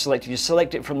need to select. If you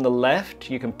select it from the left,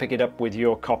 you can pick it up with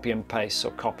your copy and paste. So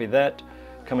copy that,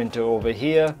 come into over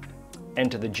here,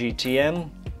 enter the GTM,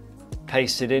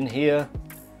 paste it in here,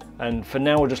 and for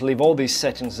now we'll just leave all these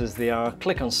settings as they are,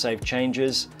 click on Save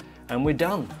Changes, and we're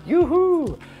done.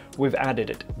 Yoo-hoo! We've added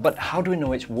it. But how do we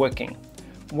know it's working?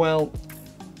 Well,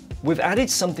 we've added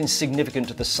something significant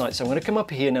to the site, so I'm going to come up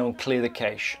here now and clear the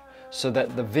cache so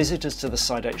that the visitors to the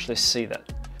site actually see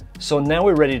that. So now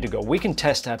we're ready to go. We can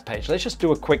test our page. Let's just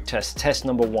do a quick test. Test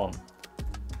number 1.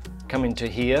 Come into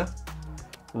here,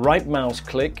 right mouse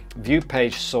click, view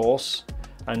page source,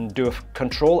 and do a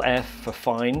Control F for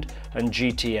find and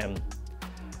GTM.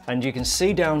 And you can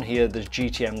see down here there's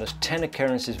GTM. There's 10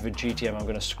 occurrences for GTM. I'm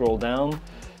going to scroll down.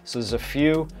 So there's a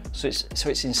few. So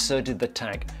it's inserted the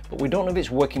tag, but we don't know if it's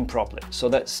working properly. So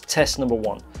that's test number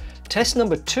 1. Test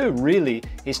number 2 really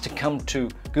is to come to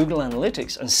Google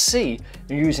Analytics and see,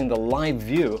 using the live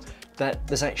view, that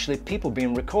there's actually people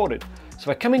being recorded. So if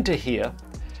I come into here,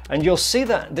 and you'll see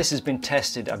that this has been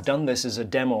tested. I've done this as a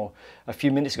demo a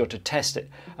few minutes ago to test it,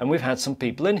 and we've had some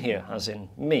people in here, as in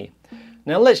me.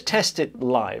 Now let's test it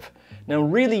live. Now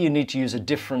really you need to use a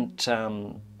different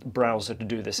browser to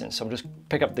do this in, so I'm just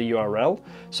pick up the URL.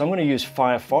 So I'm going to use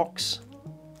Firefox,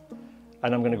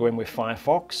 and I'm going to go in with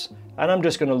Firefox, and I'm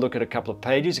just going to look at a couple of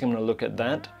pages. I'm going to look at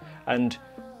that, and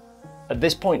at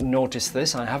this point notice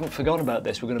this, I haven't forgotten about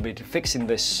this, we're going to be fixing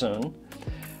this soon.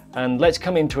 And let's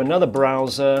come into another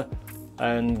browser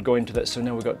and go into that. So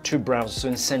now we've got 2 browsers, so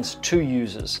in a sense 2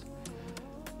 users.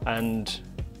 And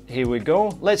here we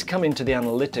go. Let's come into the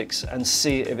analytics and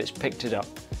see if it's picked it up.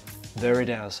 There it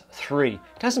has, 3.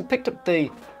 It hasn't picked up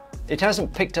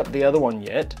the other one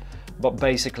yet, but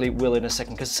basically it will in a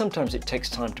second, because sometimes it takes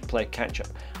time to play catch up.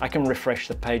 I can refresh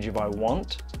the page if I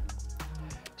want.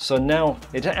 So now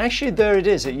there it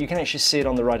is. You can actually see it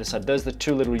on the right side. There's the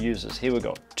 2 little users. Here we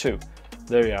go, 2.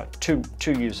 There you are, two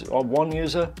users, or 1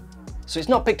 user. So it's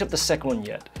not picked up the second one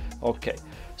yet. Okay,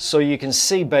 so you can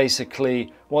see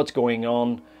basically what's going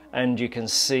on, and you can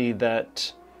see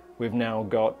that we've now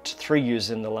got 3 users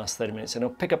in the last 30 minutes, and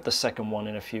I'll pick up the second one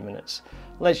in a few minutes.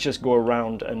 Let's just go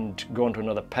around and go onto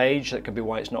another page. That could be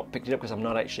why it's not picked it up, because I've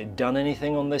not actually done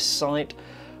anything on this site.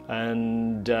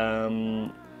 And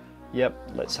yep,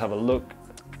 let's have a look.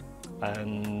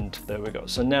 And there we go.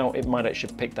 So now it might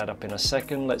actually pick that up in a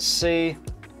second. Let's see.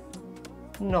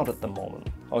 Not at the moment.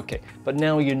 Okay, but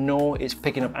now you know it's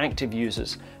picking up active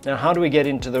users. Now how do we get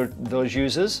into those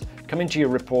users? Come into your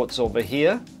reports over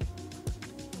here.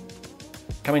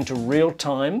 come into real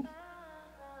time,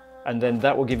 and then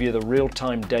that will give you the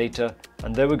real-time data.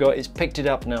 And there we go, it's picked it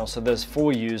up now. So there's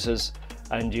 4 users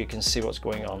and you can see what's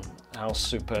going on. How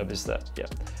superb is that? Yeah.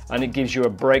 And it gives you a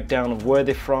breakdown of where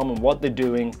they're from and what they're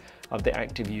doing of the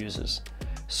active users.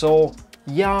 So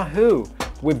Yahoo!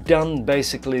 We've done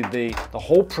basically the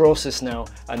whole process now,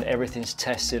 and everything's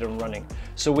tested and running.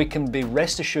 So we can be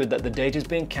rest assured that the data is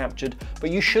being captured,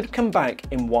 but you should come back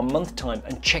in 1 month time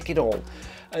and check it all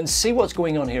and see what's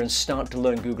going on here and start to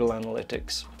learn Google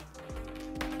Analytics.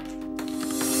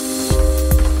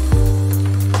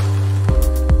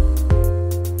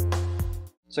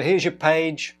 So here's your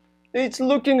page. It's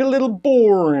looking a little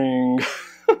boring.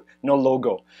 No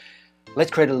logo. Let's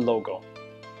create a logo.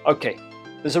 Okay,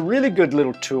 there's a really good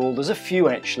little tool. There's a few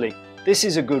actually. This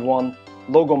is a good one,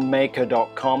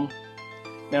 logomaker.com.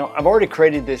 Now I've already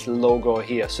created this logo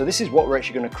here. So this is what we're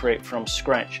actually going to create from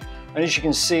scratch. And as you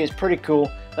can see, it's pretty cool.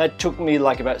 That took me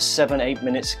like about 7-8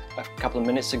 minutes, a couple of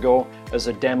minutes ago as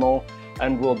a demo.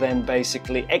 And we'll then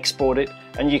basically export it.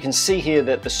 And you can see here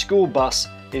that the school bus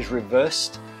is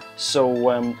reversed. So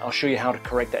I'll show you how to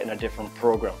correct that in a different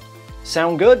program.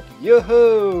 Sound good?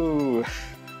 Yoo-hoo!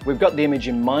 We've got the image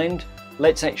in mind.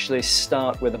 Let's actually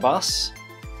start with a bus.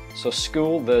 So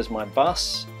school, there's my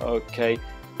bus. Okay,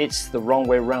 it's the wrong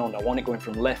way around. I want it going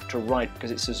from left to right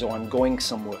because it's as though I'm going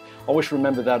somewhere. Always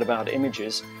remember that about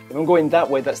images. If I'm going that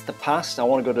way, that's the past. I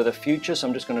want to go to the future, so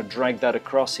I'm just going to drag that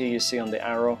across here, you see on the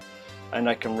arrow, and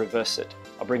I can reverse it.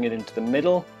 I'll bring it into the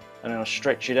middle and I'll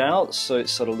stretch it out so it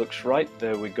sort of looks right.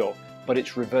 There we go. But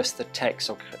it's reversed the text,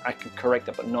 so I can correct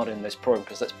that, but not in this program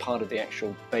because that's part of the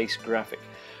actual base graphic.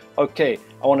 Okay,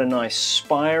 I want a nice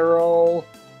spiral.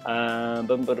 Bum,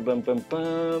 bum, bum, bum,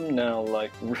 bum. Now,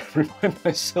 like, remind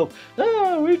myself,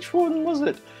 which one was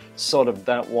it? Sort of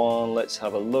that one. Let's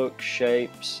have a look.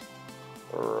 Shapes.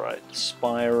 Right,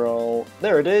 spiral.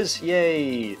 There it is.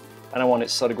 Yay! And I want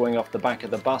it sort of going off the back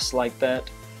of the bus like that.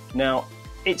 Now,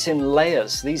 it's in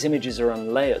layers. These images are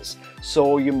on layers.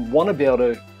 So you want to be able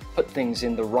to put things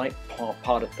in the right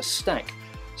part of the stack.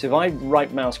 So if I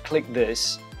right mouse click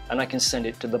this, and I can send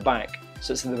it to the back.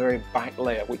 So it's in the very back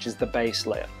layer, which is the base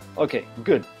layer. Okay,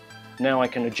 good. Now I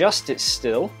can adjust it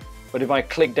still, but if I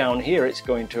click down here, it's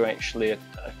going to actually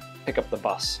pick up the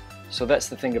bus. So that's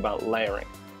the thing about layering.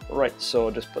 Right, so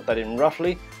I'll just put that in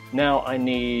roughly. Now I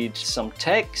need some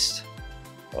text.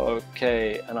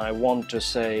 Okay, and I want to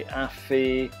say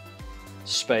Affyboy.com.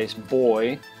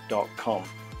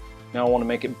 Now I want to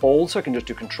make it bold, so I can just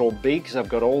do Control B because I've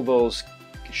got all those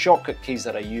shortcut keys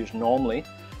that I use normally.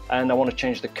 And I want to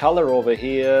change the color over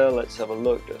here. Let's have a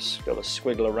look. Just got a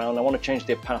squiggle around. I want to change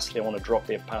the opacity. I want to drop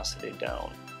the opacity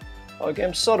down. Okay,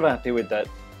 I'm sort of happy with that.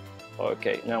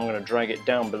 Okay, now I'm going to drag it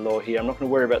down below here. I'm not going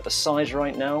to worry about the size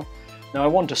right now. Now I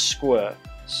want a square.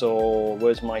 So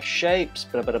where's my shapes?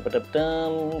 Square.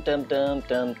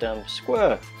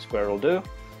 Square will do.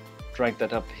 Drag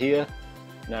that up here.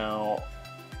 Now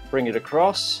bring it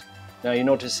across. Now you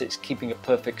notice it's keeping a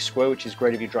perfect square, which is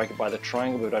great if you drag it by the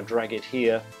triangle, but I drag it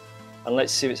here. And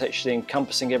let's see if it's actually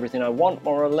encompassing everything I want,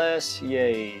 more or less.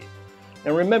 Yay.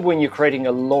 Now remember, when you're creating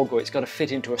a logo, it's got to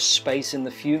fit into a space in the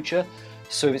future.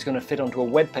 So if it's going to fit onto a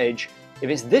web page, if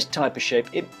it's this type of shape,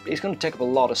 it's going to take up a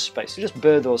lot of space. So just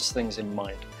bear those things in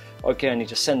mind. Okay, I need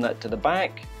to send that to the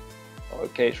back.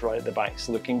 Okay, it's right at the back. It's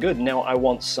looking good. Now I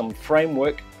want some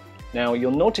framework. Now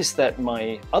you'll notice that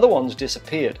my other ones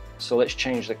disappeared. So let's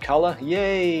change the color.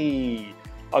 Yay!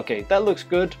 Okay, that looks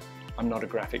good. I'm not a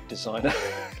graphic designer.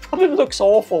 But it looks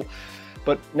awful.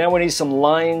 But now we need some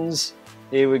lines.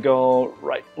 Here we go.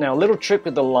 Right, now a little trick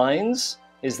with the lines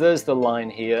is there's the line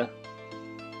here.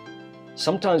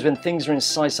 Sometimes when things are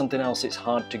inside something else, it's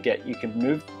hard to get. You can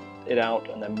move it out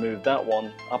and then move that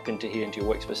one up into here into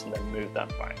your workspace and then move that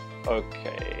back.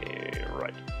 Okay,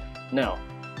 right. Now,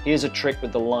 here's a trick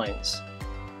with the lines.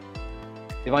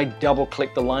 If I double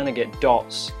click the line, I get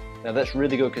dots. Now that's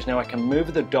really good because now I can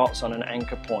move the dots on an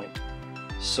anchor point.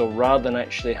 So rather than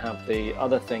actually have the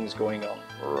other things going on.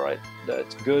 Right,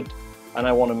 that's good. And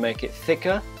I want to make it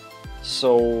thicker.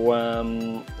 So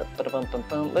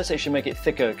let's actually make it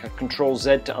thicker. Control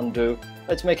Z to undo.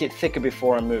 Let's make it thicker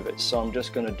before I move it. So I'm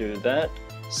just going to do that.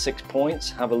 6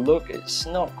 points. Have a look. It's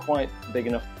not quite big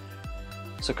enough.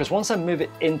 So because once I move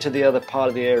it into the other part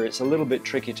of the area, it's a little bit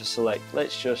tricky to select.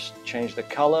 Let's just change the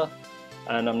color.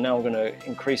 And I'm now going to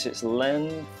increase its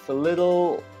length a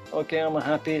little. Okay, I'm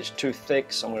happy. It's too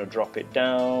thick, so I'm going to drop it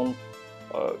down.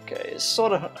 Okay, it's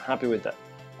sort of happy with that.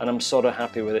 And I'm sort of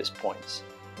happy with its points.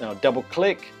 Now double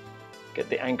click, get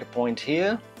the anchor point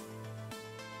here,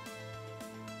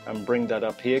 and bring that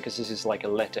up here because this is like a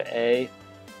letter A.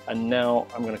 And now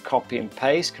I'm going to copy and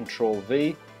paste, Control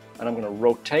V, and I'm going to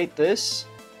rotate this.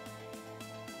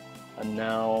 And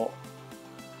now,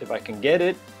 if I can get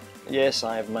it, yes,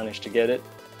 I have managed to get it.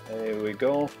 There we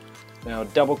go. Now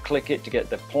double click it to get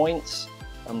the points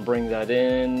and bring that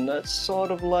in. That's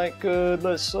sort of like good,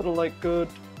 that's sort of like good.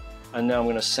 And now I'm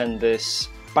going to send this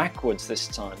backwards this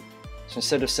time. So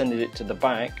instead of sending it to the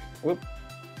back, whoop,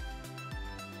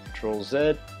 Control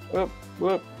Z, whoop,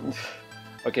 whoop.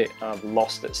 Okay, I've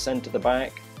lost it, send to the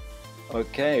back.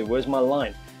 Okay, where's my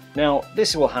line? Now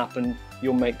this will happen,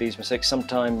 you'll make these mistakes.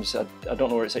 Sometimes I don't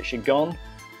know where it's actually gone.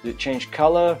 Did it change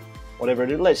color? Whatever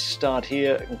it is, let's start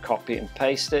here and copy and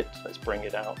paste it. Let's bring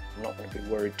it out. I'm not going to be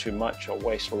worried too much or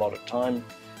waste a lot of time.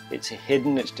 It's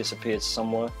hidden, it's disappeared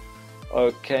somewhere.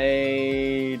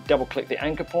 Okay, double click the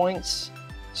anchor points,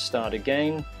 start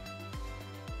again.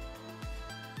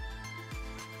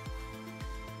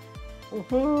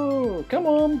 Woohoo! Come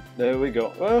on! There we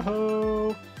go.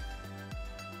 Woohoo!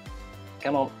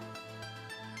 Come on.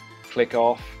 Click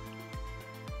off.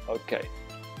 Okay.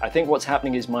 I think what's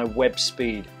happening is my web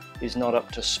speed is not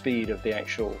up to speed of the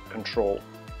actual control,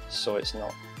 so it's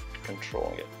not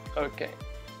controlling it. Okay.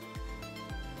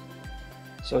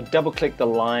 So double click the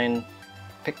line,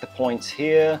 pick the points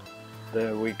here.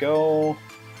 There we go.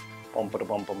 Bum ba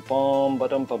bum bum bum ba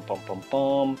dum bum bum bum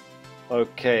bum.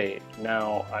 Okay,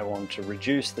 now I want to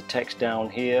reduce the text down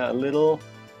here a little.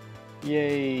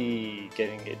 Yay,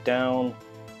 getting it down.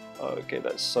 Okay,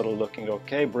 that's sort of looking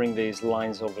okay. Bring these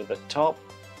lines over the top.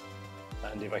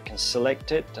 And if I can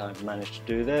select it, I've managed to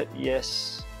do that.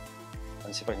 Yes.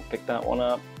 And see if I can pick that one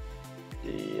up.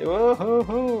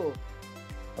 Whoa-ho-ho.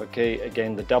 Okay,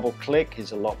 again, the double click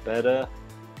is a lot better.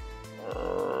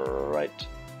 Right.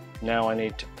 Now I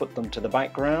need to put them to the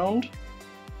background.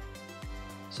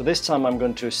 So this time I'm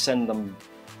going to send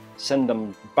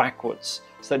them backwards.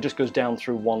 So that just goes down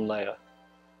through one layer.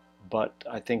 But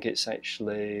I think it's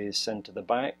actually sent to the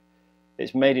back.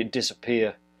 It's made it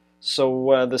disappear.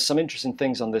 So there's some interesting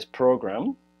things on this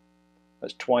program.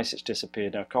 That's twice it's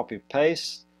disappeared. Now copy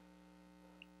paste.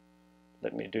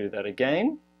 Let me do that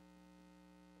again.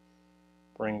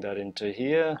 Bring that into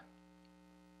here.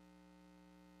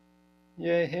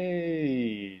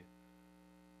 Yay!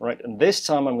 Right, and this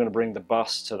time I'm going to bring the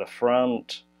bus to the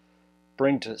front.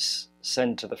 Bring to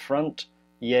send to the front.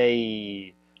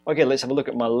 Yay! Okay, let's have a look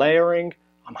at my layering.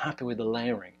 I'm happy with the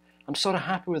layering. I'm sort of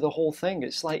happy with the whole thing.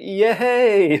 It's like,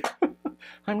 yay!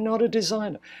 I'm not a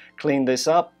designer. Clean this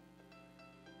up.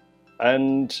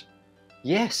 And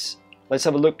yes, let's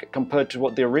have a look compared to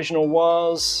what the original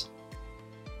was.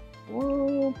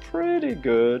 Well, pretty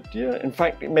good. Yeah, in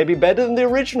fact, it may be better than the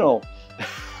original.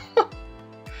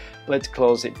 Let's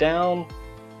close it down.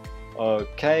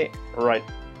 Okay, right.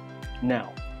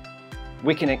 Now,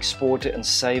 we can export it and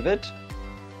save it.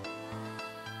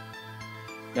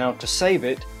 Now, to save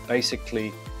it,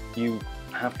 basically, you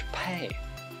have to pay.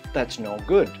 That's no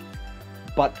good,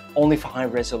 but only for high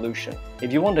resolution.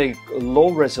 If you want a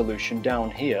low resolution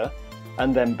down here,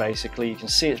 and then basically you can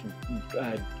see it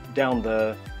down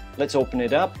the, let's open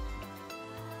it up.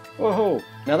 Whoa,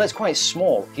 now that's quite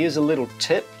small. Here's a little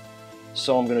tip,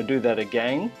 so I'm going to do that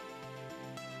again.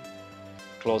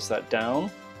 Close that down.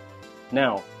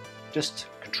 Now, just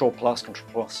Control plus, Control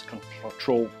plus,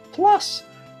 Control plus,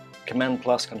 Command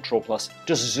plus, Control plus,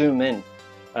 just zoom in,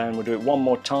 and we'll do it one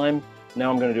more time. Now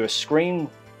I'm going to do a screen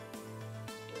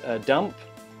dump,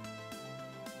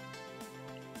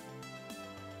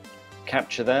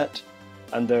 capture that,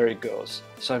 and there it goes.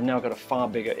 So I've now got a far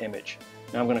bigger image.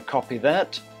 Now I'm going to copy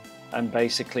that and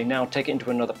basically now take it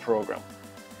into another program,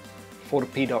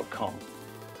 photop.com.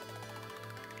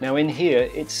 Now in here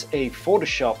it's a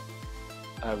Photoshop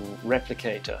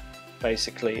replicator.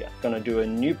 Basically I'm going to do a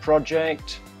new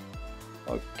project.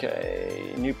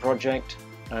 Okay, new project,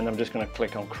 and I'm just going to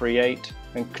click on create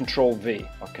and Control V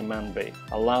or Command V.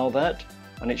 Allow that,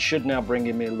 and it should now bring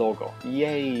in me a logo.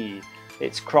 Yay!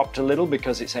 It's cropped a little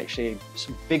because it's actually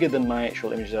bigger than my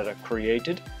actual image that I've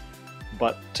created,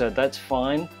 but that's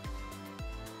fine.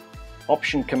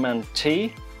 Option Command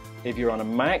T if you're on a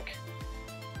Mac,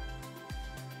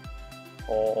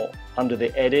 or under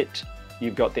the edit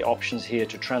you've got the options here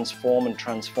to transform and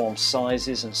transform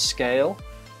sizes and scale.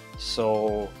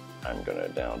 So I'm going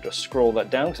to now just scroll that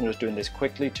down because I'm just doing this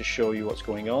quickly to show you what's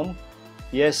going on.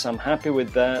 Yes, I'm happy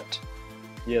with that.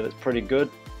 Yeah, that's pretty good.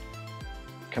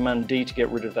 Command D to get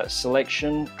rid of that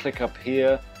selection. Click up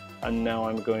here, and now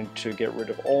I'm going to get rid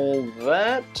of all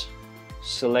that.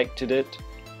 Selected it.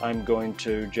 I'm going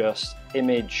to just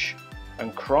image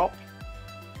and crop.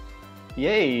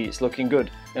 Yay, it's looking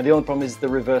good. Now the only problem is the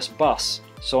reverse bus.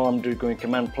 So I'm going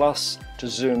Command plus to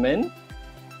zoom in.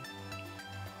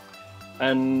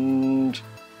 and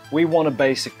we want to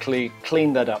basically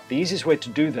clean that up. The easiest way to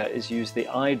do that is use the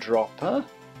eyedropper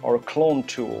or a clone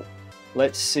tool.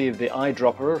 Let's see if the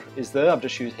eyedropper is there. I've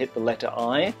just hit the letter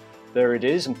I. There it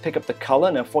is, and pick up the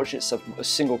color. Now fortunately it's a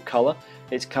single color.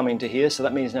 It's coming to here, so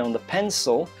that means now on the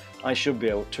pencil I should be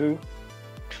able to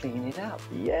clean it up.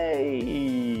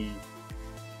 Yay!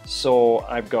 So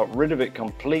I've got rid of it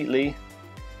completely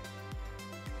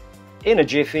in a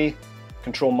jiffy.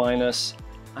 Control minus.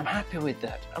 I'm happy with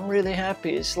that. I'm really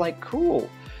happy. It's like cool.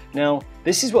 Now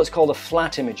this is what's called a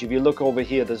flat image. If you look over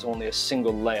here, there's only a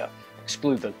single layer.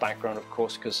 Exclude the background, of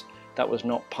course, because that was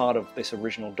not part of this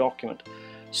original document.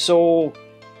 So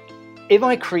if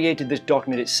I created this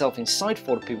document itself inside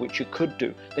Photopea, which you could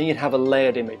do, then you'd have a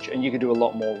layered image and you could do a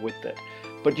lot more with it.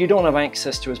 But you don't have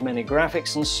access to as many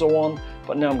graphics and so on.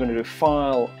 But now I'm going to do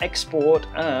File, Export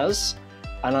As,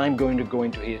 and I'm going to go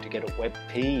into here to get a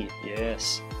WebP.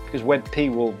 Yes, because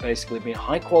WebP will basically be a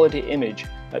high quality image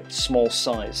at small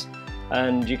size.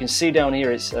 And you can see down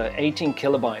here it's 18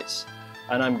 kilobytes.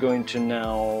 And I'm going to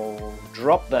now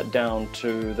drop that down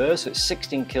to there, so it's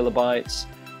 16 kilobytes,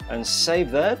 and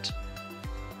save that.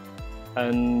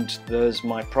 And there's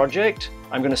my project.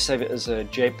 I'm going to save it as a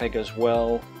JPEG as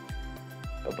well.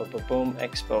 Boom,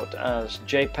 export as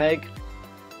JPEG.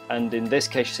 And in this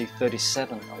case, you see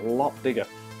 37, a lot bigger.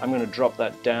 I'm going to drop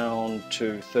that down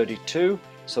to 32.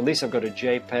 So at least I've got a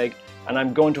JPEG. And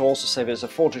I'm going to also save it as a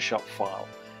Photoshop file.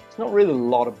 It's not really a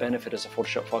lot of benefit as a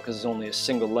Photoshop file because there's only a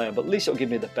single layer, but at least it'll give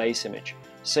me the base image.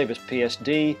 Save as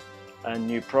PSD and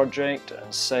new project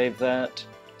and save that.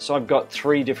 So I've got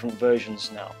 3 different versions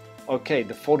now. Okay,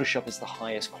 the Photoshop is the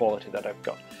highest quality that I've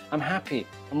got. I'm happy.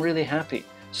 I'm really happy.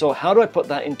 So how do I put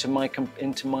that into my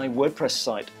WordPress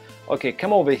site? Okay,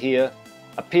 come over here,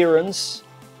 Appearance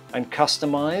and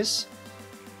Customize,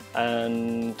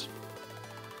 and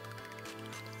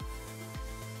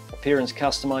Appearance,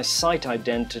 Customize, Site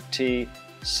Identity,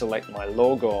 select my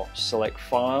logo, select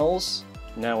Files.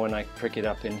 Now when I pick it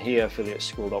up in here,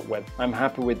 affiliateschool.web, I'm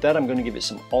happy with that. I'm going to give it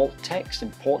some alt text,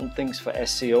 important things for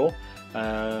SEO,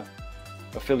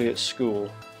 Affiliate School,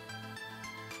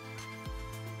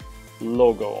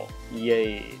 logo,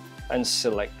 yay, and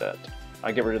select that.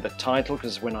 I get rid of the title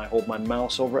because when I hold my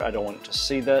mouse over it, I don't want it to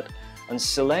see that, and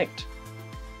select.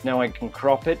 Now I can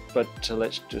crop it, but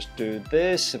let's just do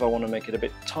this. If I want to make it a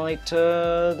bit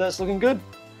tighter, that's looking good.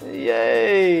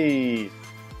 Yay!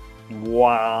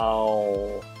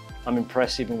 Wow! I'm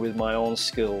impressed even with my own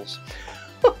skills.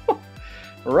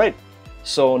 Right,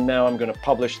 so now I'm going to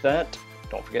publish that.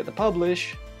 Don't forget to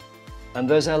publish. And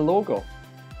there's our logo.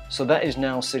 So that is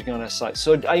now sitting on our site.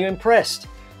 So are you impressed?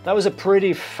 That was a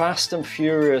pretty fast and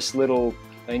furious little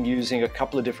thing using a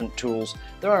couple of different tools.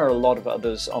 There are a lot of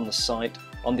others on the site,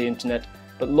 on the internet,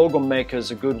 but Logo Maker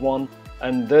is a good one.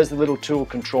 And there's the little tool,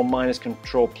 Control minus,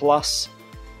 Control plus,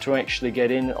 to actually get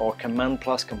in, or Command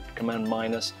plus, Command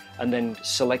minus, and then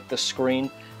select the screen.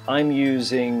 I'm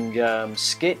using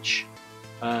Sketch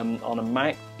on a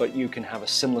Mac, but you can have a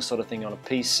similar sort of thing on a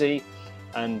PC,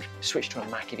 and switch to a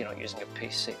Mac if you're not using a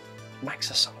PC. Macs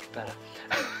are so much better.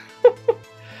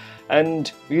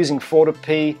 And we're using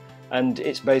Photopea, and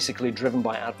it's basically driven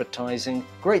by advertising.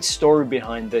 Great story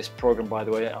behind this program, by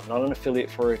the way. I'm not an affiliate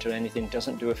for it or anything,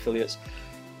 doesn't do affiliates.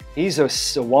 He's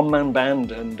a one-man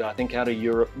band, and I think out of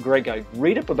Europe. Great guy.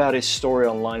 Read up about his story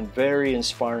online, very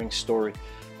inspiring story.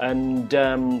 And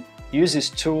use his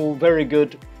tool, very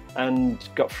good, and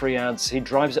got free ads. He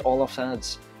drives it all off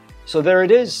ads. So there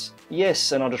it is.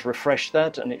 Yes, and I'll just refresh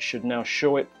that, and it should now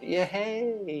show it.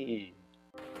 Yay!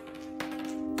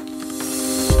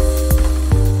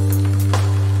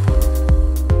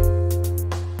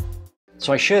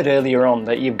 So I shared earlier on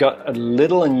that you've got a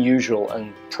little unusual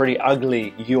and pretty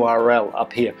ugly URL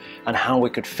up here, and how we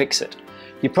could fix it.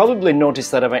 You probably noticed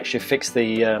that I've actually fixed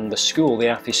the school, the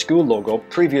Affy School logo.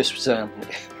 Previous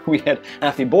we had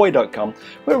affyboy.com,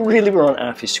 but really we're on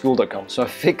affyschool.com, so I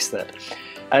fixed that.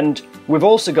 And we've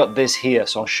also got this here,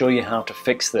 so I'll show you how to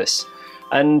fix this.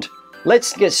 And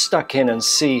let's get stuck in and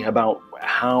see about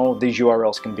how these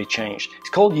URLs can be changed. It's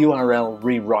called URL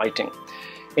rewriting.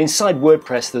 Inside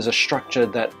WordPress, there's a structure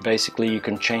that basically you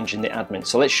can change in the admin.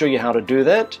 So let's show you how to do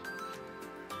that.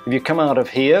 If you come out of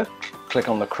here, click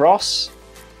on the cross,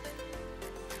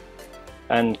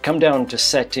 and come down to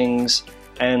Settings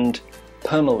and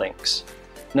Permalinks.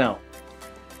 Now,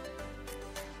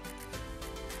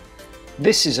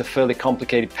 this is a fairly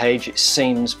complicated page, it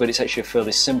seems, but it's actually a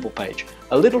fairly simple page.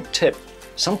 A little tip.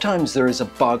 Sometimes there is a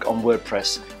bug on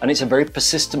WordPress, and it's a very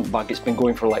persistent bug. It's been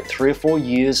going for like 3 or 4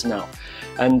 years now.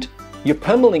 And your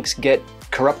permalinks get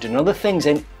corrupted and other things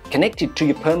connected to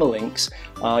your permalinks,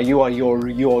 your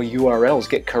URLs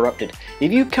get corrupted.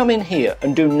 If you come in here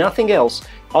and do nothing else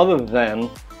other than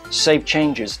save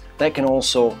changes, that can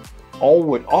also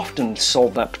often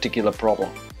solve that particular problem.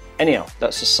 Anyhow,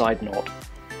 that's a side note.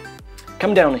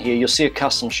 Come down here, you'll see a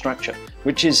custom structure,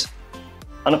 which is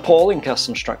an appalling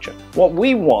custom structure. What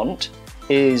we want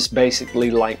is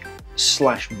basically like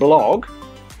 /blog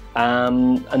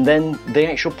and then the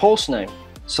actual post name.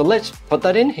 So let's put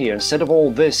that in here instead of all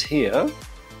this here.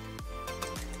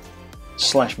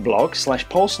 /blog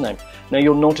 /post name. Now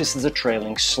you'll notice there's a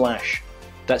trailing slash.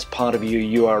 That's part of your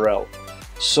URL.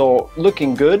 So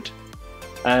looking good.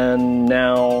 And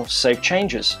now save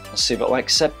changes. Let's see if it'll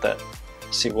accept that.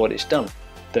 See what it's done.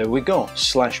 There we go.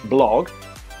 /blog.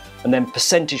 And then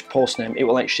percentage post name. It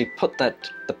will actually put the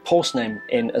post name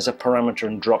in as a parameter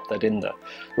and drop that in there.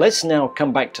 Let's now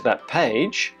come back to that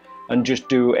page and just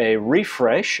do a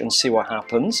refresh and see what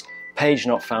happens. Page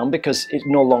not found because it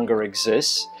no longer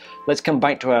exists. Let's come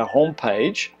back to our home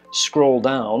page, scroll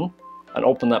down and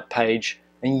open that page,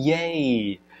 and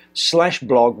yay!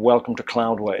 /blog welcome to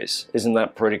Cloudways. Isn't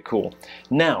that pretty cool?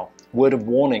 Now, word of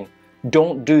warning,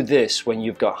 don't do this when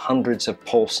you've got hundreds of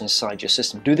posts inside your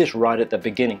system. Do this right at the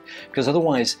beginning, because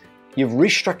otherwise you've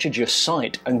restructured your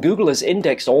site and Google has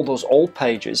indexed all those old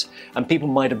pages and people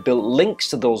might have built links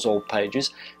to those old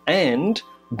pages, and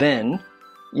then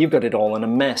you've got it all in a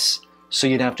mess. So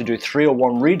you'd have to do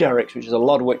 301 redirects, which is a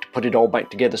lot of work to put it all back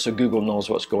together so Google knows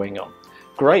what's going on.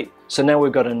 Great, so now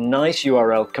we've got a nice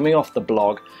URL coming off the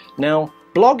blog. Now,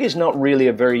 blog is not really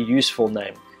a very useful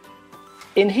name.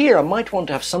 In here, I might want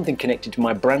to have something connected to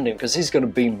my branding because this is going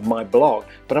to be my blog,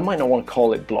 but I might not want to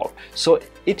call it blog. So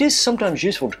it is sometimes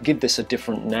useful to give this a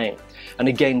different name. And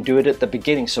again, do it at the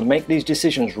beginning. So make these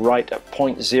decisions right at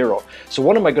point 0. So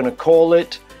what am I going to call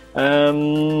it?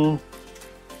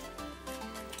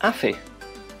 Affy.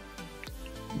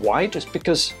 Why? Just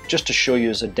to show you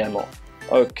as a demo.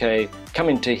 Okay, come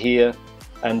into here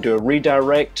and do a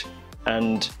redirect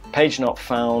and page not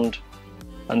found,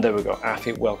 and there we go,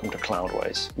 Affy, welcome to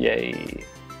Cloudways. Yay.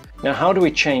 Now how do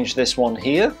we change this one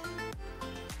here?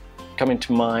 Come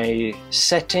into my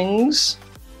settings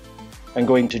and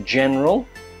go into general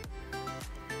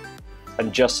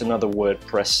and just another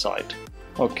WordPress site.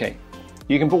 Okay,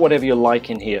 you can put whatever you like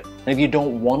in here. And if you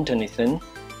don't want anything,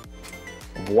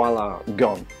 voila,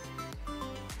 gone.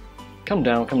 Come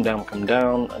down, come down, come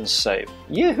down, and save.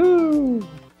 Yahoo!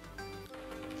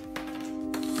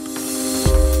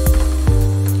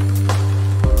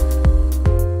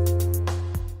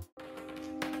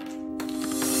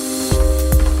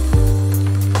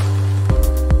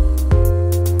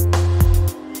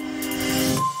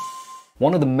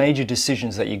 One of the major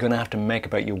decisions that you're going to have to make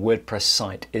about your WordPress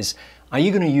site is, are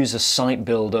you going to use a site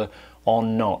builder or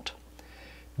not?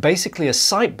 Basically, a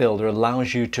site builder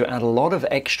allows you to add a lot of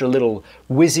extra little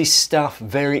whizzy stuff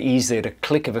very easily at a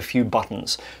click of a few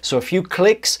buttons. So a few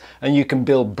clicks and you can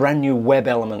build brand new web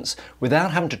elements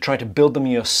without having to try to build them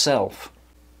yourself.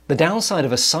 The downside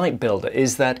of a site builder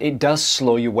is that it does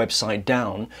slow your website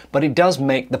down, but it does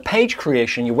make the page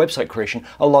creation, your website creation,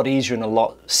 a lot easier and a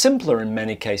lot simpler in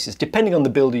many cases, depending on the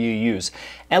builder you use.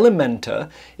 Elementor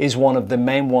is one of the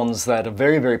main ones that are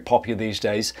very, very popular these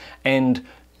days, and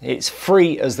it's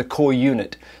free as the core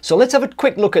unit. So let's have a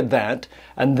quick look at that,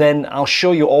 and then I'll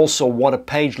show you also what a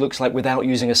page looks like without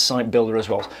using a site builder as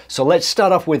well. So let's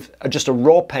start off with just a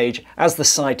raw page as the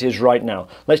site is right now.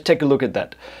 Let's take a look at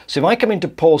that. So if I come into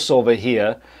posts over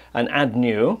here and add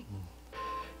new,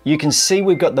 you can see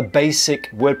we've got the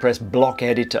basic WordPress block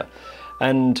editor,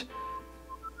 and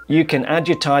you can add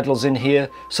your titles in here.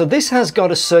 So this has got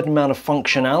a certain amount of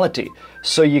functionality.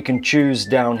 So you can choose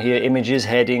down here images,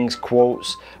 headings,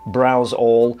 quotes, browse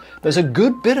all. There's a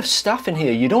good bit of stuff in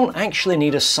here. You don't actually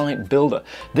need a site builder.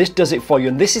 This does it for you,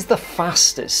 and this is the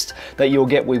fastest that you'll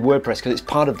get with WordPress because it's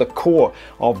part of the core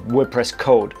of WordPress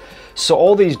code. So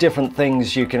all these different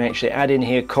things you can actually add in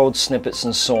here, code snippets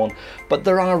and so on, but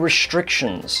there are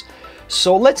restrictions.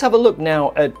 So let's have a look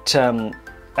now at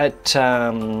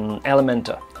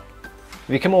Elementor.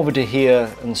 If you come over to here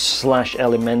and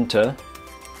 /Elementor,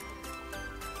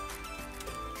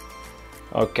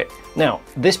 okay, now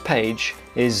this page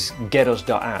is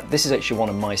getus.at. This is actually one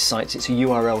of my sites. It's a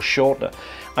URL shortener.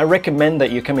 I recommend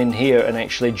that you come in here and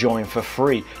actually join for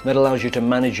free. That allows you to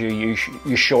manage your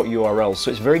short URLs.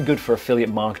 So it's very good for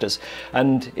affiliate marketers.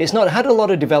 And it's not had a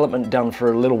lot of development done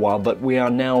for a little while, but we are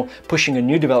now pushing a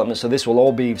new development. So this will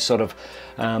all be sort of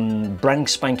brand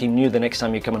spanking new the next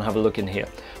time you come and have a look in here.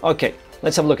 Okay,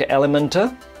 let's have a look at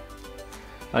Elementor.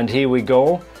 And here we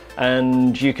go.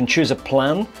 And you can choose a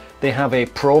plan. They have a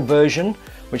pro version,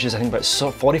 which is I think about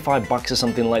 45 bucks or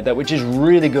something like that, which is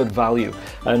really good value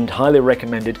and highly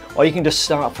recommended, or you can just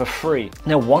start for free.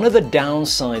 Now, one of the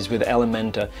downsides with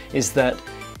Elementor is that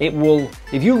it will,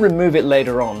 if you remove it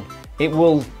later on, it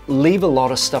will leave a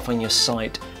lot of stuff on your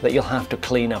site that you'll have to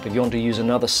clean up. If you want to use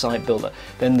another site builder,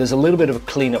 then there's a little bit of a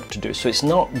cleanup to do. So it's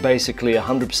not basically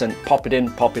 100% pop it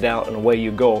in, pop it out, and away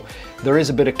you go. There is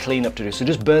a bit of cleanup to do. So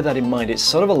just bear that in mind. It's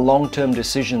sort of a long-term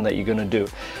decision that you're going to do.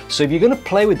 So if you're going to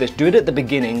play with this, do it at the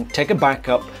beginning, take a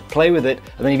backup, play with it,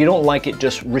 and then if you don't like it,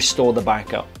 just restore the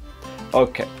backup.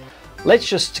 Okay, let's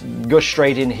just go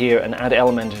straight in here and add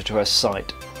Elementor to our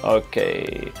site.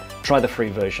 Okay, try the free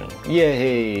version.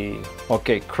 Yay!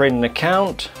 Okay, create an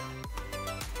account.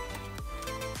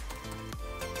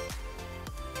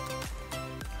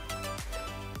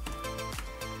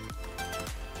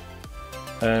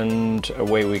 And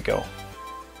away we go.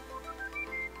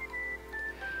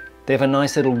 They have a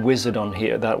nice little wizard on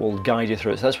here that will guide you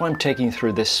through it. So that's why I'm taking you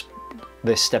through this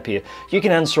step here. You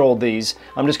can answer all these.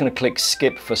 I'm just going to click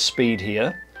skip for speed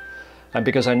here. And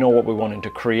because I know what we're wanting to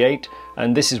create,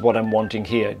 and this is what I'm wanting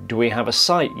here. Do we have a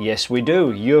site? Yes, we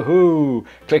do. Yoo-hoo!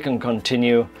 Click on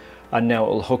continue, and now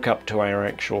it'll hook up to our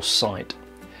actual site.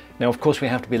 Now, of course, we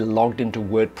have to be logged into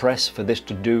WordPress for this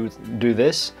to do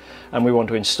this, and we want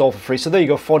to install for free. So there you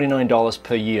go, $49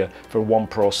 per year for a One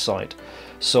Pro site.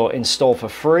 So install for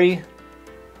free,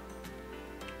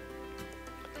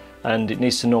 and it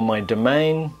needs to know my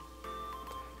domain.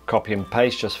 Copy and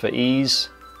paste just for ease.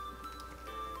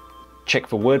 Check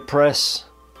for WordPress,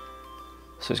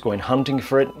 so it's going hunting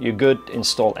for it. You're good.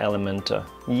 Install Elementor.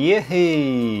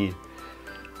 Yay!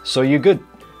 So you're good.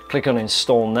 Click on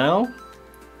install now.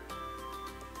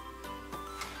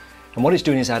 And what it's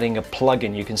doing is adding a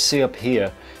plugin. You can see up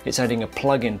here, it's adding a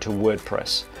plugin to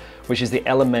WordPress, which is the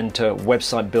Elementor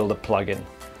website builder plugin.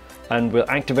 And we'll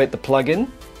activate the plugin,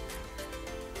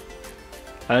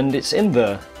 and it's in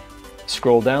there.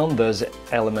 Scroll down, there's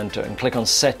Elementor, and click on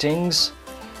settings.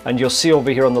 And you'll see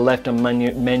over here on the left hand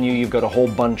menu, you've got a whole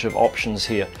bunch of options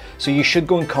here. So you should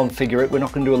go and configure it. We're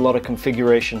not going to do a lot of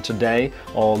configuration today,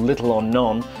 or little or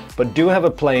none, but do have a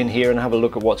play in here and have a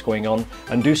look at what's going on,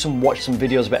 and watch some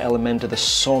videos about Elementor. There's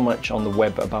so much on the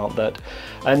web about that.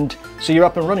 And so you're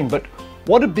up and running. But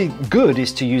what would be good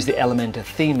is to use the Elementor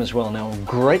theme as well. Now,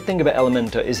 great thing about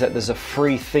Elementor is that there's a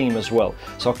free theme as well.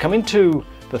 So I'll come into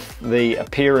the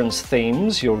appearance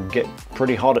themes. You'll get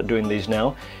pretty hot at doing these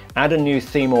now. Add a new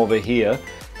theme over here,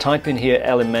 type in here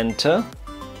Elementor,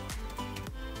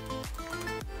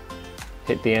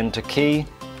 hit the enter key,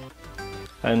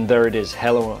 and there it is,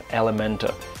 hello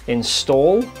Elementor.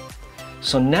 Install.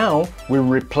 So now we're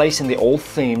replacing the old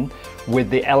theme with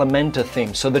the Elementor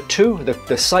theme. So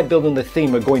the site builder and the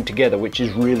theme are going together, which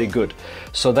is really good.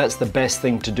 So that's the best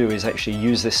thing to do, is actually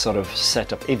use this sort of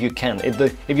setup if you can,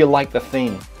 if you like the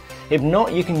theme. If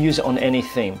not, you can use it on any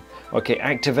theme. Okay,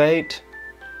 activate.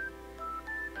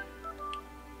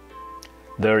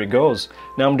 There it goes.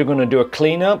 Now I'm going to do a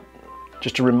cleanup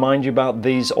just to remind you about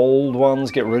these old ones.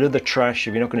 Get rid of the trash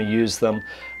if you're not going to use them,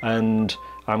 and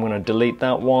I'm going to delete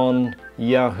that one.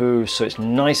 Yahoo! So it's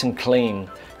nice and clean.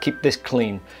 Keep this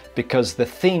clean because the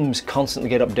themes constantly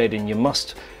get updated, and you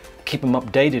must keep them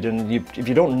updated, and if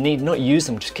you don't not use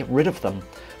them, just get rid of them.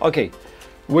 Okay,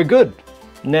 we're good.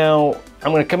 Now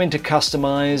I'm going to come into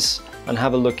customize and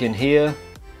have a look in here.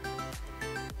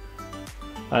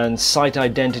 And site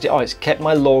identity, oh, it's kept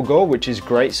my logo, which is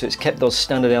great. So it's kept those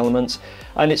standard elements,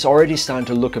 and it's already starting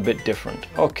to look a bit different.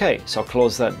 Okay, so I'll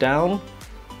close that down.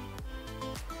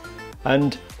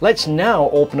 And let's now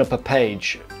open up a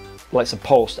page. Let's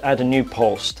post, add a new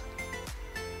post.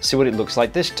 See what it looks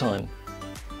like this time.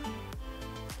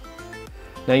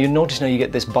 Now you notice now you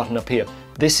get this button up here.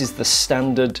 This is the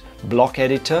standard block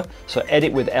editor. So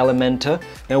edit with Elementor.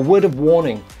 Now, word of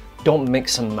warning, don't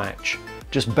mix and match.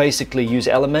 Just basically use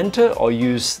Elementor or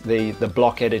use the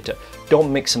block editor.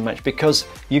 Don't mix and match, because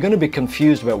you're going to be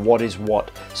confused about what is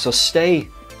what. So stay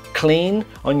clean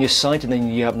on your site, and then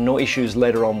you have no issues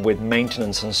later on with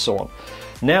maintenance and so on.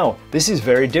 Now, this is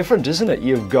very different, isn't it?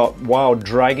 You've got, wow,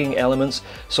 dragging elements.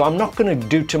 So I'm not going to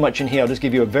do too much in here. I'll just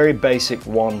give you a very basic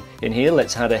one in here.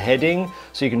 Let's add a heading.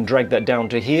 So you can drag that down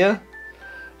to here.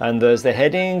 And there's the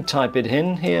heading. Type it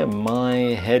in here. My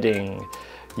heading.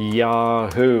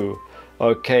 Yahoo!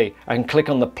 Okay, I can click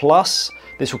on the plus.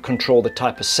 This will control the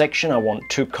type of section. I want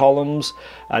 2 columns,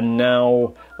 and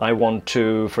now I want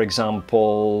to, for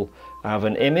example, have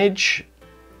an image.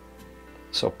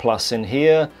 So plus in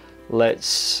here,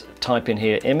 let's type in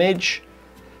here image,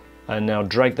 and now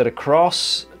drag that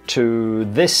across to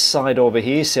this side over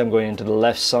here. See, I'm going into the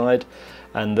left side,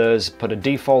 and put a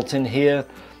default in here.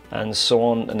 and so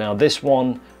on. And now this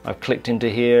one, I've clicked into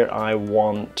here, I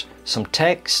want some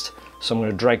text, so I'm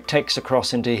going to drag text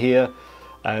across into here,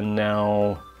 and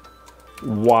now,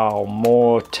 wow,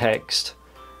 more text.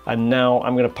 And now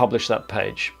I'm going to publish that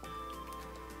page.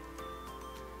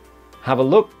 Have a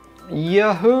look.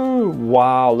 Yahoo!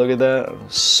 Wow, look at that.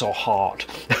 So hot.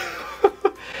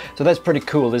 So that's pretty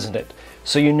cool, isn't it?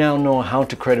 So you now know how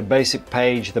to create a basic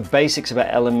page, the basics about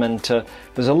Elementor.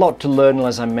 There's a lot to learn,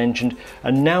 as I mentioned,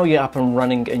 and now you're up and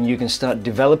running and you can start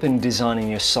developing, designing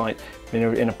your site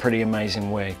in a pretty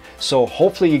amazing way. So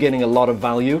hopefully you're getting a lot of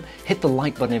value. Hit the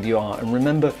like button if you are, and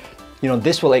remember, you know,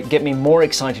 this will get me more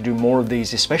excited to do more of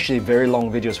these, especially very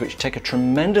long videos which take a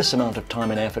tremendous amount of time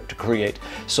and effort to create.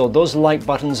 So those like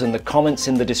buttons and the comments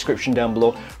in the description down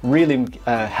below really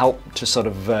help to sort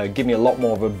of give me a lot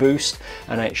more of a boost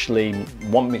and actually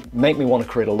make me want to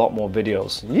create a lot more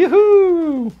videos.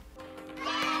 Yoo-hoo!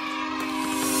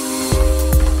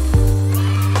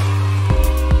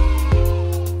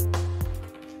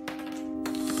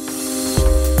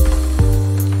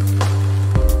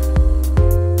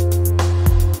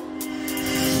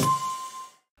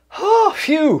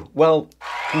 Phew! Well,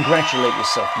 congratulate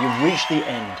yourself. You've reached the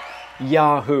end.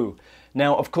 Yahoo!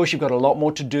 Now, of course, you've got a lot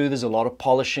more to do. There's a lot of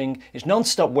polishing. It's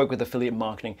non-stop work with affiliate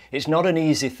marketing. It's not an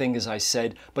easy thing, as I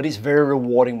said, but it's very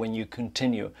rewarding when you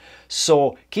continue.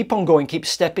 So keep on going, keep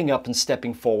stepping up and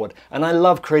stepping forward. And I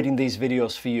love creating these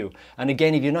videos for you. And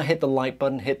again, if you've not hit the like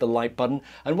button, hit the like button.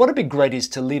 And what would be great is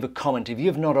to leave a comment, if you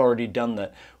have not already done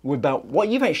that, about what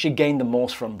you've actually gained the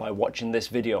most from by watching this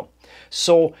video.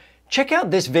 So check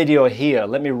out this video here.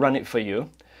 Let me run it for you.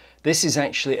 This is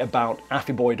actually about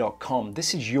Affyboy.com.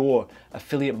 This is your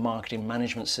affiliate marketing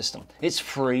management system. It's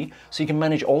free, so you can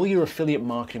manage all your affiliate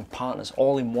marketing partners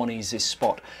all in one easy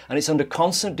spot. And it's under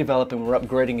constant development. We're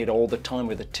upgrading it all the time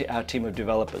with our team of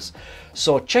developers.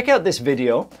 So check out this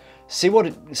video, see what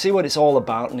it's all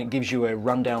about, and it gives you a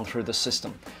rundown through the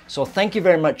system. So thank you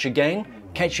very much again.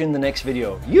 Catch you in the next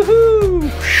video.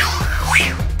 Yoo-hoo!